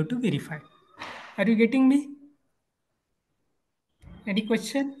how you have to verify. Are you getting me? Any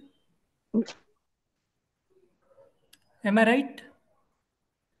question? Am I right?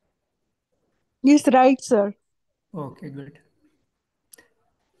 Yes, right, sir. Okay, good.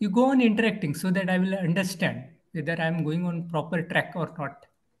 You go on interacting so that I will understand whether I am going on proper track or not.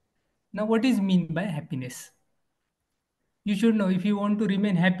 Now, what is mean by happiness? You should know if you want to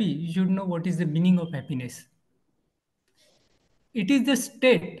remain happy, you should know what is the meaning of happiness. It is the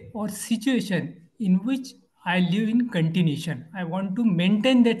state or situation in which I live in continuation. I want to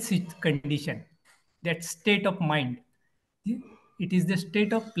maintain that condition, that state of mind. It is the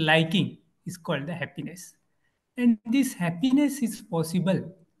state of liking is called the happiness. And this happiness is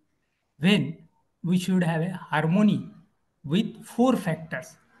possible when we should have a harmony with four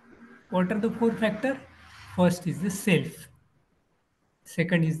factors. What are the four factors? First is the self.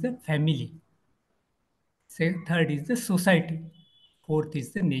 Second is the family. Third is the society. Fourth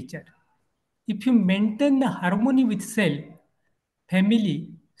is the nature. If you maintain the harmony with self,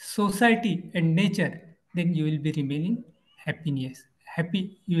 family, society, and nature, then you will be remaining happiness.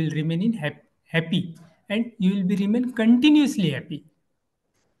 Happy, you will remain in happy, and you will be remain continuously happy.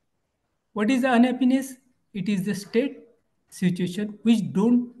 What is the unhappiness? It is the state situation which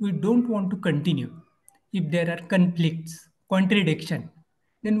we don't want to continue. If there are conflicts, contradiction,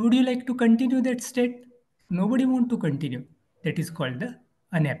 then would you like to continue that state? Nobody want to continue. That is called the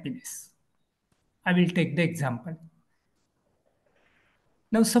unhappiness. I will take the example.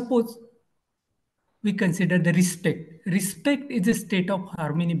 Now suppose we consider the respect. Respect is a state of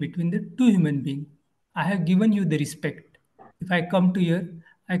harmony between the two human beings. I have given you the respect. If I come to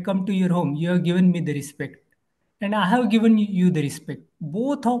your home, you have given me the respect. And I have given you the respect.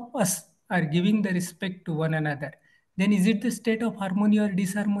 Both of us are giving the respect to one another. Then is it the state of harmony or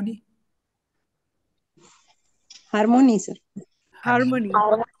disharmony? Harmony, sir. Harmony.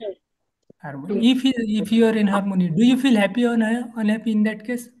 Harmony. If you are in harmony, do you feel happy or unhappy in that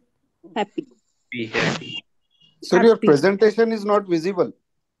case? Happy. Be happy. Sir, your presentation is not visible.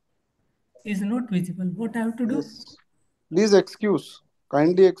 Is not visible. What I have to do? Yes. Please excuse.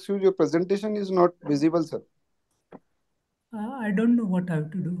 Kindly excuse, your presentation is not visible, sir. I don't know what I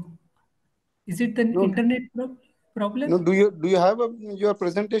have to do. Is it an internet problem? No, do you have your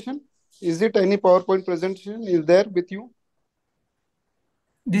presentation? Is it any PowerPoint presentation? Is there with you?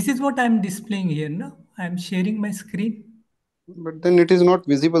 This is what I am displaying here now. I am sharing my screen. But then it is not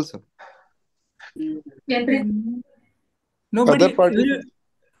visible, sir. Nobody.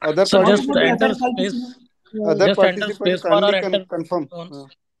 Other So just participants, enter space. other Just enter participants space bar or kindly enter. confirm.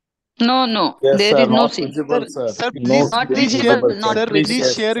 No, Yes, there sir. is no Not scene. visible, sir. Sir, No please, Not screen visible, visible, not sir. sir, Please please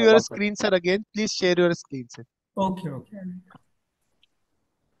share, share sir. your One second. screen, sir. Again, please share your screen, sir. Okay.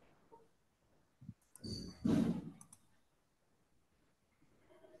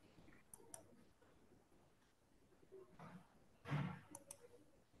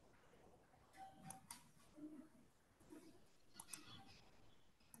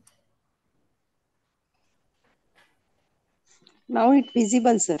 Now it's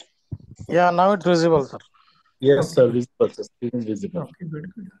visible, sir. Yeah, now it's visible, sir. Yes, sir. Visible, sir. Screen is visible. Okay, good.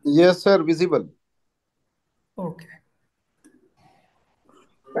 Yes, sir. Visible. Okay.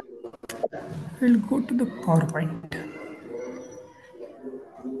 We'll go to the PowerPoint.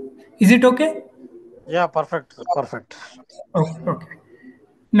 Is it okay? Yeah, perfect. Perfect. Okay.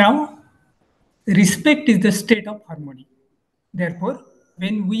 Now, respect is the state of harmony. Therefore,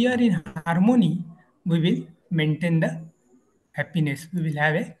 when we are in harmony, we will maintain the happiness. We will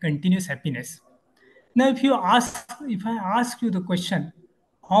have a continuous happiness. Now, if I ask you the question,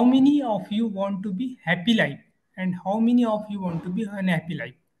 how many of you want to be happy life, and how many of you want to be unhappy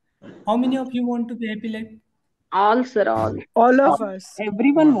life? How many of you want to be happy life? All, sir, all. All of us.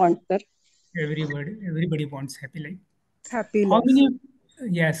 Everyone wants, sir. Everybody wants happy life. Happy How life. many?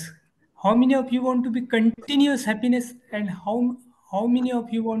 Yes. How many of you want to be continuous happiness, and how many of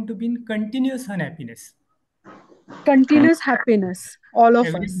you want to be in continuous unhappiness? Continuous happiness. All of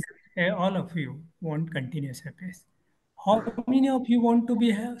Every, us. all of you want continuous happiness. How many of you want to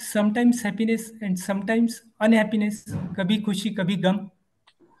be sometimes happiness and sometimes unhappiness? कभी खुशी कभी गम.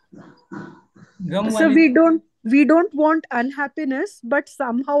 गम So वाले. we don't want unhappiness, but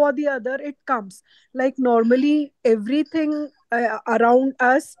somehow or the other it comes. Like normally everything around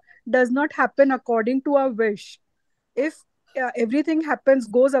us does not happen according to our wish. If everything happens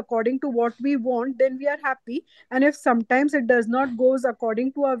goes according to what we want, then we are happy. And if sometimes it does not goes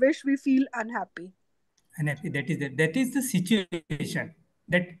according to our wish, we feel unhappy. Unhappy. That is the situation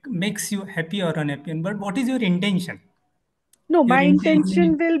that makes you happy or unhappy. But what is your intention? No, Your my intention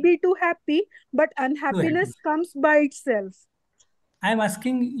intention will be to happy, but to happy. unhappiness comes by itself. I am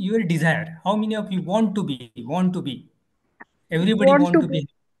asking your desire. How many of you want to be? Want to be? Everybody Want want to to be be. You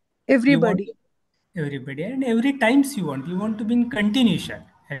want everybody. everybody, and every times you want to be in continuation.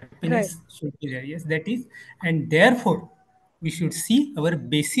 Right. Happiness should be there. Yes, that is, and therefore we should see our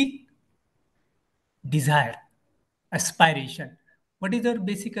basic desire, aspiration. What is our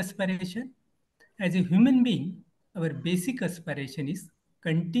basic aspiration? As a human being, our basic aspiration is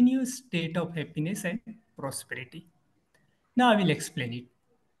continuous state of happiness and prosperity. Now I will explain it.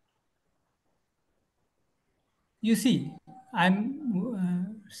 You see,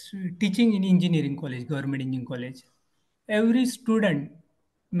 I'm teaching in engineering college, government engineering college. Every student,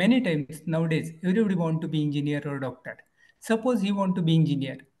 many times nowadays, everybody want to be engineer or doctor. Suppose he want to be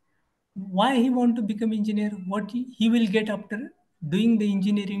engineer. Why he want to become engineer? What he will get after doing the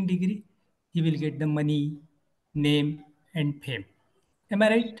engineering degree? He will get the money, name, and fame. Am I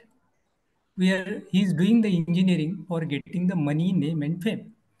right? He's doing the engineering for getting the money, name, and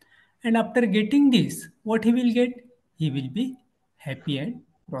fame. And after getting this, what he will get? He will be happy and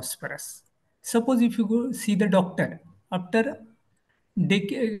prosperous. Suppose if you go see the doctor, after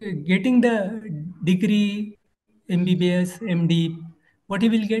getting the degree, MBBS, MD, what he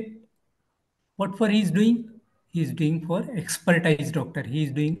will get? What for he is doing? He is doing for expertise doctor. He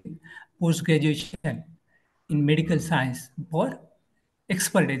is doing post graduation in medical science for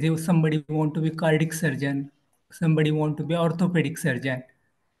expertise. If somebody want to be cardiac surgeon, somebody want to be orthopedic surgeon,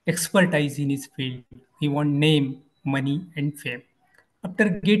 expertise in his field. He want name, money, and fame. After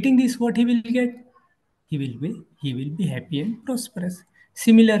getting this, what he will get? He will be happy and prosperous.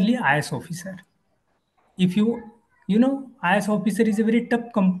 Similarly, IS officer. If you know, IS officer is a very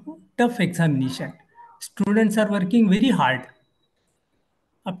tough examination. Students are working very hard.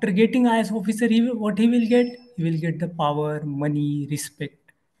 After getting IS officer, what he will get? He will get the power, money,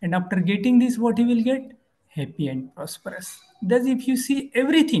 respect. And after getting this, what he will get? Happy and prosperous. Thus, if you see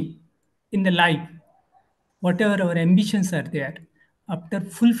everything in the life, whatever our ambitions are there, after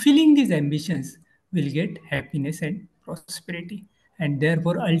fulfilling these ambitions, we'll get happiness and prosperity. And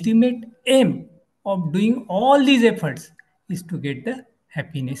therefore, ultimate aim of doing all these efforts is to get the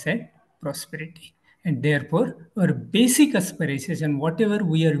happiness and prosperity. And therefore, our basic aspiration, whatever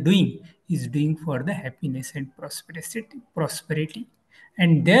we are doing, is doing for the happiness and prosperity.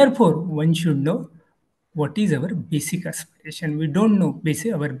 And therefore, one should know what is our basic aspiration. We don't know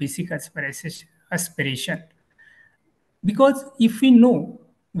our basic aspiration, because if we know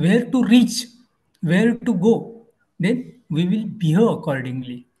where to reach, where to go, then we will behave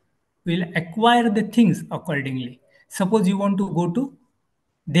accordingly. We will acquire the things accordingly. Suppose you want to go to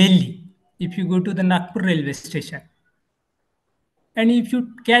Delhi. If you go to the Nagpur railway station, and if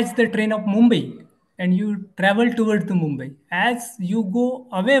you catch the train of Mumbai and you travel towards the Mumbai, as you go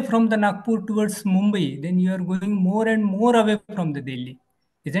away from the Nagpur towards Mumbai, then you are going more and more away from the Delhi,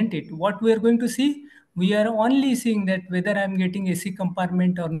 isn't it? What we are going to see, we are only seeing that whether I'm getting AC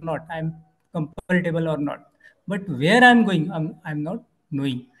compartment or not, I'm comfortable or not. But where I'm going, I'm not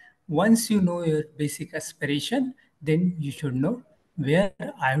knowing. Once you know your basic aspiration, then you should know where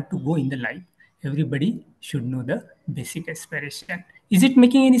I have to go in the life. Everybody should know the basic aspiration. Is it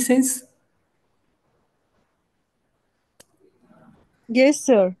making any sense? Yes,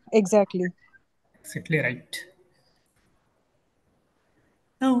 sir. Exactly. Exactly right.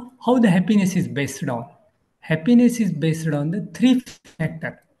 Now, how the happiness is based on? Happiness is based on the three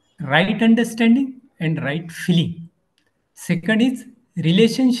factors: right understanding and right feeling. Second is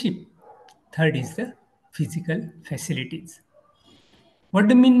relationship. Third is the physical facilities. What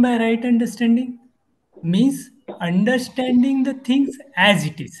do you mean by right understanding? Means understanding the things as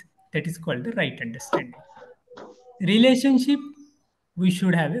it is. That is called the right understanding. Relationship, we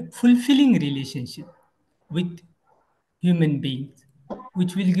should have a fulfilling relationship with human beings,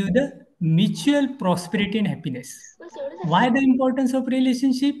 which will give the mutual prosperity and happiness. Why the importance of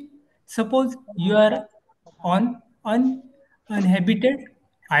relationship? Suppose you are on uninhabited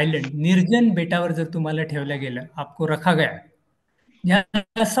island, निर्जन बेटावर जर तुम्हाला ठेवलं गेलं, आपको रखा गया,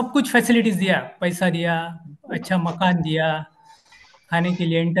 जहाँ सब कुछ फैसिलिटीज दिया, पैसा दिया, अच्छा मकान दिया, खाने के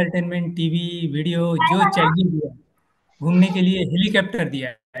लिए एंटरटेनमेंट, टीवी, वीडियो जो चाहिए दिया, घूमने के लिए हेलीकॉप्टर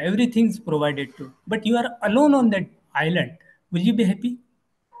दिया, everything is provided to, but you are alone on that island, will you be happy?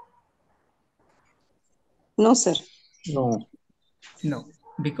 No, sir. No. No,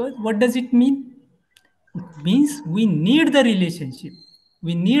 because what does it mean? It means we need the relationship,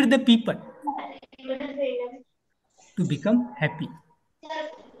 we need the people to become happy.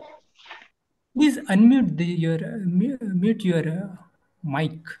 Please unmute mute your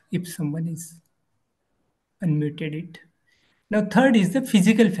mic if someone is unmuted it. Now, third is the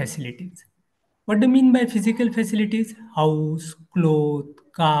physical facilities. What do you mean by physical facilities? House, clothes,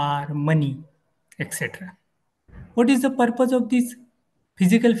 car, money, etc. What is the purpose of this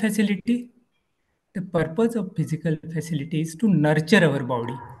physical facility? The purpose of physical facility is to nurture our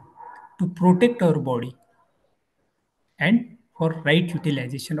body, to protect our body, and for right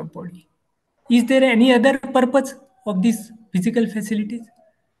utilization of body. Is there any other purpose of these physical facilities?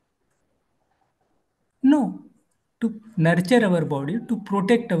 No. To nurture our body, to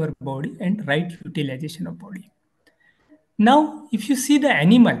protect our body, and right utilization of body. Now, if you see the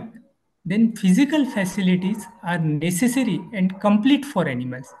animal, then physical facilities are necessary and complete for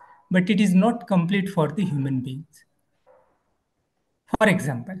animals, but it is not complete for the human beings. For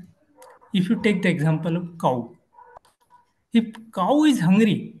example, if you take the example of cow, if cow is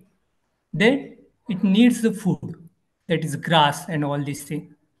hungry, then it needs the food, that is grass and all these things.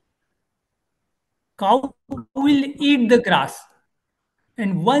 Cow will eat the grass,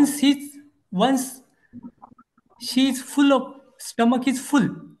 and once she is full of stomach is full,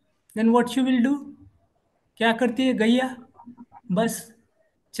 then what she will do? क्या करती है गैया? बस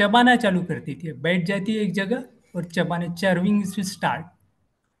चबाना चालू करती थी, बैठ जाती है एक जगह और चबाने, चर्विंग स्टार्ट।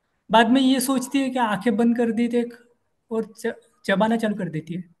 बाद में ये सोचती है कि आंखें बंद कर दी थे और चबाना चालू कर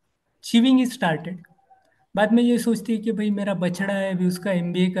देती है, चीविंग इज स्टार्टेड। बाद में ये सोचती है कि भाई मेरा बछड़ा है, अभी उसका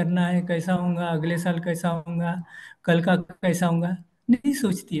एमबीए करना है, कैसा होगा, अगले साल कैसा होगा, कल का कैसा होगा, नहीं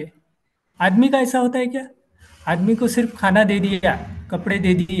सोचती है। आदमी का ऐसा होता है क्या? आदमी को सिर्फ खाना दे दिया, कपड़े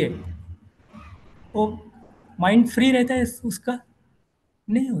दे दिए, वो माइंड फ्री रहता है उसका?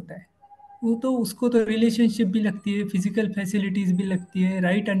 नहीं होता है। वो तो उसको तो रिलेशनशिप भी लगती है, फिजिकल फैसिलिटीज भी लगती है,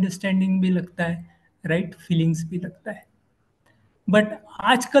 राइट अंडरस्टैंडिंग भी लगता है, राइट फीलिंग्स भी लगता है। बट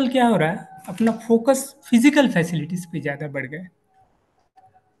आजकल क्या हो रहा है, अपना फोकस फिजिकल फैसिलिटीज पे ज़्यादा बढ़ गया।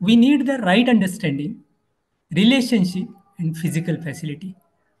 We need the right understanding, relationship and physical facility.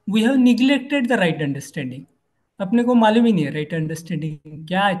 We have neglected the right understanding. अपने को मालूम ही नहीं है राइट अंडरस्टैंडिंग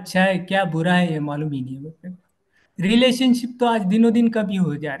क्या अच्छा है क्या बुरा है, ये मालूम ही नहीं है अपने को। रिलेशनशिप तो आज दिनों दिन कभी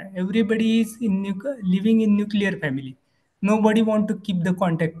हो जा रहा है। Everybody is in living in nuclear family, no buddy want to keep the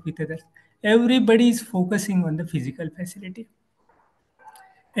contact with others, everybody is focusing on the physical facility.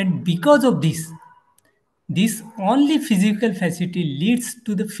 And because of this only physical facility leads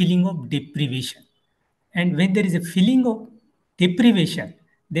to the feeling of deprivation. And when there is a feeling of deprivation,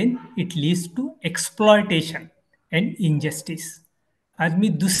 then it leads to exploitation and injustice. आदमी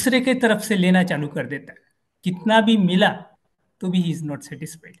दूसरे के तरफ से लेना चालू कर देता है, कितना भी मिला तो भी he is not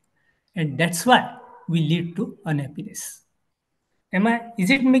satisfied, and that's why we lead to unhappiness.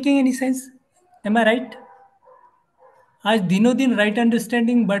 Is it making any sense? Am I right? आज दिनों दिन राइट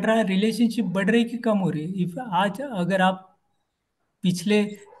अंडरस्टैंडिंग बढ़ रहा है, रिलेशनशिप बढ़ रही कि कम हो रही है? इफ आज अगर आप पिछले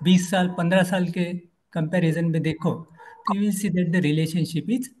 20 साल 15 साल के कंपैरिजन में देखो, तो you will see that the relationship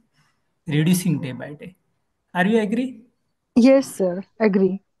is reducing day by day. Are you agree? Yes, sir.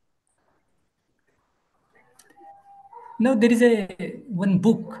 Agree. Now there is one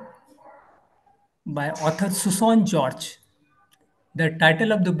book by author Susan George. The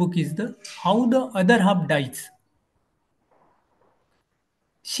title of the book is the How the Other Half Dies.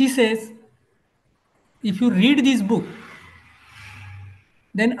 She says, if you read this book,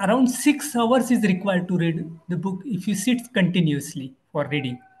 then around 6 hours is required to read the book if you sit continuously for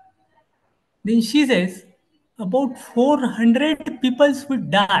reading. Then she says about 400 people would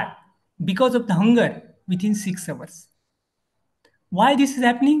die because of the hunger within 6 hours. Why this is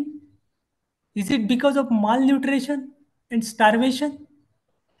happening? Is it because of malnutrition and starvation?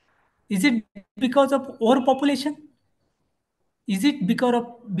 Is it because of overpopulation? Is it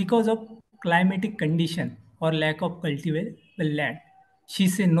because of climatic condition or lack of cultivable land? She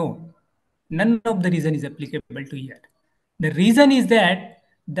say no. None of the reason is applicable to here. The reason is that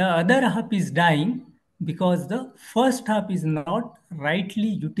the other half is dying because the first half is not rightly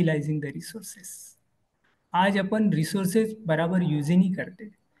utilizing the resources. आज अपन resources बराबर use ही नहीं करते.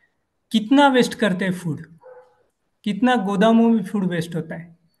 कितना waste करते हैं food, कितना गोदामों में फूड वेस्ट होता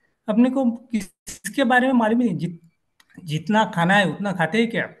है, अपने को किसके बारे में मालूम ही नहीं. जितना खाना है उतना खाते हैं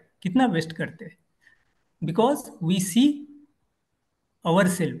क्या, कितना वेस्ट करते हैं. Because we C our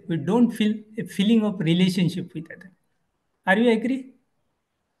self, we don't feel a feeling of relationship with other. Are you agree?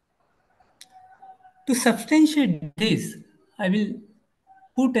 To substantiate this, I will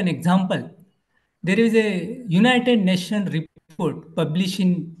put an example. There is a United Nations report published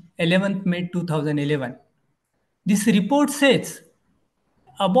in 11th May 2011. This report says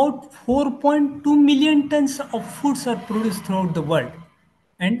about 4.2 million tons of foods are produced throughout the world.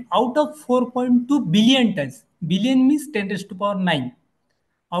 And out of 4.2 billion tons, billion means 10 raised to power 9.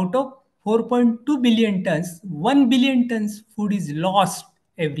 Out of 4.2 billion tons, 1 billion tons food is lost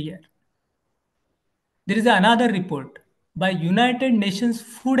every year. There is another report by United Nations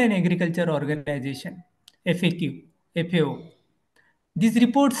Food and Agriculture Organization, FAO. This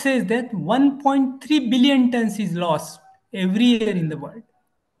report says that 1.3 billion tons is lost every year in the world.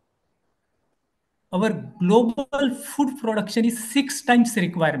 Our global food production is 6 times the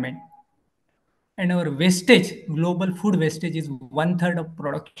requirement. And our wastage, global food wastage, is 1/3 of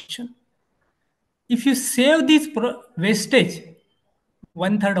production. If you save this wastage,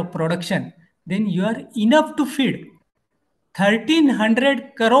 1/3 of production, then you are enough to feed 1,300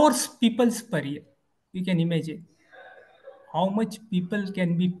 crores people per year. You can imagine how much people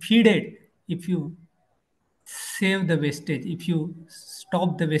can be fed if you save the wastage, if you stop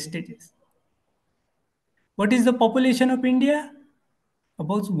the wastages. What is the population of India?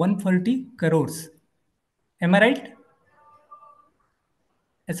 About 140 crores. Am I right?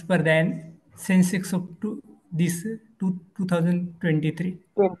 As per the census of 2023.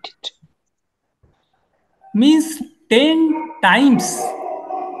 Means 10 times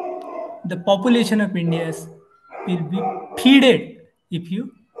the population of India will be fed if you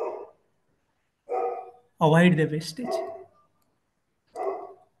avoid the wastage.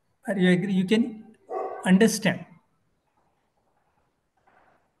 Are you agree? You can understand.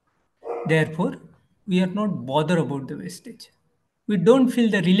 Therefore, we are not bothered about the wastage. We don't feel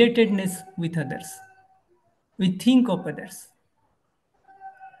the relatedness with others. We think of others.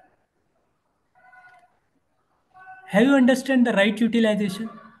 Have you understand the right utilization?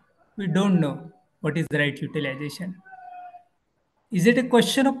 We don't know what is the right utilization. Is it a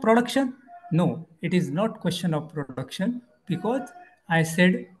question of production? No, it is not question of production because I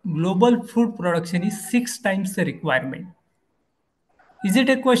said global food production is 6 times the requirement. Is it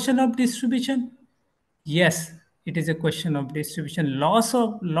a question of distribution? Yes, it is a question of distribution.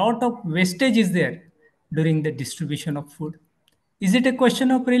 Lot of wastage is there during the distribution of food. Is it a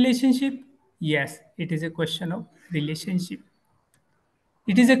question of relationship? Yes, it is a question of relationship.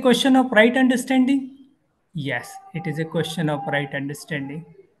 It is a question of right understanding? Yes, it is a question of right understanding.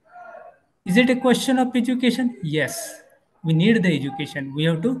 Is it a question of education? Yes, we need the education. We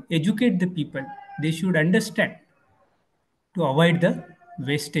have to educate the people. They should understand to avoid the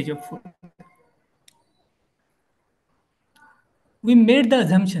wastage of food. We made the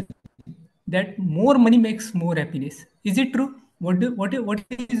assumption that more money makes more happiness. Is it true? What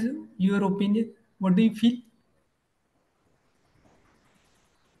is your opinion? What do you feel?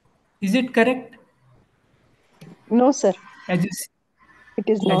 Is it correct? No, sir. As It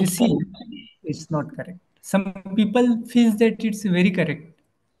is you not see, correct. it's not correct. Some people feel that it's very correct.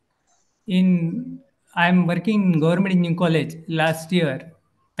 I'm working in government engineering college. Last year,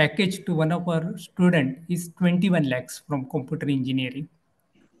 package to one of our student is 21 lakhs from computer engineering.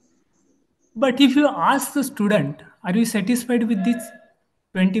 But if you ask the student, are you satisfied with this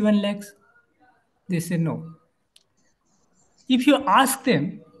 21 lakhs? They say no. If you ask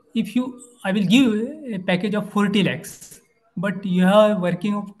them, I will give a package of 40 lakhs, but you are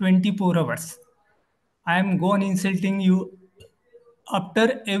working of 24 hours. I am gone insulting you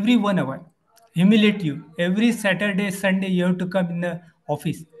after every 1 hour, humiliate you. Every Saturday, Sunday, you have to come in the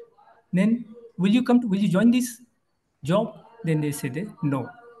office. Then will you join this job? Then they say no.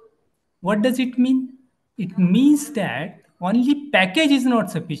 What does it mean? It means that only package is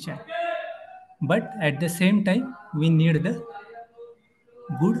not sufficient. But at the same time, we need the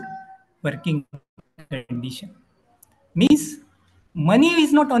good working condition. Means money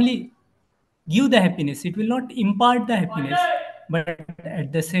is not only give the happiness, it will not impart the happiness, but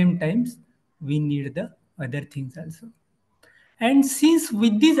at the same time, we need the other things also. And since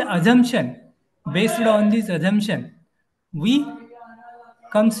with this assumption, based on this assumption, we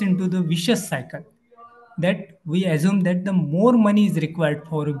comes into the vicious cycle that we assume that the more money is required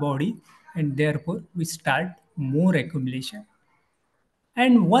for a body and therefore we start more accumulation.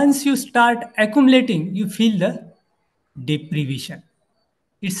 And once you start accumulating, you feel the deprivation.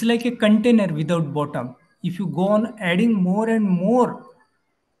 It's like a container without bottom. If you go on adding more and more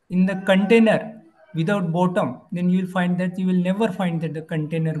in the container without bottom, then you will find that you will never find that the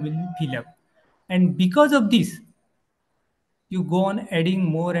container will fill up. And because of this, you go on adding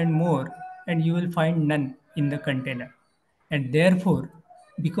more and more, and you will find none in the container. And therefore,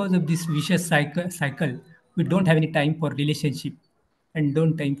 because of this vicious cycle, we don't have any time for relationship and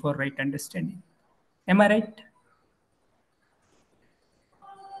don't time for right understanding. Am I right?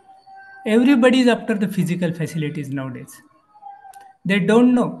 Everybody is after the physical facilities nowadays. They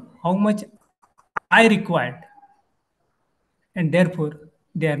don't know how much I required, and therefore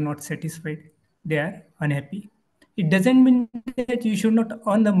they are not satisfied. They are unhappy. It doesn't mean that you should not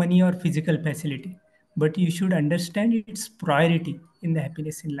earn the money or physical facility, but you should understand its priority in the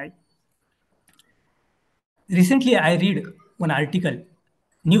happiness in life. Recently, I read one article,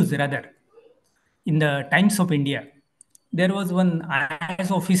 news rather, in the Times of India. There was one IS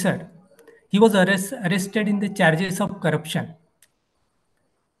officer. He was arrested in the charges of corruption.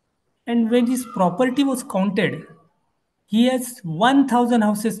 And when his property was counted, he has 1,000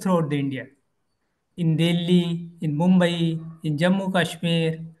 houses throughout the India. In Delhi, in Mumbai, in Jammu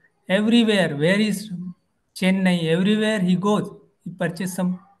Kashmir, everywhere. Where is Chennai? Everywhere he goes, he purchases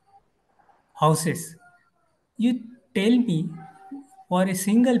some houses. You tell me, for a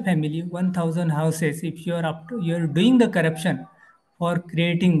single family, 1,000 houses, if you're doing the corruption for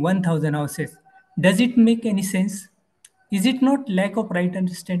creating 1,000 houses, does it make any sense? Is it not lack of right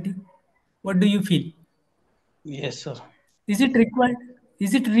understanding? What do you feel? Yes, sir. Is it required?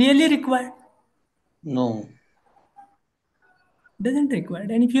 Is it really required? No. Doesn't require.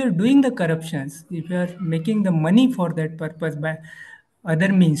 And if you are doing the corruptions, if you are making the money for that purpose by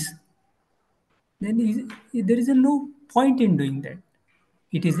other means, then there is no point in doing that.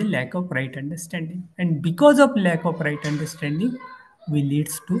 It is a lack of right understanding, and because of lack of right understanding, we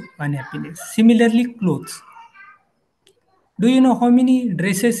leads to unhappiness. Similarly, clothes. Do you know how many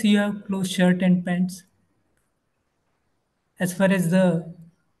dresses you have? Clothes, shirt, and pants. As far as the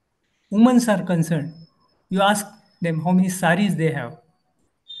women are concerned, you ask them how many saris they have.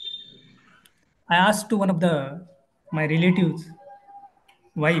 I asked to one of the my relatives'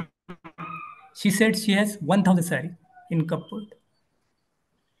 wife. She said she has 1,000 sari in cupboard.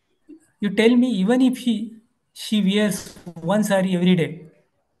 You tell me, even if she wears one sari every day,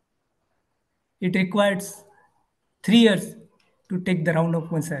 it requires 3 years to take the round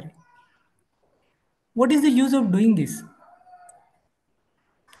of one sari. What is the use of doing this?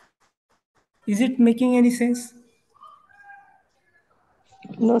 Is it making any sense?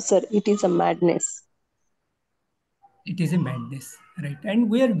 No, sir, it is a madness. It is a madness, right? And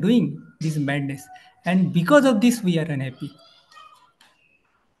we are doing this madness, and because of this, we are unhappy.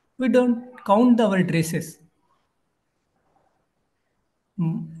 We don't count our dresses.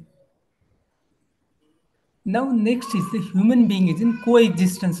 Now, next is the human being is in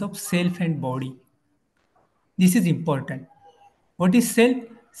coexistence of self and body. This is important. What is self?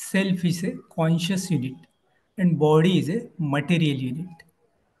 Self is a conscious unit, and body is a material unit.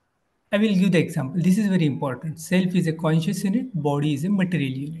 I will give the example. This is very important. Self is a conscious unit, body is a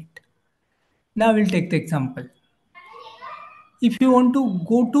material unit. Now we'll take the example. If you want to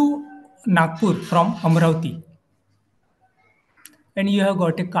go to Nagpur from Amravati and you have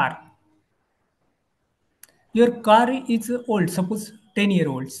got a car, your car is old, suppose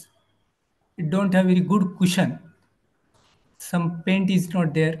 10-year-olds. It don't have very good cushion. Some paint is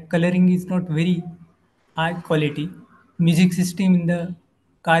not there, coloring is not very high quality, music system in the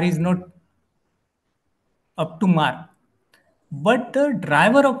car is not up to mark, but the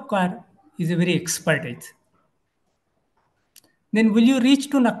driver of car is a very expert. Then will you reach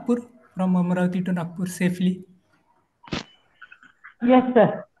to Nagpur from Amravati to Nagpur safely? Yes,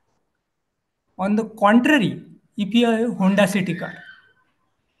 sir. On the contrary, if you have a Honda City car,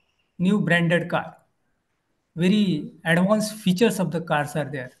 new branded car, very advanced features of the cars are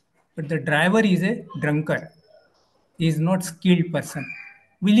there, but the driver is a drunkard. He is not skilled person.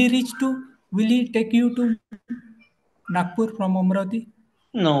 Will he take you to Nagpur from Amravati?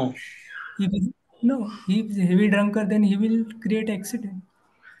 No. No, he is a heavy drunkard, then he will create accident.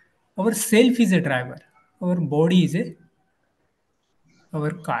 Our self is a driver. Our body is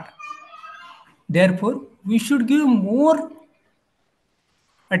our car. Therefore, we should give more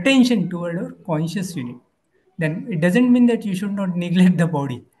attention toward our conscious unit. then it doesn't mean that you should not neglect the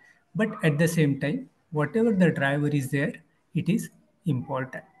body. But at the same time, whatever the driver is there, it is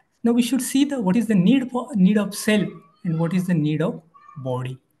important. Now we should see the what is the need of self and what is the need of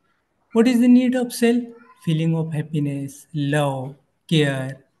body. What is the need of self? Feeling of happiness, love,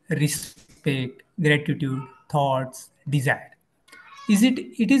 care, respect, gratitude, thoughts, desire.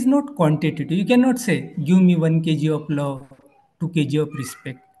 It is not quantitative. You cannot say, give me 1 kg of love, 2 kg of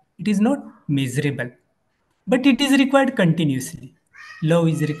respect. It is not measurable. But it is required continuously. Love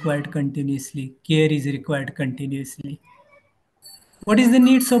is required continuously. Care is required continuously. What is the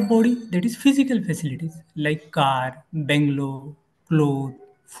needs of body? That is physical facilities like car, bungalow, clothes,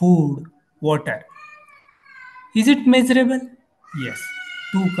 food, water. Is it measurable? Yes.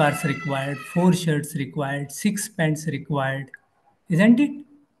 2 cars required, 4 shirts required, 6 pants required. Isn't it?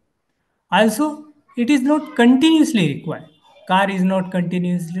 Also, it is not continuously required. Car is not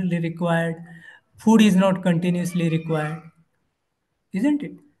continuously required. Food is not continuously required. Isn't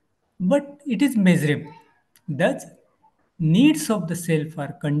it? But it is measurable. Thus, needs of the self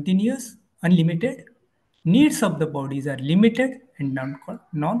are continuous, unlimited. Needs of the bodies are limited and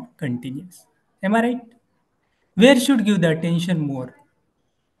non-continuous. Am I right? Where should give the attention more?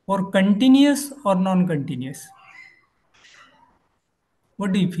 For continuous or non-continuous?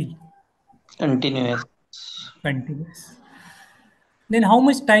 What do you feel? Continuous. Continuous. Then how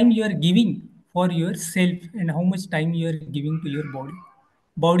much time you are giving for yourself and how much time you are giving to your body?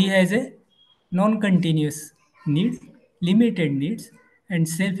 Body has a non-continuous needs, limited needs, and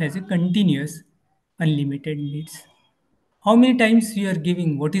self has a continuous, unlimited needs. How many times you are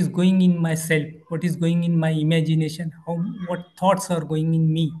giving what is going in myself, what is going in my imagination, what thoughts are going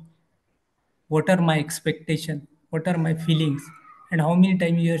in me, what are my expectations, what are my feelings, and how many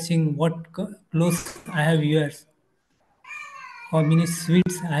times you are saying what clothes I have yours, how many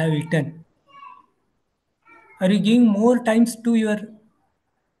sweets I have eaten. Are you giving more times to your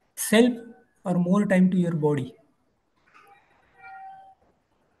self or more time to your body?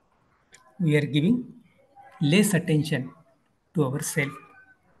 We are giving less attention to ourselves.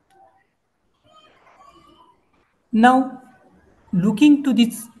 Now, looking to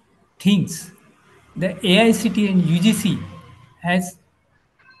these things, the AICT and UGC has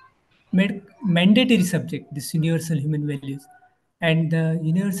made mandatory subject this universal human values, and the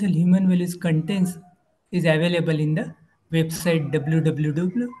universal human values contents is available in the website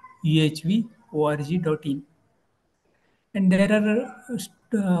www.uhv.org.in. And there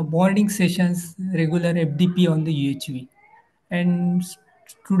are morning sessions, regular FDP on the UHV, and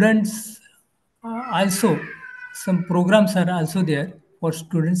students also some programs are also there for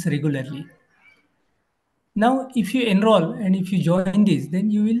students regularly. Now, if you enroll and if you join this, then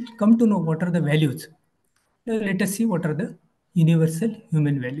you will come to know what are the values. Now, let us see what are the universal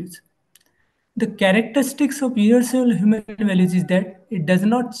human values. The characteristics of universal human values is that it does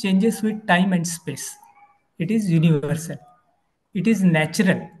not changes with time and space. It is universal. It is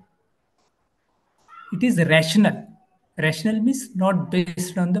natural. It is rational. Rational means not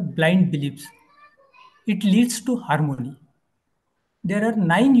based on the blind beliefs. It leads to harmony. There are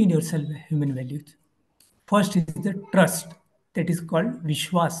 9 universal human values. First is the trust, that is called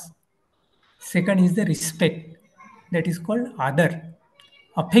Vishwas. Second is the respect, that is called Adar.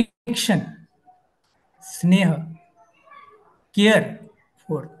 Affection, Sneha. Care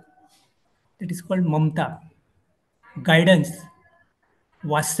for, that is called Mamta. Guidance,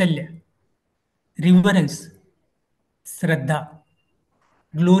 Vatsalya. Reverence, Shraddha.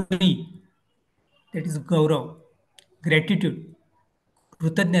 Glory, that is Gaurav. Gratitude,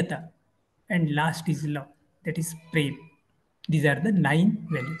 Krutanyata. And last is love, that is Prem. These are the 9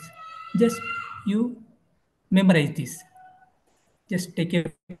 values. Just you memorize this. Just take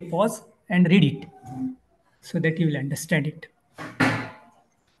a pause and read it so that you will understand it.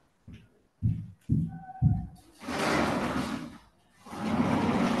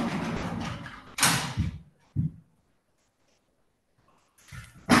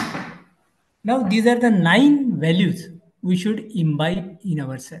 Now, these are the 9 values we should imbibe in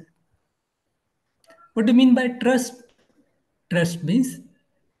ourselves. What do you mean by trust? Trust means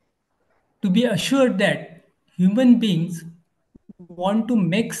to be assured that human beings want to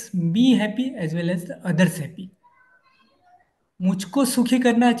make me happy as well as the others happy. मुझको सुखी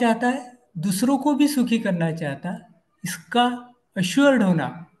करना चाहता है, दूसरों को भी सुखी करना चाहता है, इसका अश्योर्ड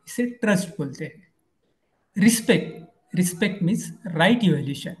होना, इसे ट्रस्ट बोलते हैं. Respect means right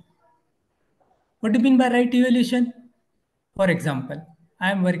evaluation. What do you mean by right evaluation? For example,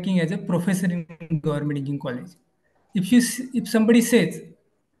 I am working as a professor in government engineering college. If somebody says,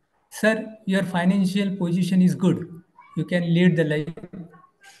 sir, your financial position is good, you can lead the life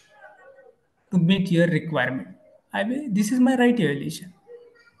to meet your requirement. This is my right evaluation.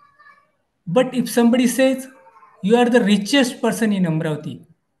 But if somebody says you are the richest person in Amravati,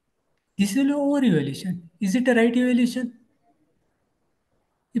 this is an over evaluation. Is it a right evaluation?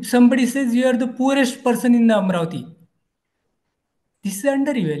 If somebody says you are the poorest person in the Amravati, this is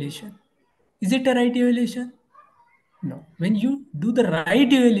under evaluation. Is it a right evaluation? No. When you do the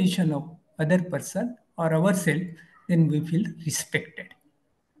right evaluation of other person or ourselves, then we feel respected.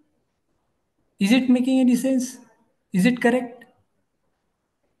 Is it making any sense? Is it correct?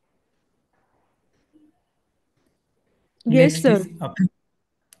 Yes, Next sir. is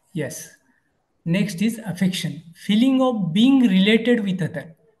yes. Next is affection, feeling of being related with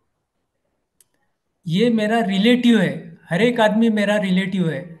other. ये मेरा relative है, हर एक आदमी मेरा relative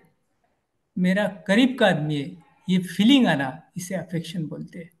है, मेरा करीब का आदमी है, ये फीलिंग आना इसे अफेक्शन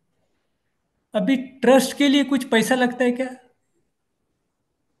बोलते हैं. अभी ट्रस्ट के लिए कुछ पैसा लगता है क्या?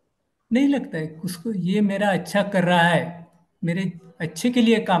 नहीं लगता है. उसको ये मेरा अच्छा कर रहा है, मेरे अच्छे के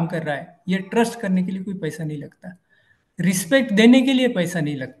लिए काम कर रहा है, ये ट्रस्ट करने के लिए कोई पैसा नहीं लगता. रिस्पेक्ट देने के लिए पैसा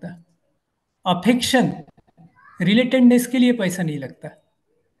नहीं लगता. अफेक्शन, रिलेटेडनेस के लिए पैसा नहीं लगता.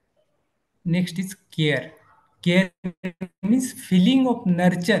 Next is care. Care means feeling of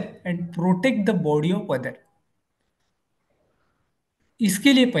nurture and protect the body of other.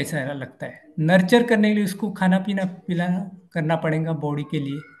 इसके लिए पैसा लगता है. नर्चर करने के लिए उसको खाना पीना पिलाना करना पड़ेगा बॉडी के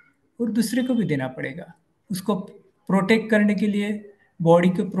लिए, और दूसरे को भी देना पड़ेगा. उसको प्रोटेक्ट करने के लिए, बॉडी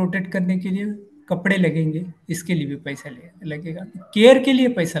को प्रोटेक्ट करने के लिए कपड़े लगेंगे, इसके लिए भी पैसा लगेगा. केयर के लिए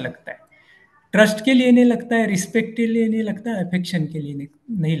पैसा लगता है. ट्रस्ट के लिए नहीं लगता है, रिस्पेक्ट के लिए नहीं लगता है, अफेक्शन के लिए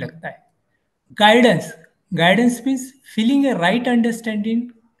नहीं लगता है. Guidance. Guidance means feeling A right understanding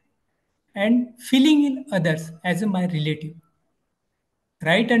and feeling in others as a my relative.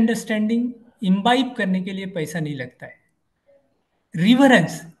 Right understanding imbibe करने के लिए पैसा नहीं लगता है.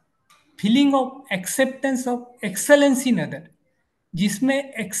 Reverence, feeling of acceptance of excellence in other. जिसमें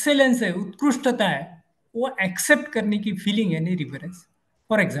एक्सेलेंस है, उत्कृष्टता है, वो एक्सेप्ट करने की फीलिंग है, नहीं रिवरेंस.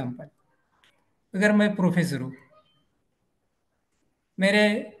 फॉर एग्जाम्पल, अगर मैं प्रोफेसर हूँ,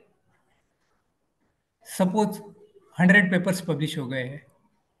 मेरे सपोज 100 पेपर्स पब्लिश हो गए हैं,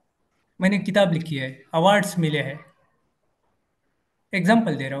 मैंने किताब लिखी है, अवार्ड्स मिले हैं,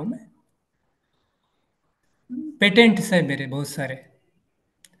 एग्जाम्पल दे रहा हूँ मैं, पेटेंट्स है मेरे बहुत सारे,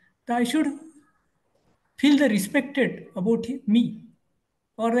 तो I should feel the respected about me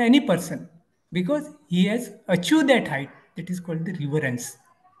or any person because he has achieved that height. That is called the reverence.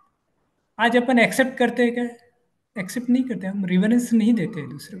 आज अपन एक्सेप्ट करते हैं क्या? एक्सेप्ट नहीं करते. हम रिवरेंस नहीं देते हैं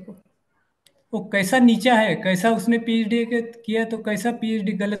दूसरे को. वो कैसा नीचा है, कैसा उसने पीएचडी किया, तो कैसा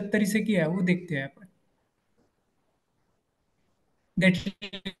पीएचडी गलत तरीके से किया, वो देखते हैं अपन. That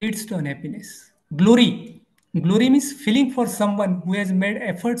leads to unhappiness. Glory. Glory means feeling for someone who has made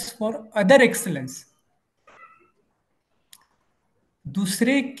efforts for other excellence.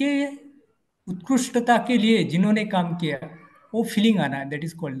 दूसरे के उत्कृष्टता के लिए जिन्होंने काम किया, वो फीलिंग आना, that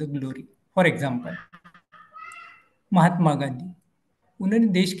is called the glory. For example, Mahatma Gandhi, उन्होंने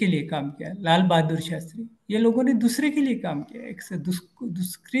देश के लिए काम किया. लाल बहादुर शास्त्री, ये लोगों ने दूसरे के लिए काम किया,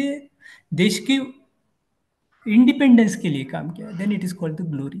 दूसरे देश की इंडिपेंडेंस के लिए काम किया. Then it is called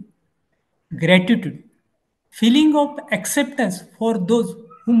the glory. Gratitude, feeling of acceptance for those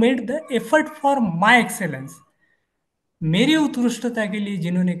who made the effort for my excellence. मेरी उत्कृष्टता के लिए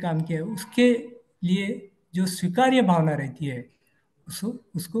जिन्होंने काम किया, उसके लिए जो स्वीकार्य भावना रहती है,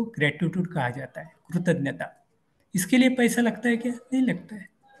 उसको ग्रेटिट्यूड कहा जाता है, कृतज्ञता. इसके लिए पैसा लगता है क्या? नहीं लगता है.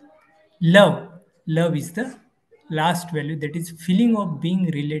 Love. Love is the last value, that is feeling of being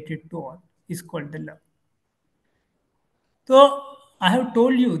related to all, is called the love. तो I have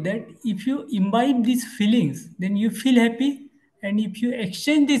told you that if you imbibe these feelings, then you feel happy, and if you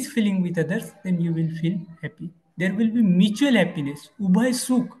exchange this feeling with others, then you will feel happy. There will be mutual happiness. उभय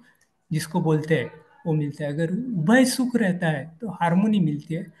सुख जिसको बोलते हैं, वो मिलता है. अगर उभय सुख रहता है तो हार्मोनी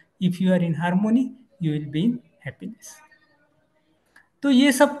मिलती है. If you are in harmony, you will be in happiness. तो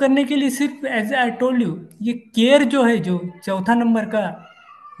ये सब करने के लिए सिर्फ एज आई टोल्ड यू, ये केयर जो है, जो चौथा नंबर का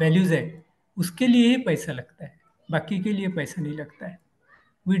वैल्यूज है, उसके लिए ही पैसा लगता है, बाकी के लिए पैसा नहीं लगता है.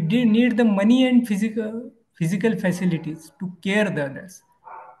 We did need the money and physical facilities to care the others,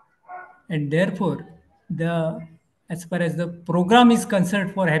 and therefore as far as the program is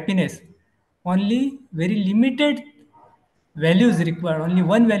concerned for happiness, only very limited values required, only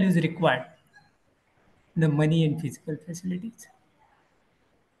one value is required, the money and physical facilities.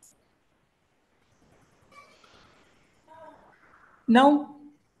 Now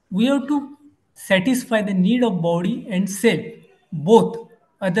we have to satisfy the need of body and self both,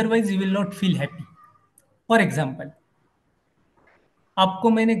 otherwise you will not feel happy. For example, आपको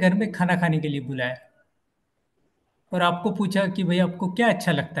मैंने घर में खाना खाने के लिए बुलाया और आपको पूछा कि भाई आपको क्या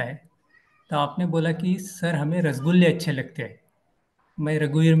अच्छा लगता है, तो आपने बोला कि सर हमें रसगुल्ले अच्छे लगते हैं। मैं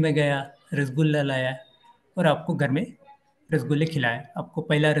रघुवीर में गया, रसगुल्ला लाया और आपको घर में रसगुल्ले खिलाया। आपको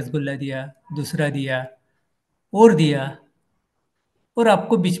पहला रसगुल्ला दिया, दूसरा दिया और दिया, और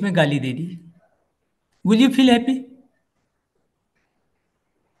आपको बीच में गाली दे दी। Will you feel happy?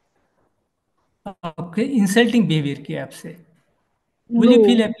 आपके इंसल्टिंग बिहेवियर किया आपसे। Will you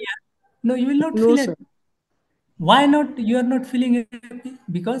feel No, happy? No, you will not no, feel sir. happy. Why not? You are not feeling happy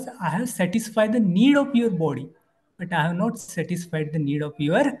because I have satisfied the need of your body, but I have not satisfied the need of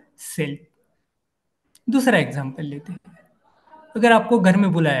your self. दूसरा example लेते हैं। अगर आपको घर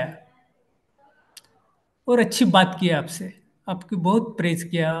में बुलाया और अच्छी बात किया आपसे, आपकी बहुत प्रेज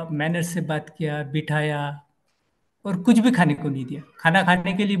किया, मैनर से बात किया, बिठाया और कुछ भी खाने को नहीं दिया, खाना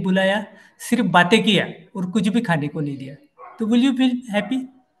खाने के लिए बुलाया, सिर्फ बातें किया और कुछ भी खाने को नहीं दिया, तो विल यू फील हैप्पी?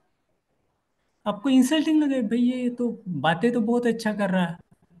 आपको इंसल्टिंग लगे, भाई ये तो बातें तो बहुत अच्छा कर रहा है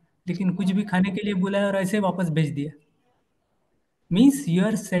लेकिन कुछ भी खाने के लिए बुलाया और ऐसे वापस भेज दिया। Means you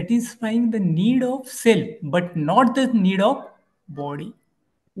are satisfying the need of self but not the need of body,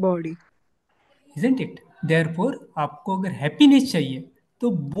 Body. Isn't it? Therefore आपको अगर हैप्पीनेस चाहिए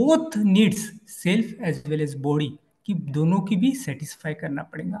तो both needs, self as well as body की, दोनों की भी सेटिस्फाई करना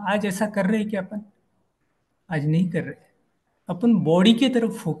पड़ेगा। आज ऐसा कर रहे हैं कि अपन आज नहीं कर रहे, अपन बॉडी की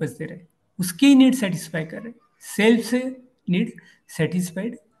तरफ फोकस दे रहे, उसकी ही नीड सेटिस्फाई कर रहे, सेल्फ से नीड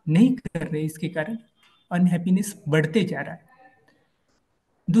सेटिस्फाइड नहीं कर रहे, इसके कारण अनहैप्पीनेस बढ़ते जा रहा है।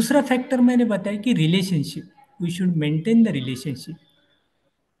 दूसरा फैक्टर मैंने बताया कि relationship, we should maintain the relationship.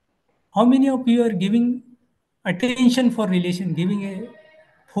 How many of you are giving attention for relation, giving a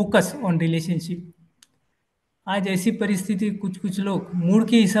focus on relationship? आज ऐसी परिस्थिति, कुछ कुछ लोग मूड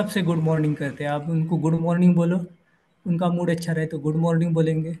के हिसाब से गुड मॉर्निंग करते हैं। आप उनको गुड मॉर्निंग बोलो, उनका मूड अच्छा रहे तो गुड मॉर्निंग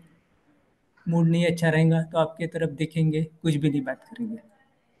बोलेंगे, मूड नहीं अच्छा रहेगा तो आपके तरफ देखेंगे, कुछ भी नहीं बात करेंगे।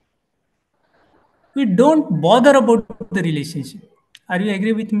 We don't bother about the relationship. Are you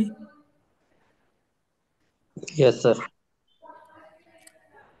agree with me? Yes, sir.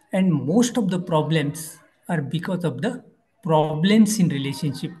 And most of the problems are because of the problems in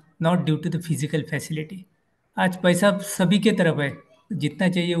relationship, not due to the physical facility. आज पैसा सभी के तरफ है, जितना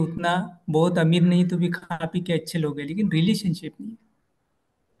चाहिए उतना, बहुत अमीर नहीं तो भी खा पी के अच्छे लोग हैं, लेकिन रिलेशनशिप नहीं।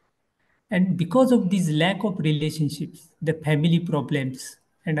 And because of this lack of relationships, the family problems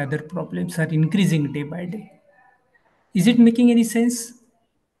and other problems are increasing day by day. Is it making any sense?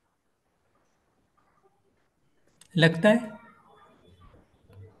 लगता है?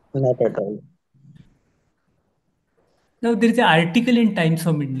 Not at all. Now there is an article in Times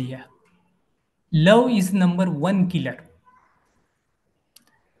of India. Love is number one killer.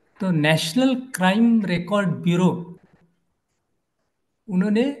 तो national crime record bureau,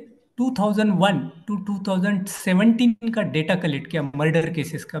 उन्होंने 2001 to 2017 का data collect किया murder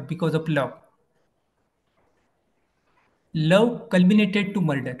cases का, because of love. Love culminated to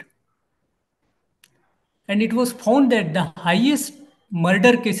murder, and it was found that the highest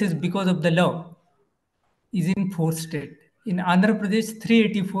murder cases because of the law is in 4 states. In Andhra Pradesh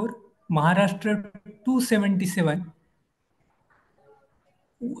 384, Maharashtra 277,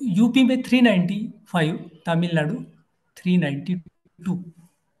 UP में 395, Tamil Nadu 392.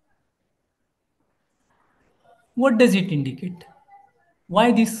 What does it indicate? Why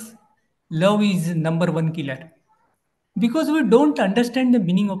this love is number one killer? Because we don't understand the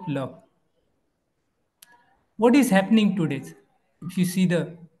meaning of love. What is happening today? If you see the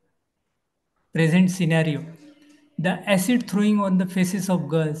present scenario, the acid throwing on the faces of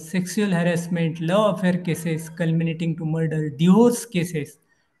girls, sexual harassment, love affair cases culminating to murder, divorce cases,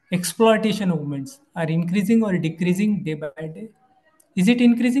 exploitation of women are increasing or decreasing day by day? Is it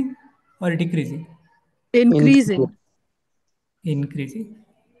increasing or decreasing? Increasing. Increasing.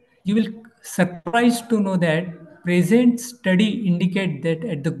 You will surprised to know that present study indicate that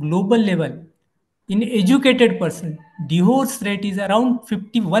at the global level, in educated person, divorce rate is around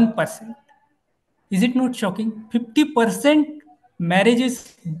 51%. Is it not shocking? 50% marriages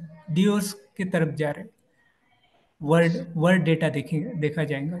divorce की तरफ जा रहे हैं। World data देखेंगे, देखा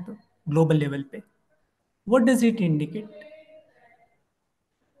जाएगा तो global level पे। What does it indicate?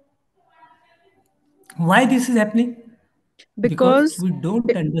 Why this is happening? Because Because we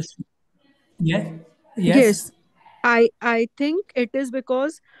don't understand. Yes, yes. yes, I think it is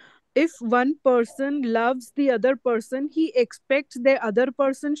because if one person loves the other person, he expects the other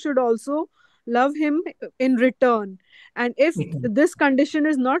person should also love him in return. And if this condition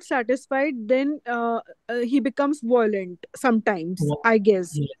is not satisfied, then he becomes violent sometimes, I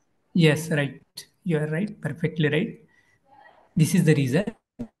guess. Yes, yes, right. You are right, perfectly right. This is the reason.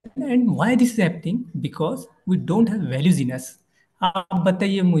 And why this is happening? Because we don't have values in us. आप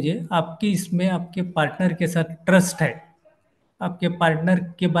बताइए मुझे, आपके इसमें आपके partner के साथ trust है, आपके पार्टनर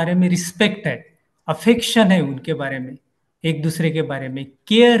के बारे में रिस्पेक्ट है, अफेक्शन है उनके बारे में, एक दूसरे के बारे में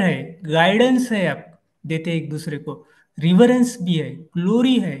केयर है, गाइडेंस है, आप देते एक दूसरे को, रिवरेंस भी है,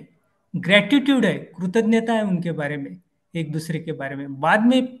 ग्लोरी है, ग्रेटिट्यूड है, कृतज्ञता है उनके बारे में, एक दूसरे के बारे में, बाद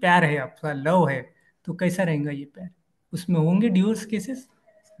में प्यार है, आपका लव है, तो कैसा रहेगा ये प्यार? उसमें होंगे divorce cases?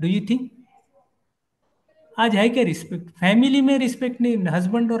 Do you think? आज है क्या रिस्पेक्ट? फैमिली में रिस्पेक्ट नहीं,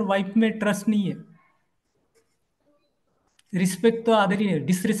 हस्बैंड और वाइफ में ट्रस्ट नहीं है, रिस्पेक्ट तो आदर ही है,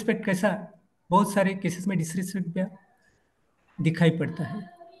 डिसरिस्पेक्ट कैसा? बहुत सारे केसेस में डिसरिस्पेक्ट भी दिखाई पड़ता है।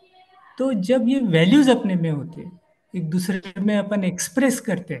 तो जब ये वैल्यूज अपने में होते, एक दूसरे में अपन एक्सप्रेस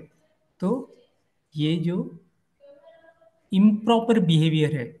करते, तो ये जो इम्प्रॉपर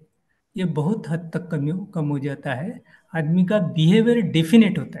बिहेवियर है ये बहुत हद तक कम हो जाता है, आदमी का बिहेवियर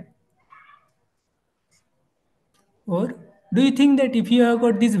डेफिनेट होता है। और do you think that if you have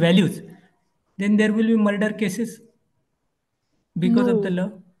got this values then there will be murder cases because of the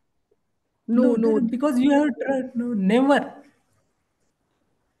No, love? no. Because you have no, never,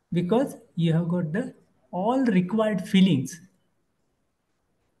 because you have got the all required feelings.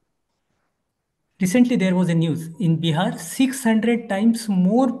 Recently there was a news in Bihar, 600 times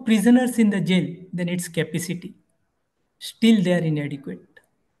more prisoners in the jail than its capacity, still they are inadequate.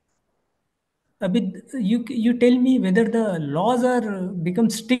 Abhi, you tell me whether the laws are become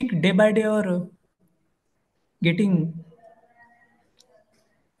strict day by day or getting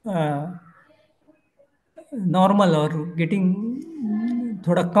normal और getting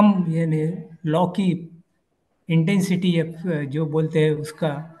थोड़ा कम, यानी law की intensity जो बोलते हैं उसका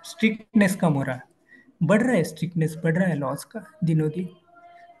strictness कम हो रहा है, बढ़ रहा है, स्ट्रिक्टनेस बढ़ रहा है लॉज का दिनों दिन,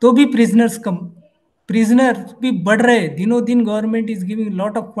 तो भी प्रिजनर भी बढ़ रहे हैं दिनों दिन। Government is giving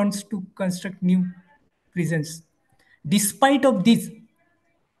lot of funds to construct new prisons. Despite of this,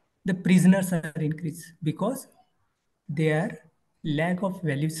 the prisoners are increased because they are lack of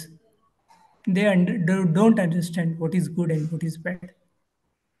values. They don't understand what is good and what is bad.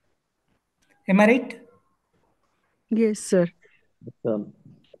 Am I right? Yes, sir.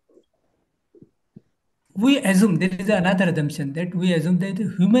 We assume, there is another assumption, that we assume that the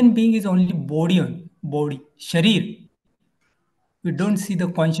human being is only body, sharir. We don't see the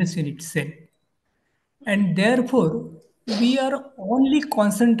conscious in itself. And therefore, we are only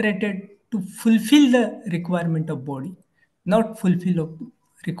concentrated to fulfill the requirement of body, not fulfill of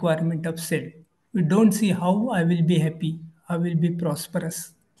requirement of self. We don't see how I will be happy, I will be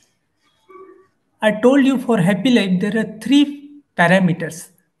prosperous. I told you for happy life, there are three parameters.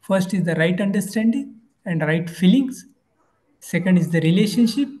 First is the right understanding and right feelings. Second is the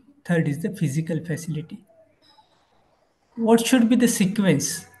relationship. Third is the physical facility. What should be the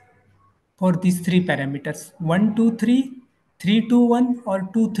sequence for these three parameters? 1, 2, 3, 3, 2, 1, or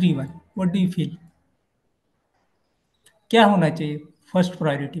 2, 3, 1? What do you feel? क्या होना चाहिए first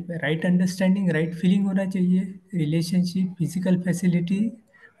priority पे? Right understanding, right feeling होना चाहिए, relationship, physical facility,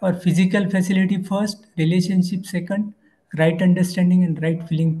 और physical facility first, relationship second, right understanding and right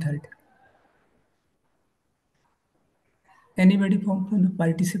feeling third. Anybody from the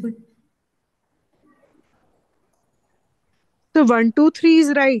participant? So 1, 2, 3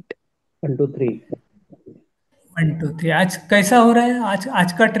 is right. 1, 2, 3. 1, 2, 3. आज कैसा हो रहा है?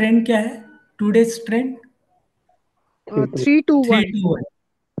 आज का ट्रेंड क्या है? Today's trend 3, 2, 1. 3, 2, 1.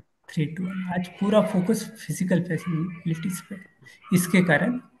 3, 2, 1. आज पूरा फोकस फिजिकल फैसिलिटीज पे, इसके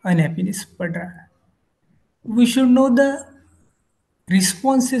कारण अनहैप्पीनेस बढ़ रहा है. We should know the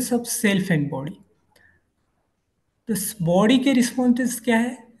responses of self and body. तो बॉडी के रिस्पॉन्सेस क्या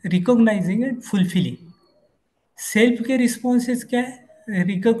है? Recognising and fulfilling. सेल्फ के रिस्पॉन्सेस क्या है?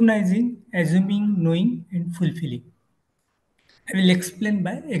 Recognising, assuming, knowing and fulfilling. I will explain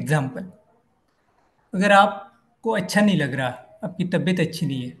by example. अगर आपको अच्छा नहीं लग रहा, आपकी तबीयत अच्छी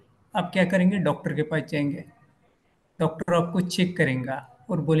नहीं है, आप क्या करेंगे? डॉक्टर के पास जाएंगे, डॉक्टर आपको चेक करेंगे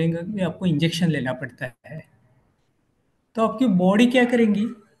और बोलेंगे कि आपको इंजेक्शन लेना पड़ता है. तो आपकी बॉडी क्या करेंगी?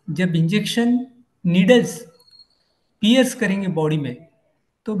 जब इंजेक्शन नीडल्स पियर्स करेंगे बॉडी में,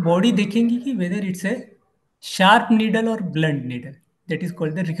 तो बॉडी देखेंगी कि whether it's a sharp needle और blunt needle. That is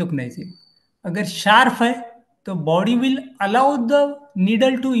called the recognising. अगर शार्प है तो body will allow the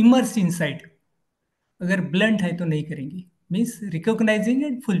needle to immerse inside. अगर ब्लंट है तो नहीं करेंगी. Means recognising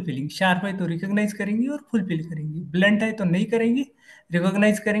and fulfilling. Sharp है तो रिकॉग्नाइज करेंगी और फुलफिल करेंगी, ब्लंट है तो नहीं करेंगी,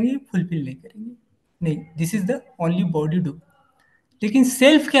 रिकॉग्नाइज करेंगी, फुलफिल नहीं करेंगी. नहीं, this is the only body do. लेकिन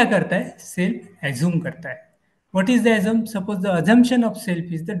सेल्फ क्या करता है? सेल्फ एज्यूम करता है. What is the assumption? Suppose the assumption of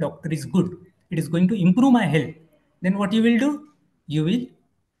self is the doctor is good, it is going to improve my health. then what you will do? You will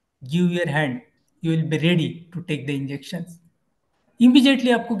give your hand. You will be ready to take the injections.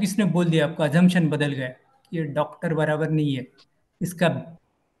 Immediately आपको किसने बोल दिया, आपका assumption बदल गया, ये doctor बराबर नहीं है, इसका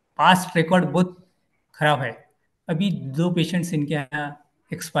पास्ट रिकॉर्ड बहुत खराब है, अभी 2 पेशेंट्स इनके यहाँ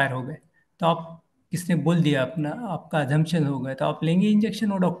एक्सपायर हो गए, तो आप किसने बोल दिया अपना आपका अजम्पशन हो गया, तो आप लेंगे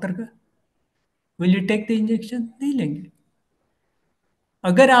इंजेक्शन वो डॉक्टर का? Will you take the injection? नहीं लेंगे.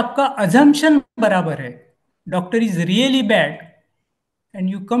 अगर आपका अजम्पशन बराबर है, doctor is really bad and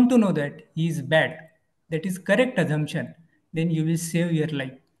you come to know that he is bad, that is correct assumption, then you will save your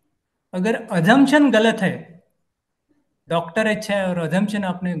life. अगर assumption गलत है, डॉक्टर अच्छा है और assumption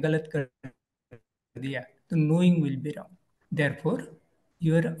आपने गलत कर दिया, तो knowing will be wrong. Therefore,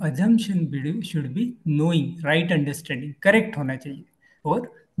 your assumption should be knowing, right understanding, correct होना चाहिए.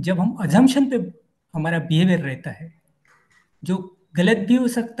 और जब हम assumption पे हमारा behavior रहता है, जो गलत भी हो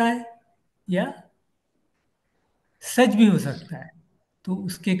सकता है या सच भी हो सकता है, तो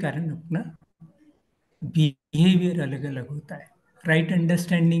उसके कारण अपना बिहेवियर अलग अलग होता है. राइट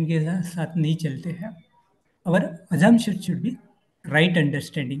अंडरस्टैंडिंग के साथ नहीं चलते हैं. और assumption should be right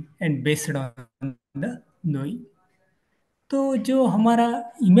understanding and based on the knowing. तो जो हमारा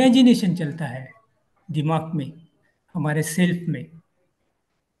इमेजिनेशन चलता है दिमाग में, हमारे सेल्फ में,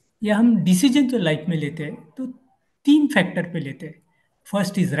 या हम डिसीजन जो लाइफ में लेते हैं, तो 3 फैक्टर पे लेते हैं.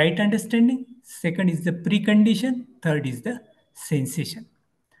 First is right understanding, second is the pre condition, third is the sensation.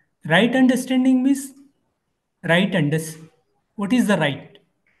 Right understanding means right what is the right?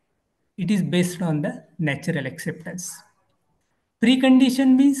 It is based on the natural acceptance.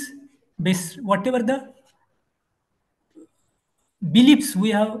 Precondition means based whatever the beliefs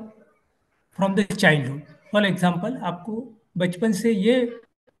we have from the childhood. For example, आपको बचपन से ये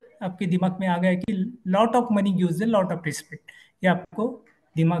आपके दिमाग में आ गया कि lot of money gives a lot of respect, ये आपको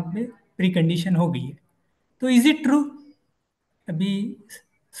दिमाग में प्री कंडीशन हो गई है. तो इज इट ट्रू? अभी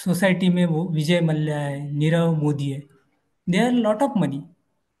सोसाइटी में वो विजय मल्ल्या है, नीरव मोदी है, they are lot of money.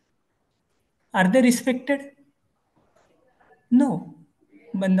 Are they respected? No.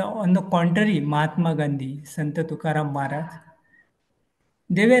 But on the contrary, Mahatma Gandhi, Sant Tukaram Maharaj,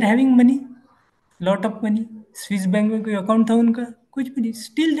 they were having money, lot of money. Swiss bank में कोई account था उनका, कुछ भी नहीं,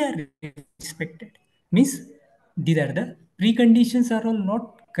 still they are respected. Means these are the preconditions are all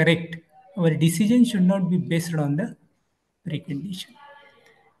not correct. Our decision should not be based on the precondition.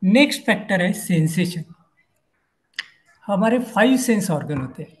 Next factor है sensation. हमारे 5 sense organ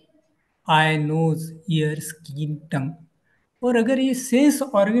होते हैं, आई, नोज, ईयर, स्किन, टंग. और अगर ये सेंस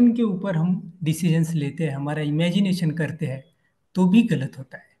ऑर्गन के ऊपर हम डिसीजंस लेते हैं, हमारा इमेजिनेशन करते हैं, तो भी गलत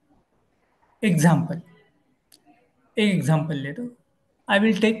होता है. एग्जाम्पल, एक एग्जाम्पल ले दो. I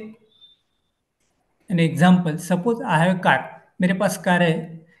will take an example. Suppose I have car, मेरे पास कार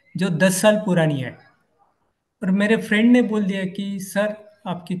है जो 10 साल पुरानी है, और मेरे फ्रेंड ने बोल दिया कि सर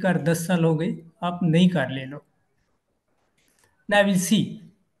आपकी कार 10 साल हो गई, आप नई कार ले लो. I will see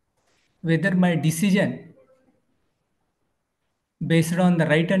whether my decision based on the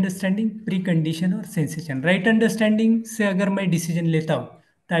right understanding, precondition और sensation. Right understanding से अगर मैं decision लेता हूँ,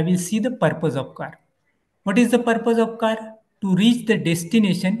 तो I will see the purpose of car. What is the purpose of car? To reach the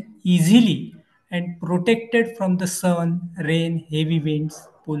destination easily and protected from the sun, rain, heavy winds,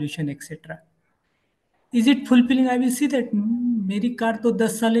 pollution, etc. Is it fulfilling? I will see that मेरी car तो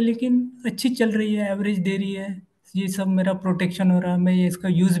 10 साल है लेकिन अच्छी चल रही है, average दे रही है, ये सब मेरा प्रोटेक्शन हो रहा है, मैं ये इसका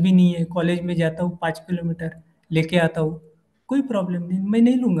यूज़ भी नहीं है, कॉलेज में जाता हूँ 5 किलोमीटर लेके आता हूँ, कोई प्रॉब्लम नहीं, मैं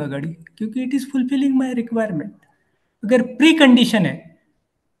नहीं लूँगा गाड़ी क्योंकि it is fulfilling my requirement. अगर प्री कंडीशन है,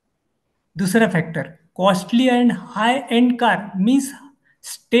 दूसरा factor, costly and high and car means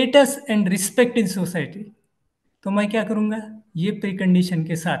status and respect in society, तो मैं क्या करूँगा, ये प्री कंडीशन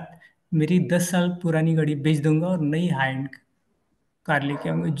के साथ मेरी 10 साल पुरानी गाड़ी बेच दूंगा और नई हाई एंड कार लेके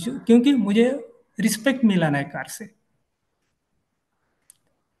आऊंगा, क्योंकि मुझे रिस्पेक्ट मिलाना है कार से.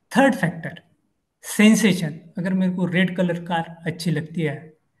 Third factor, sensation. अगर मेरे को रेड कलर कार अच्छी लगती है,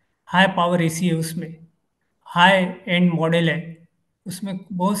 हाई पावर एसी है उसमें, हाई एंड मॉडल है, उसमें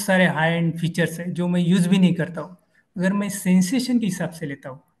बहुत सारे हाई एंड फीचर्स है जो मैं यूज़ भी नहीं करता हूँ, अगर मैं सेंसेशन के हिसाब से लेता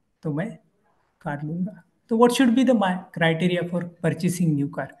हूँ तो मैं कार लूंगा. तो what should be the criteria for purchasing new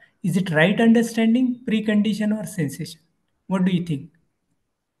car? Is it right understanding, precondition or sensation? What do you think?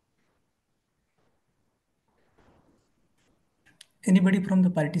 Anybody from the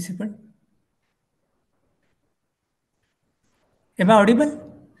participant? Am I audible?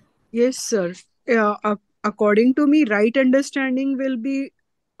 Yes, sir. According to me, right understanding will be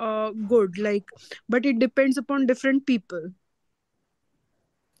good, like, but it depends upon different people.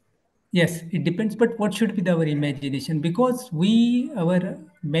 Yes, it depends, but what should be our imagination? Because our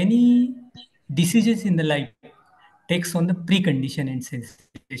many decisions in the life takes on the precondition and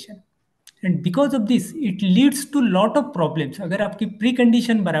sensation. And because of this, it leads to lot of problems. अगर आपकी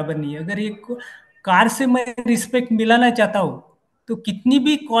precondition बराबर नहीं है, अगर एक car से मैं respect मिलाना चाहता हूँ, तो कितनी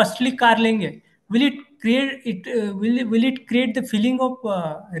भी कॉस्टली कार लेंगे, will it create the feeling of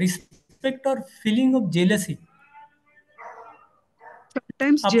respect or feeling of jealousy?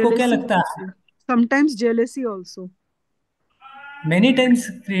 Sometimes आपको क्या jealousy लगता है? also. Sometimes jealousy also. Many times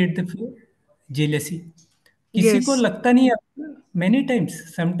create the jealousy. किसी को Yes. लगता नहीं है, many times,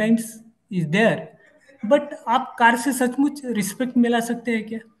 sometimes is there. But आप कार से सचमुच रिस्पेक्ट मिला सकते हैं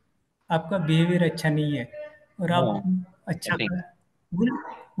क्या? आपका बिहेवियर अच्छा नहीं है और आप No, अच्छा nothing. कर,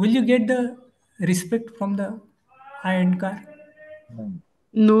 will you get the respect from the high end car? No.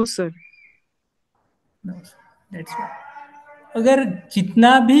 No, sir. No, that's why. अगर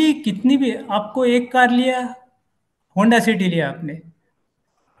जितना भी कितनी भी आपको एक कार लिया, होंडा सिटी लिया आपने,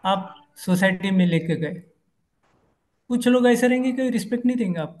 आप सोसाइटी में लेके गए, कुछ लोग ऐसे रहेंगे कि रिस्पेक्ट नहीं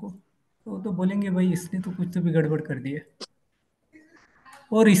देंगे आपको, तो बोलेंगे भाई इसने तो कुछ तो भी गड़बड़ कर दिया।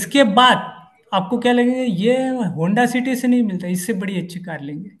 और इसके बाद आपको क्या लगेगा, ये होंडा सिटी से नहीं मिलता, इससे बड़ी अच्छी कार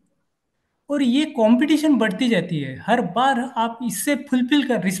लेंगे। और ये कंपटीशन बढ़ती जाती है, हर बार आप इससे फुलफिल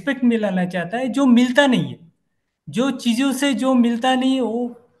कर रिस्पेक्ट मिलाना चाहता है जो मिलता नहीं है, जो चीज़ों से जो मिलता नहीं है वो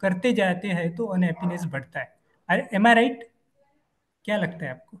करते जाते हैं, तो अनहैप्पीनेस बढ़ता है। एम आई राइट? क्या लगता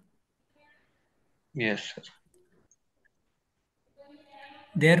है आपको? Yes, sir.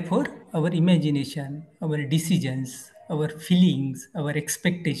 Therefore, our imagination, our decisions, our feelings, our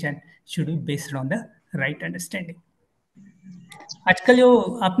expectation should be based on the right understanding. आजकल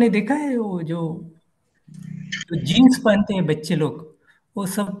जो आपने देखा है, वो जो जो जीन्स पहनते हैं बच्चे लोग, वो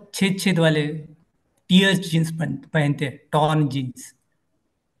सब छेद छेद वाले टीयर्स जीन्स पहनते हैं, टॉर्न जीन्स,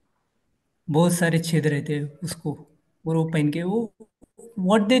 बहुत सारे छेद रहते हैं उसको, और वो पहन के वो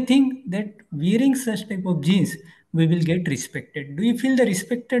what they think that wearing such type of jeans we will get respected. Do you feel the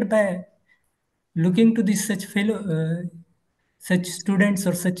respected by looking to this such fellow such students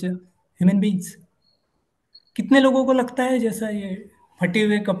or such human beings? कितने लोगों को लगता है जैसा ये फटे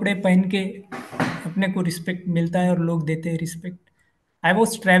हुए कपड़े पहन के अपने को रिस्पेक्ट मिलता है और लोग देते हैं respect? I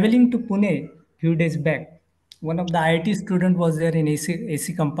was travelling to Pune few days back. One of the IIT student was there in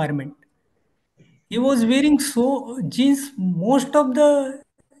AC compartment. He was wearing so jeans, most of the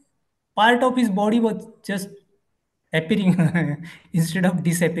part of his body was just appearing instead of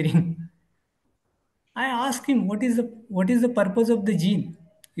disappearing. I asked him, what is the purpose of the jean?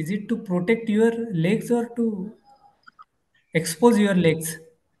 Is it to protect your legs or to expose your legs?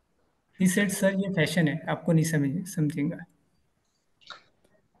 He said, sir, ये fashion है, आपको नहीं समझेंगा.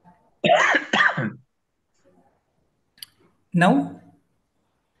 Now,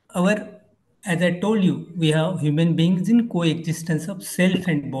 our, as I told you, we have human beings in coexistence of self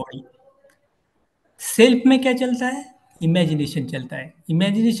and body. Self में क्या चलता है? Imagination चलता है.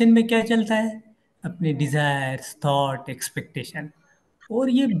 इमेजिनेशन में क्या चलता है? अपने डिजायर्स, थॉट, एक्सपेक्टेशन. और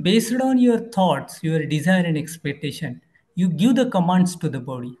ये based on your thoughts, your desire and expectation, you give the commands to the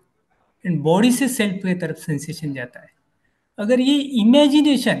body, and body से सेल्फ की तरफ सेंसेशन जाता है. अगर ये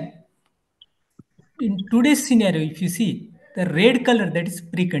imagination, in today's scenario, if you see the red color, that is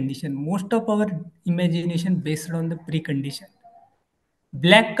precondition. Most of our imagination based on the precondition.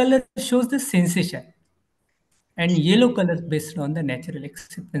 Black color shows the sensation, and yellow color based on the natural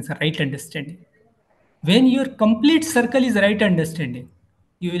acceptance, right understanding. When your complete circle is right understanding,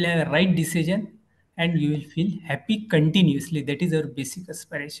 you will have a right decision and you will feel happy continuously. That is our basic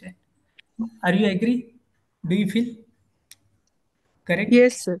aspiration. Are you agree? Do you feel correct?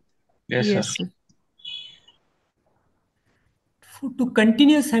 Yes, sir. Yes, sir. Yes, sir. To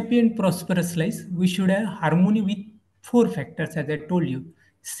continuous happy and prosperous life, we should have harmony with four factors, as I told you: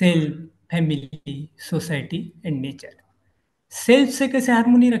 self, family, society, and nature. Self से कैसे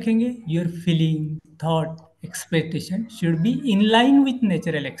harmony रखेंगे? Your feeling, thought, expectation should be in line with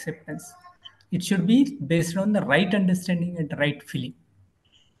natural acceptance. It should be based on the right understanding and right feeling.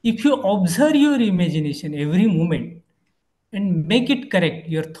 If you observe your imagination every moment and make it correct,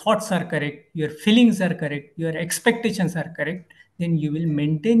 your thoughts are correct, your feelings are correct, your expectations are correct, then you will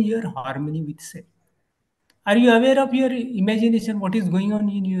maintain your harmony with self. Are you aware of your imagination? What is going on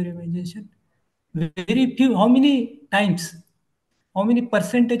in your imagination? Very few. How many times? How many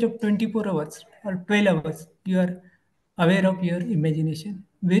percentage of 24 hours or 12 hours you are aware of your imagination?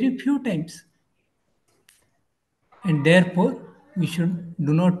 Very few times. And therefore, we should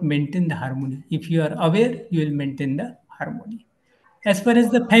do not maintain the harmony. If you are aware, you will maintain the harmony. As far as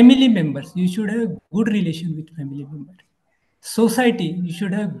the family members, you should have a good relation with family members. Society, you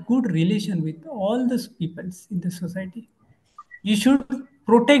should have good relation with all the peoples in the society. You should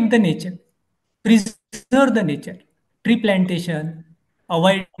protect the nature, preserve the nature. tree plantation,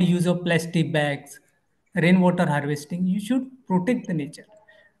 avoid use of plastic bags, rainwater harvesting. You should protect the nature.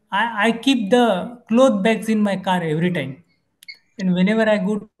 I keep the cloth bags in my car every time. And whenever I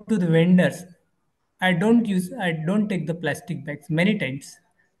go to the vendors, I don't take the plastic bags many times.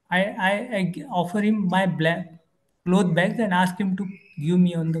 I offer him my black cloth bags and ask him to give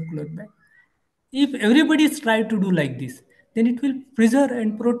me on the cloth bag. If everybody is trying to do like this, then it will preserve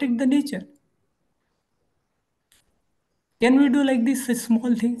and protect the nature. Can we do like this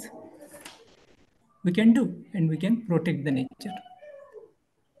small things? We can do, and we can protect the nature.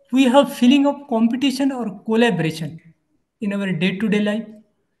 We have feeling of competition or collaboration in our day-to-day life.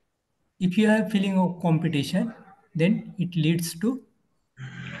 If you have feeling of competition, then it leads to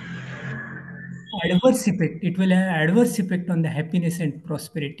adverse effect. It will have adverse effect on the happiness and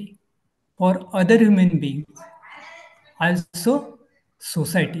prosperity for other human beings, also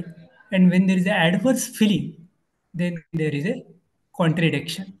society. And when there is an adverse feeling, then there is a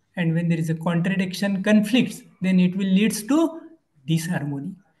contradiction. And when there is a contradiction conflicts, then it will leads to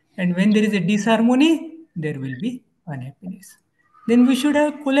disharmony. And when there is a disharmony, there will be unhappiness. Then we should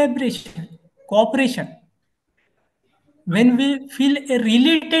have collaboration, cooperation. When we feel a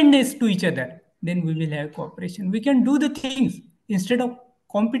relatedness to each other, then we will have cooperation. We can do the things. Instead of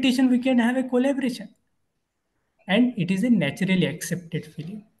competition, we can have a collaboration. And it is a naturally accepted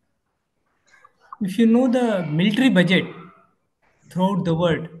feeling. If you know the military budget throughout the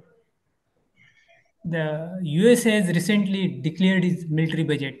world, the US has recently declared its military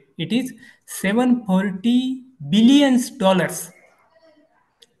budget. It is $740 billion.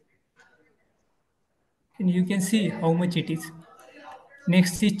 And you can see how much it is.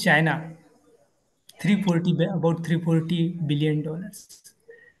 Next is China, 340 billion dollars.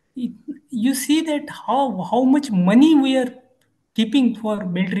 You see that how much money we are keeping for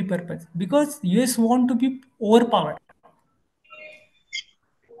military purpose because US want to be overpowered.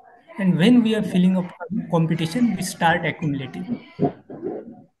 And when we are feeling of competition, we start accumulating.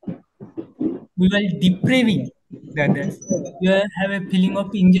 We will depraving the others. We will have a feeling of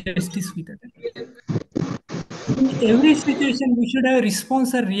injustice with others. In every situation, we should have a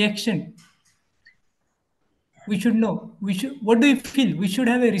response or reaction. We should know. We should. What do you feel? We should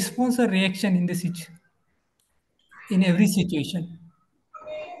have a response or reaction in the situation. In every situation,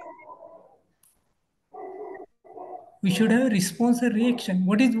 we should have a response or reaction.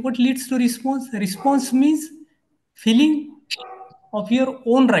 What leads to response? Response means feeling of your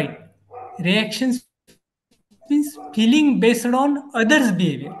own right. Reactions means feeling based on others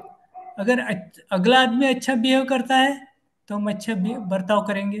behavior. अगर अगला आदमी अच्छा behave करता है तो हम अच्छा बर्ताव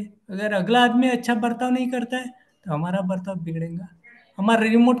करेंगे. अगर अगला आदमी अच्छा बर्ताव नहीं करता है तो हमारा बर्ताव बिगड़ेगा. हमारा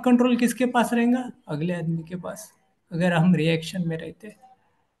रिमोट कंट्रोल किसके पास रहेगा? अगले आदमी के पास. अगर हम रिएक्शन में रहते,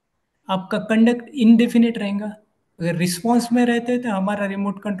 आपका कंडक्ट इनडेफिनेट रहेगा. अगर रिस्पॉन्स में रहते तो हमारा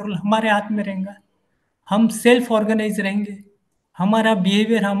रिमोट कंट्रोल हमारे हाथ में रहेगा. हम सेल्फ ऑर्गेनाइज रहेंगे. हमारा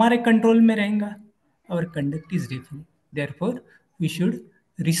बिहेवियर हमारे कंट्रोल में रहेगा. Our conduct is definite. Therefore, we should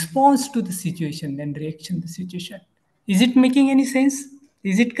respond to the situation and reaction to the situation. Is it making any sense?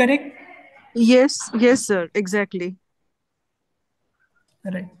 Is it correct? Yes, yes, sir. Exactly.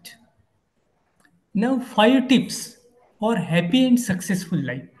 Right. Now, 5 tips for happy and successful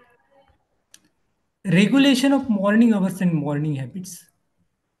life. Regulation of morning hours and morning habits.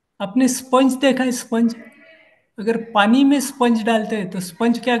 आपने sponge देखा है? Sponge अगर पानी में sponge डालते हैं तो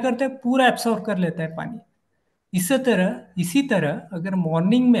sponge क्या करता है? पूरा एब्सॉर्ब कर लेता है पानी. इसी तरह अगर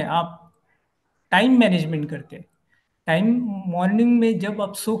मॉर्निंग में आप टाइम मैनेजमेंट करते हैं, टाइम मॉर्निंग में जब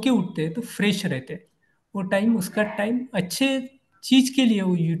आप सो के उठते हैं तो फ्रेश रहते हैं, वो टाइम उसका टाइम अच्छे चीज़ के लिए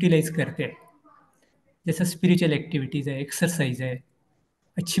वो यूटिलाइज करते हैं. जैसा स्पिरिचुअल एक्टिविटीज़ है, एक्सरसाइज है,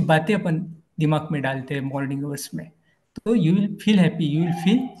 अच्छी बातें अपन दिमाग में डालते हैं मॉर्निंग आवर्स में, तो you will feel happy, you will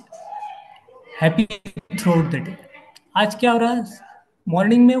feel happy through out the day. आज क्या हो रहा है?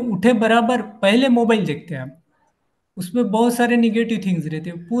 मॉर्निंग में उठे बराबर पहले मोबाइल देखते हैं हम, उसमें बहुत सारे निगेटिव थिंग्स रहते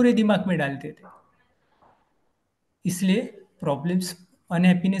हैं, पूरे दिमाग में डालते थे. इसलिए प्रॉब्लम्स,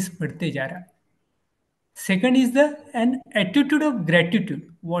 अनहैप्पीनेस बढ़ते जा रहा है. Second is an attitude of gratitude.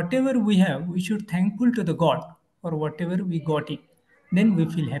 Whatever we have, we should thankful to the God for whatever we got it. Then we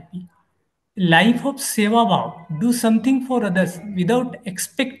feel happy. Life of seva bhav. Do something for others without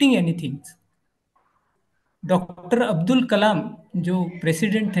expecting anything. Doctor Abdul Kalam जो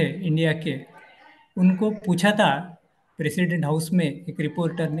president थे India के, उनको पूछा था president house में एक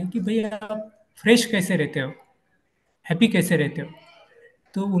reporter ने कि भैया आप फ्रेश कैसे रहते हो, हैप्पी कैसे रहते हो?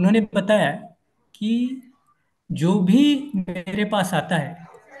 तो उन्होंने बताया कि जो भी मेरे पास आता है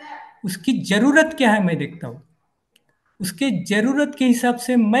उसकी ज़रूरत क्या है मैं देखता हूँ, उसके ज़रूरत के हिसाब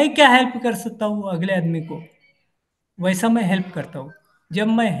से मैं क्या हेल्प कर सकता हूँ अगले आदमी को, वैसा मैं हेल्प करता हूँ। जब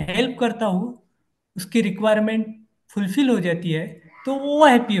मैं हेल्प करता हूँ, उसकी रिक्वायरमेंट फुलफिल हो जाती है, तो वो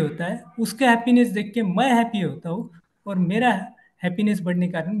हैप्पी होता है। उसके हैप्पीनेस देख के मैं हैप्पी होता हूँ, और मेरा हैप्पीनेस बढ़ने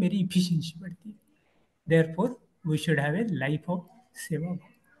के कारण मेरी इफिशिएंसी बढ़ती है। Therefore we should have a life of सेवा भाव।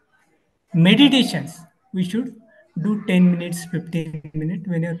 Meditations, we should do 10 minutes, 15 minutes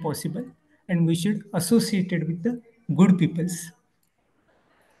whenever possible, and we should associate it with the good peoples.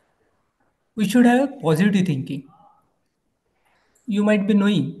 We should have a positive thinking. You might be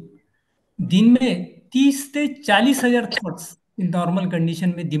knowing, दिन में 30 से 40,000 thoughts in normal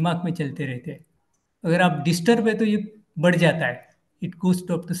condition में दिमाग में चलते रहते हैं। अगर आप डिस्टर्ब है तो ये बढ़ जाता है, it goes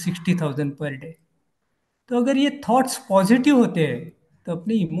to up to 60,000 per day. तो अगर ये थॉट्स पॉजिटिव होते हैं, तो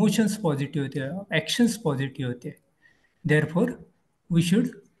अपने इमोशंस पॉजिटिव होते हैं, एक्शंस पॉजिटिव होते हैं। Therefore, we should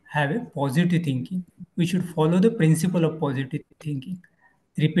have a positive thinking. We should follow the principle of positive thinking.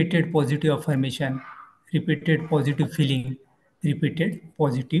 Repeated positive affirmation, repeated positive feeling, repeated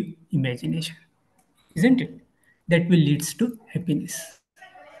positive imagination. Isn't it? That will leads to happiness.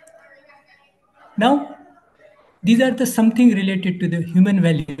 Now, these are the something related to the human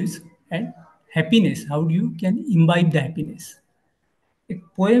values and happiness. How do you can imbibe the happiness? एक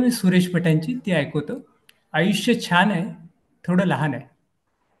poem आहे सुरेश भटांची, ती ऐकवतो. आयुष्य छान आहे, थोडं लहान आहे.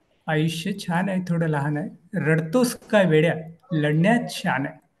 आयुष्य छान आहे, थोडं लहान आहे. रडतोस काय वेड्या, लढण्यात शान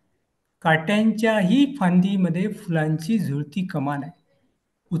आहे. काट्यांच्याही फांदीमध्ये फुलांची झुळती कमान आहे.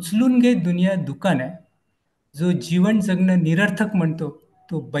 उचलून घे दुनिया दुकान आहे. जो जीवन जगणं निरर्थक म्हणतो,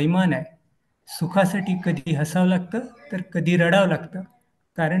 तो बैमान आहे. सुखासाठी कधी हसावं लागतं, तर कधी रडावं लागतं.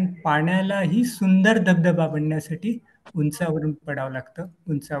 कारण पाण्यालाही सुंदर धबधबा बनण्यासाठी उंचावरून पडावं लागतं,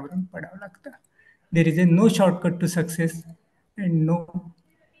 उंचावरून पडावं लागतं. There is no shortcut to success, and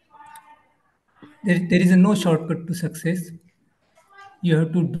there is no shortcut to success. You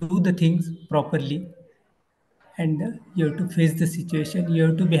have to do the things properly, and you have to face the situation. You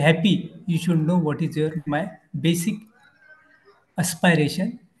have to be happy. You should know what is your my basic aspiration,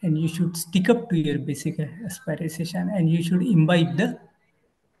 and you should stick up to your basic aspiration, and you should imbibe the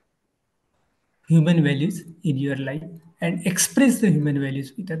human values in your life and express the human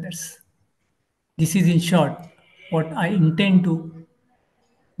values with others. This is in short what I intend to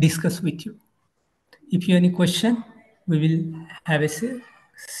discuss with you. If you have any question, we will have a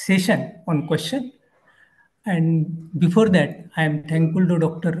session on question. And before that, I am thankful to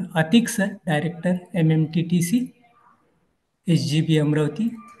Dr. Atik sir, Director, MMTTC, SGB Amravati.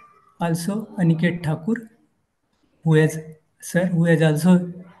 Also, Aniket Thakur, who has also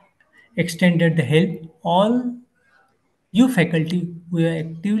extended the help. All you faculty who have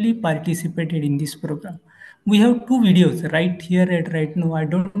actively participated in this program. We have two videos right here and right now. I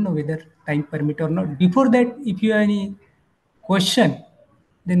don't know whether time permit or not. Before that, if you have any question,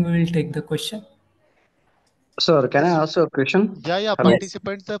 then we will take the question. Sir, can I ask a question? Yeah, Hello.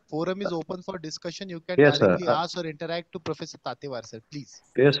 participants, the forum is open for discussion. You can Yes, sir. directly ask or interact to Professor Tatewar, sir, please.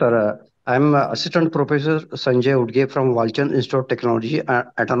 Yes, sir. I'm Assistant Professor Sanjay Udge from Walchand Institute of Technology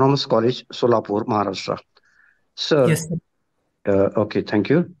at Autonomous College, Solapur, Maharashtra. Sir. Yes, sir. Okay, thank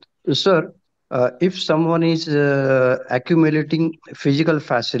you. Sir, if someone is accumulating physical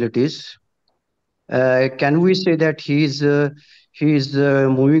facilities, can we say that he is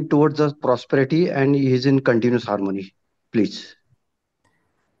moving towards the prosperity and he is in continuous harmony? Please.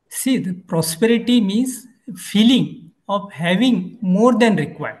 See, the prosperity means feeling of having more than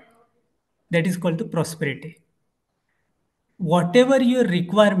required. That is called the prosperity. Whatever your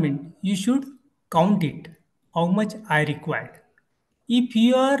requirement, you should count it. How much I required. If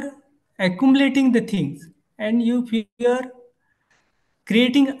you are accumulating the things and if you are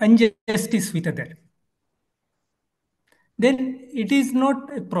creating injustice with other, then it is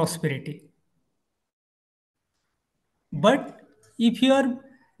not a prosperity. But if you are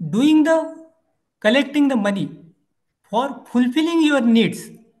doing collecting the money for fulfilling your needs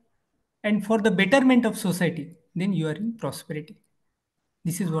and for the betterment of society, then you are in prosperity.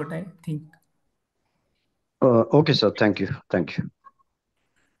 This is what I think. Okay, sir. Thank you. Thank you.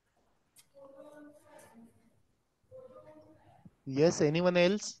 Yes, anyone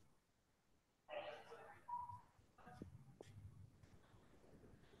else?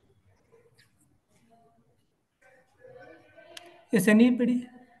 Yes, anybody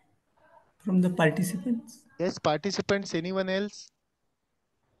from the participants? Yes, participants, anyone else?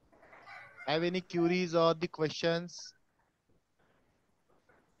 Have any queries or the questions?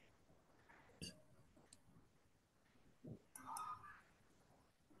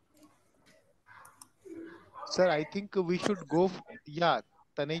 Sir, I think we should go. Yeah,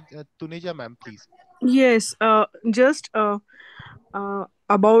 Tuneja ma'am, please. Yes, just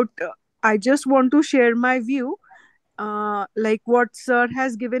about I just want to share my view. like what sir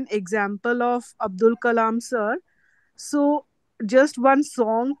has given example of Abdul Kalam sir. So just one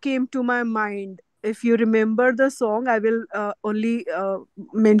song came to my mind. If you remember the song, I will only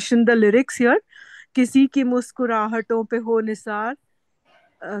mention the lyrics here. किसी की मुस्कुराहटों पे हो निसार,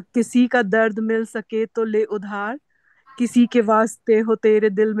 किसी का दर्द मिल सके तो ले उधार, किसी के वास्ते हो तेरे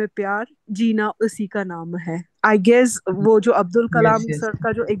दिल में प्यार, जीना उसी का नाम है. आई गेस वो जो अब्दुल Yes, कलाम yes, सर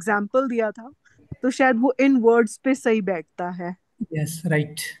का जो एग्जाम्पल दिया था, तो शायद वो इन वर्ड्स पे सही बैठता है. yes,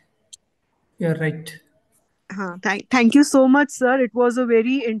 right. You're right. हाँ, thank you so much sir. It was a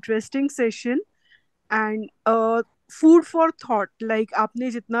very interesting session and food for thought. Like आपने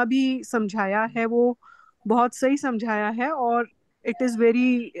जितना भी समझाया है वो बहुत सही समझाया है, और it is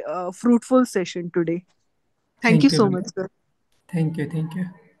very fruitful session today. Thank you Thank you. So much sir. Thank you. Thank you.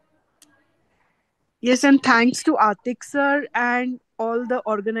 Yes, and thanks to Atik sir and all the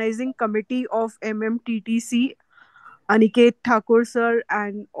organizing committee of MMTTC, Aniket Thakur sir,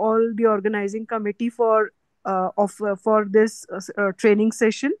 and all the organizing committee for this training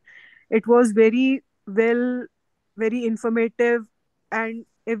session. It was very well, very informative, and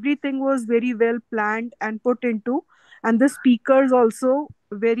everything was very well planned and put into. And the speakers also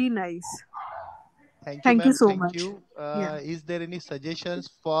very nice. Thank you, Thank you ma'am. so Thank much. you. Yeah. Is there any suggestions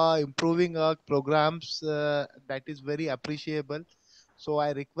for improving our programs? That is very appreciable. So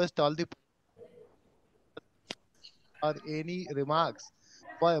I request all the or any remarks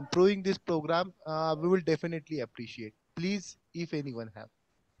for improving this program. We will definitely appreciate. Please, if anyone have.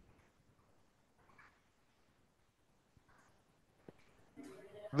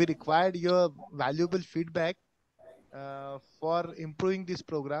 We required your valuable feedback for improving this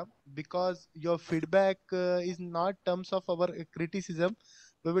program, because your feedback is not terms of our criticism.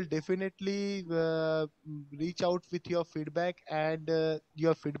 We will definitely reach out with your feedback, and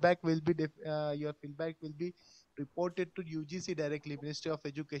your feedback will be reported to UGC directly, Ministry of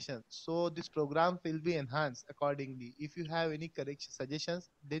Education. So this program will be enhanced accordingly. If you have any correction suggestions,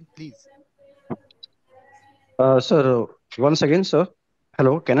 then please. Sir, once again, sir.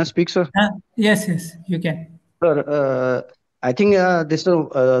 Hello, can I speak, sir? Yes, yes, you can. Sir, I think this is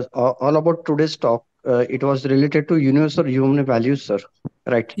all about today's talk. It was related to universal human values, sir.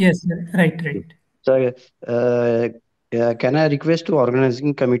 Right. Yes, right, right. So, can I request to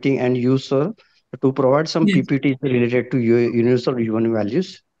organizing committee and you, sir, to provide some Yes. PPTs related to universal human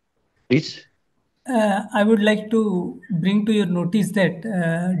values, please? I would like to bring to your notice that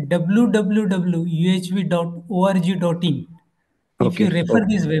www.uhv.org.in. If you Okay. refer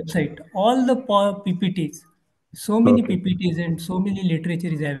this website, all the PPTs, so many Okay. PPTs and so many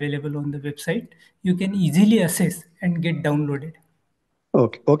literature is available on the website. You can easily access and get downloaded.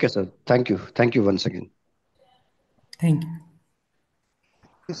 Okay. Okay, sir. Thank you. Thank you once again. Thank you.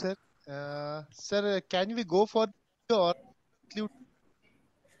 Yes, sir. Sir, can we go for or conclude?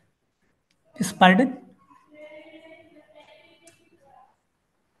 Yes, pardon?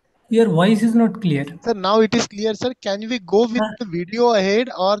 Your voice is not clear. Sir, now it is clear, sir. Can we go with the video ahead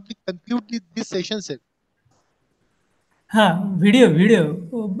or we conclude this session, sir? Video.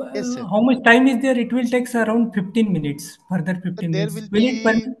 Yes, sir. How much time is there? It will take around 15 minutes. Further 15 There minutes. will Will it be,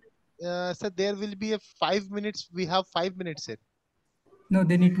 permit? sir, there will be a 5 minutes. We have 5 minutes, sir. No,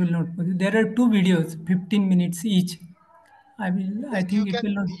 then it will not. There are two videos, 15 minutes each. I Yes, think it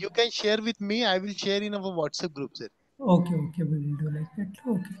will not. you can share with me. I will share in our WhatsApp group, sir. Okay, we will do like that.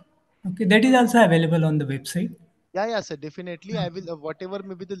 Okay. That is also available on the website. Yeah, sir. Definitely, I will. Whatever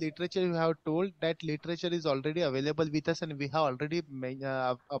maybe the literature you have told, that literature is already available with us, and we have already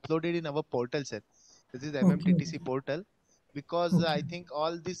uploaded in our portal, sir. This is Okay. MMTTC portal, because I think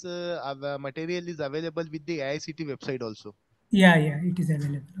all this material is available with the AICT website also. Yeah, it is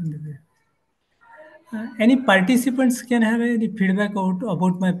available on the web. Any participants can have any feedback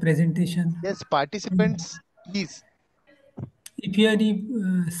about my presentation. Yes, participants, please. If you have any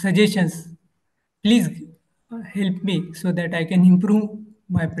suggestions, please help me so that I can improve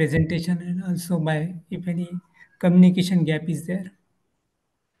my presentation, and also my if any communication gap is there.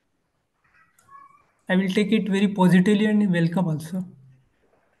 I will take it very positively and welcome also.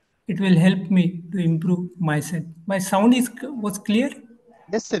 It will help me to improve myself. My sound was clear.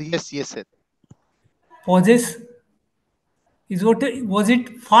 Yes, sir. Yes, sir. Pauses is what was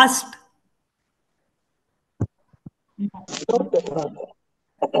it fast?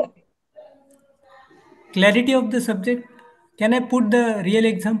 Clarity of the subject. Can I put the real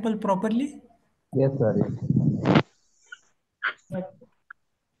example properly? Yes, sir.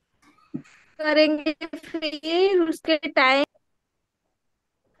 करेंगे फिर उसके time.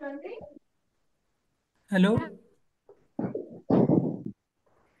 Hello.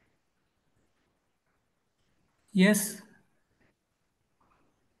 Yes.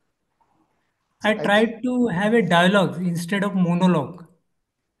 Sir, I tried to have a dialogue instead of monologue.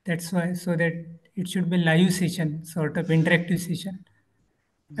 That's why, so that it should be live session, sort of interactive session.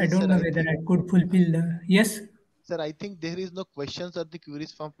 I yes, don't sir. know I whether think, I could fulfill the. Yes. sir, I think there is no questions or the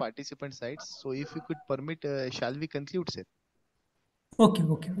queries from participant sides. So if you could permit, shall we conclude, sir? Okay,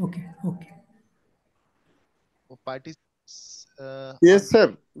 okay, okay, okay. Participants, Yes,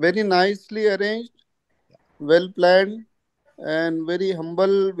 sir. Very nicely arranged, well planned, and very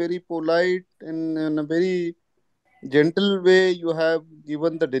humble, very polite, and in a very gentle way you have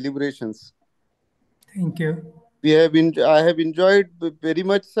given the deliberations. Thank you. I have enjoyed very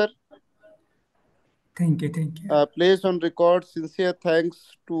much, sir. Thank you, thank you. Place on record sincere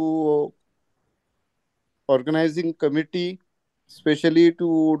thanks to organizing committee, especially to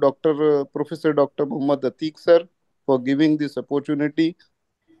Professor Dr. Muhammad Atiq sir for giving this opportunity.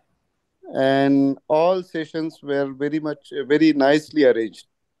 And all sessions were very nicely arranged.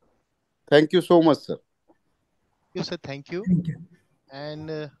 Thank you so much, sir. you, sir. Thank you. Thank you.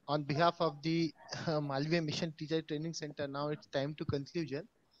 And on behalf of the Malviya Mission Teacher Training Center, now it's time to conclusion.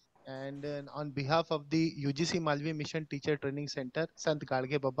 And on behalf of the UGC Malviya Mission Teacher Training Center, Sant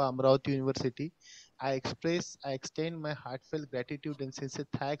Gadge Baba Amravati University, I extend my heartfelt gratitude and sincere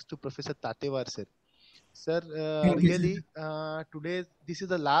thanks to Professor Tatewar sir. Sir, Thank you, sir. really, today this is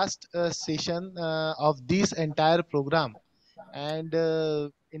the last session of this entire program. And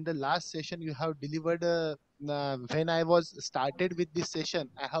in the last session you have delivered when I was started with this session,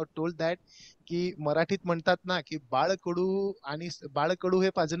 I have told that की मराठीत म्हणतात ना की बाळकडू आणि बाळकडू हे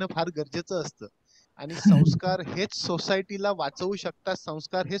पाजणं फार गरजेचं असतं आणि संस्कार हेच सोसायटीला वाचवू शकतात,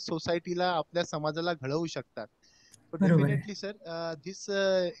 संस्कार हेच सोसायटीला आपल्या समाजाला घडवू शकतात. So बरोबर आहे. definitely, sir, this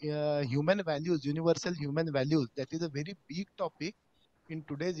human values, universal human values, that is a very big topic in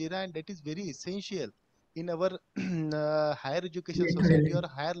today's era, and that is very essential in our higher education society or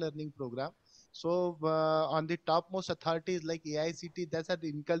higher learning program. So on the topmost authorities like AICT, that's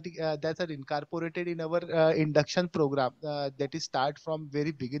are incorporated in our induction program that is start from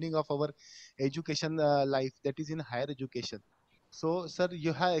very beginning of our education life, that is in higher education. So, sir,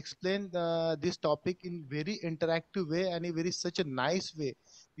 you have explained this topic in very interactive way and a very such a nice way.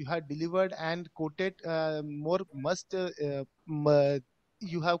 You have delivered and quoted more must.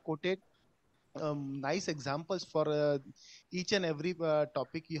 You have quoted nice examples for each and every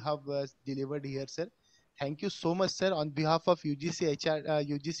topic you have delivered here, sir. Thank you so much, sir. On behalf of UGC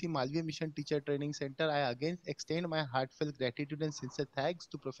Malviya Mission Teacher Training Center, I again extend my heartfelt gratitude and sincere thanks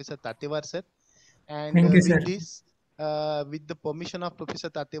to Professor Tatewar, sir. And Thank you, sir. with this, with the permission of Professor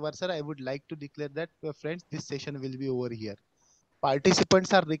Tatewar, sir, I would like to declare that, friends, this session will be over here.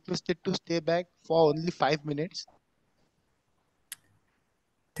 Participants are requested to stay back for only 5 minutes.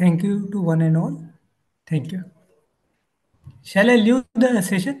 Thank you to one and all. Thank you. Shall I leave the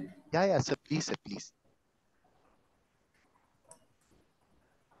session? Yeah, sir. Please, sir, please.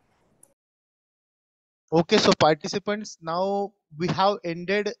 Okay, so participants, now we have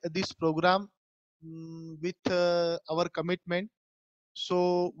ended this program with our commitment.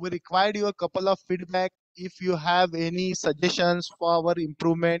 So we required you a couple of feedback. If you have any suggestions for our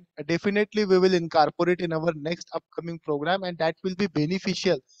improvement, definitely we will incorporate in our next upcoming program, and that will be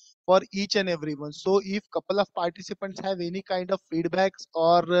beneficial for each and everyone. So if couple of participants have any kind of feedbacks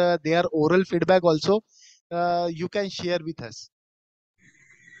or their oral feedback also, you can share with us.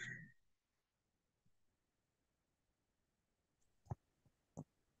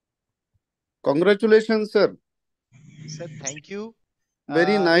 Congratulations, sir. Sir, thank you.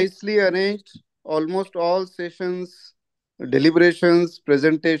 Very nicely arranged. Almost all sessions, deliberations,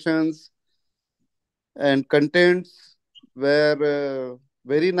 presentations, and contents were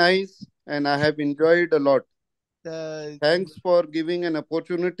very nice, and I have enjoyed a lot. Thanks for giving an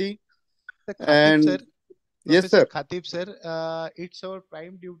opportunity. Khatib, sir. Yes, Professor sir. Khatib, sir, it's our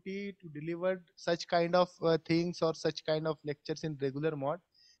prime duty to deliver such kind of things or such kind of lectures in regular mode,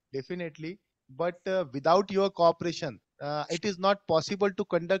 definitely. But without your cooperation, it is not possible to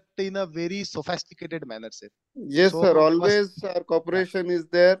conduct in a very sophisticated manner, sir. Yes, So sir. Always our cooperation is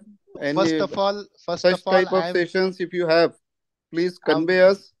there. First of all, such type of sessions, if you have, please convey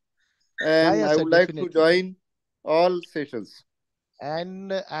us. And I sir, would like to definitely. join all sessions.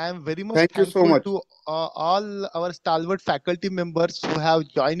 And I am very much Thank you so thankful much. to all our stalwart faculty members who have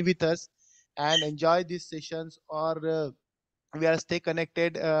joined with us and enjoy these sessions, or we are stay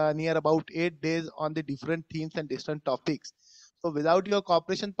connected near about 8 days on the different themes and different topics. So without your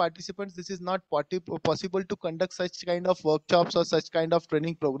cooperation, participants, this is not possible to conduct such kind of workshops or such kind of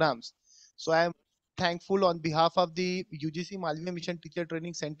training programs. So I am thankful on behalf of the UGC Malviya Mission Teacher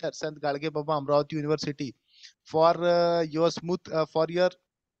Training Center, Sant Gadge Baba, Amravati University, for your for your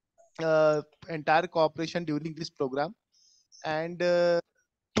entire cooperation during this program. And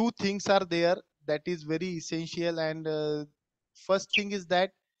two things are there that is very essential. And first thing is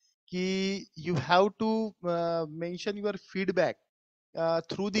that you have to mention your feedback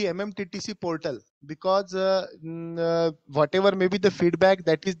through the MMTTC portal, because whatever may be the feedback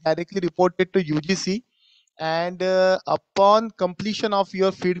that is directly reported to UGC, and upon completion of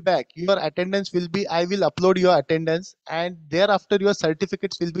your feedback, your attendance will be, I will upload your attendance, and thereafter your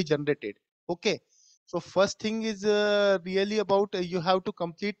certificates will be generated. Okay, so first thing is really about you have to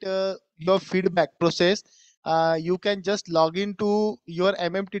complete your feedback process. You can just log into your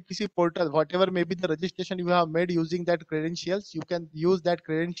MMTTC portal, whatever may be the registration you have made using that credentials. You can use that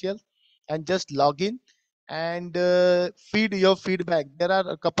credentials and just log in and feed your feedback. There are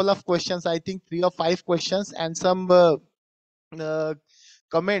a couple of questions, I think 3 or 5 questions, and some uh,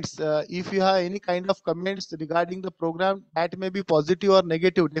 comments. If you have any kind of comments regarding the program that may be positive or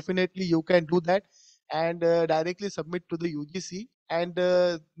negative, definitely you can do that and directly submit to the UGC. And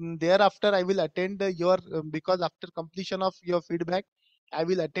thereafter I will attend your because after completion of your feedback, I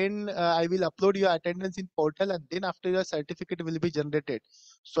will I will upload your attendance in portal, and then after your certificate will be generated.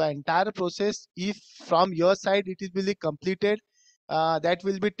 So entire process, if from your side it is really completed, that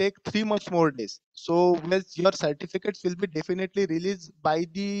will be take 3 much more days. So well, your certificates will be definitely released by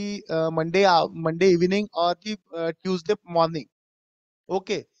the Monday evening or the Tuesday morning.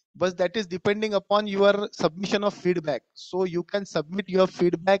 Okay, but that is depending upon your submission of feedback. So you can submit your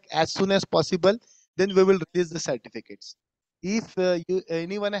feedback as soon as possible, then we will release the certificates. If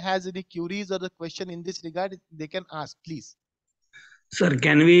anyone has any queries or the question in this regard, they can ask, please. Sir,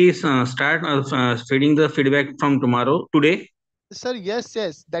 can we start feeding the feedback from today? Sir, yes,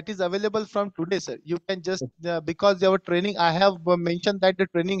 that is available from today, sir. You can just because our training, I have mentioned that the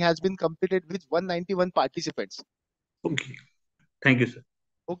training has been completed with 191 participants. Okay, thank you, sir.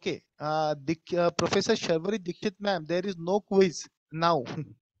 Okay, Professor Sharvari Dikshit ma'am, there is no quiz now.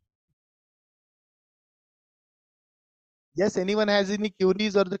 Yes, anyone has any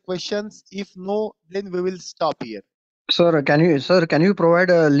queries or the questions? If no, then we will stop here. Sir, can you provide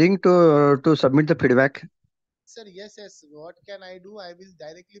a link to submit the feedback? Sir, yes. What can I do? I will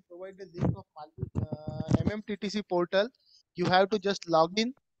directly provide the link of MMTTC portal. You have to just log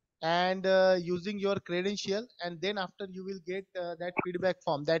in and using your credential, and then after you will get that feedback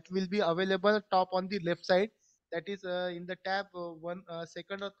form that will be available top on the left side. That is in the tab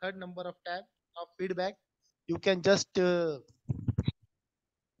second or third number of tab of feedback. You can just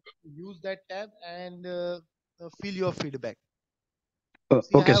use that tab and fill your feedback. See,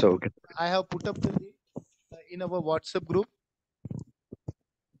 Okay, sir. Okay. I have put up the link in our WhatsApp group.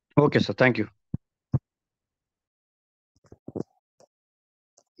 Okay, sir. Thank you.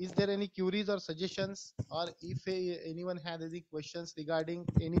 Is there any queries or suggestions, or if anyone had any questions regarding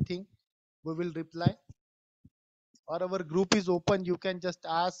anything, we will reply. Or our group is open, you can just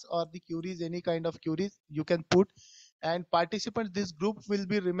ask, or the queries, any kind of queries you can put. And participants, this group will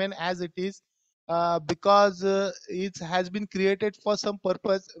be remain as it is because it has been created for some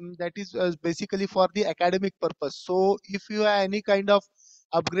purpose, that is basically for the academic purpose. So if you have any kind of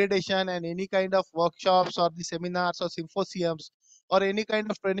upgradation and any kind of workshops or the seminars or symposiums or any kind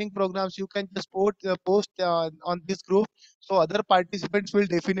of training programs, you can just post on this group, so other participants will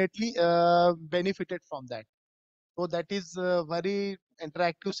definitely benefited from that. So that is a very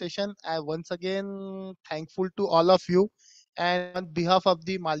interactive session. I once again thankful to all of you, and on behalf of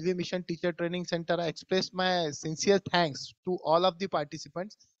the Malviya Mission Teacher Training Center, I express my sincere thanks to all of the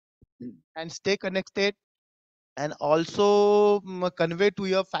participants. And stay connected, and also convey to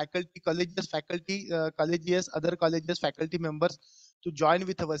your faculty, colleges, other colleges, faculty members to join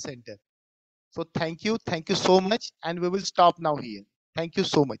with our center. So thank you so much, and we will stop now here. Thank you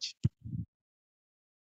so much.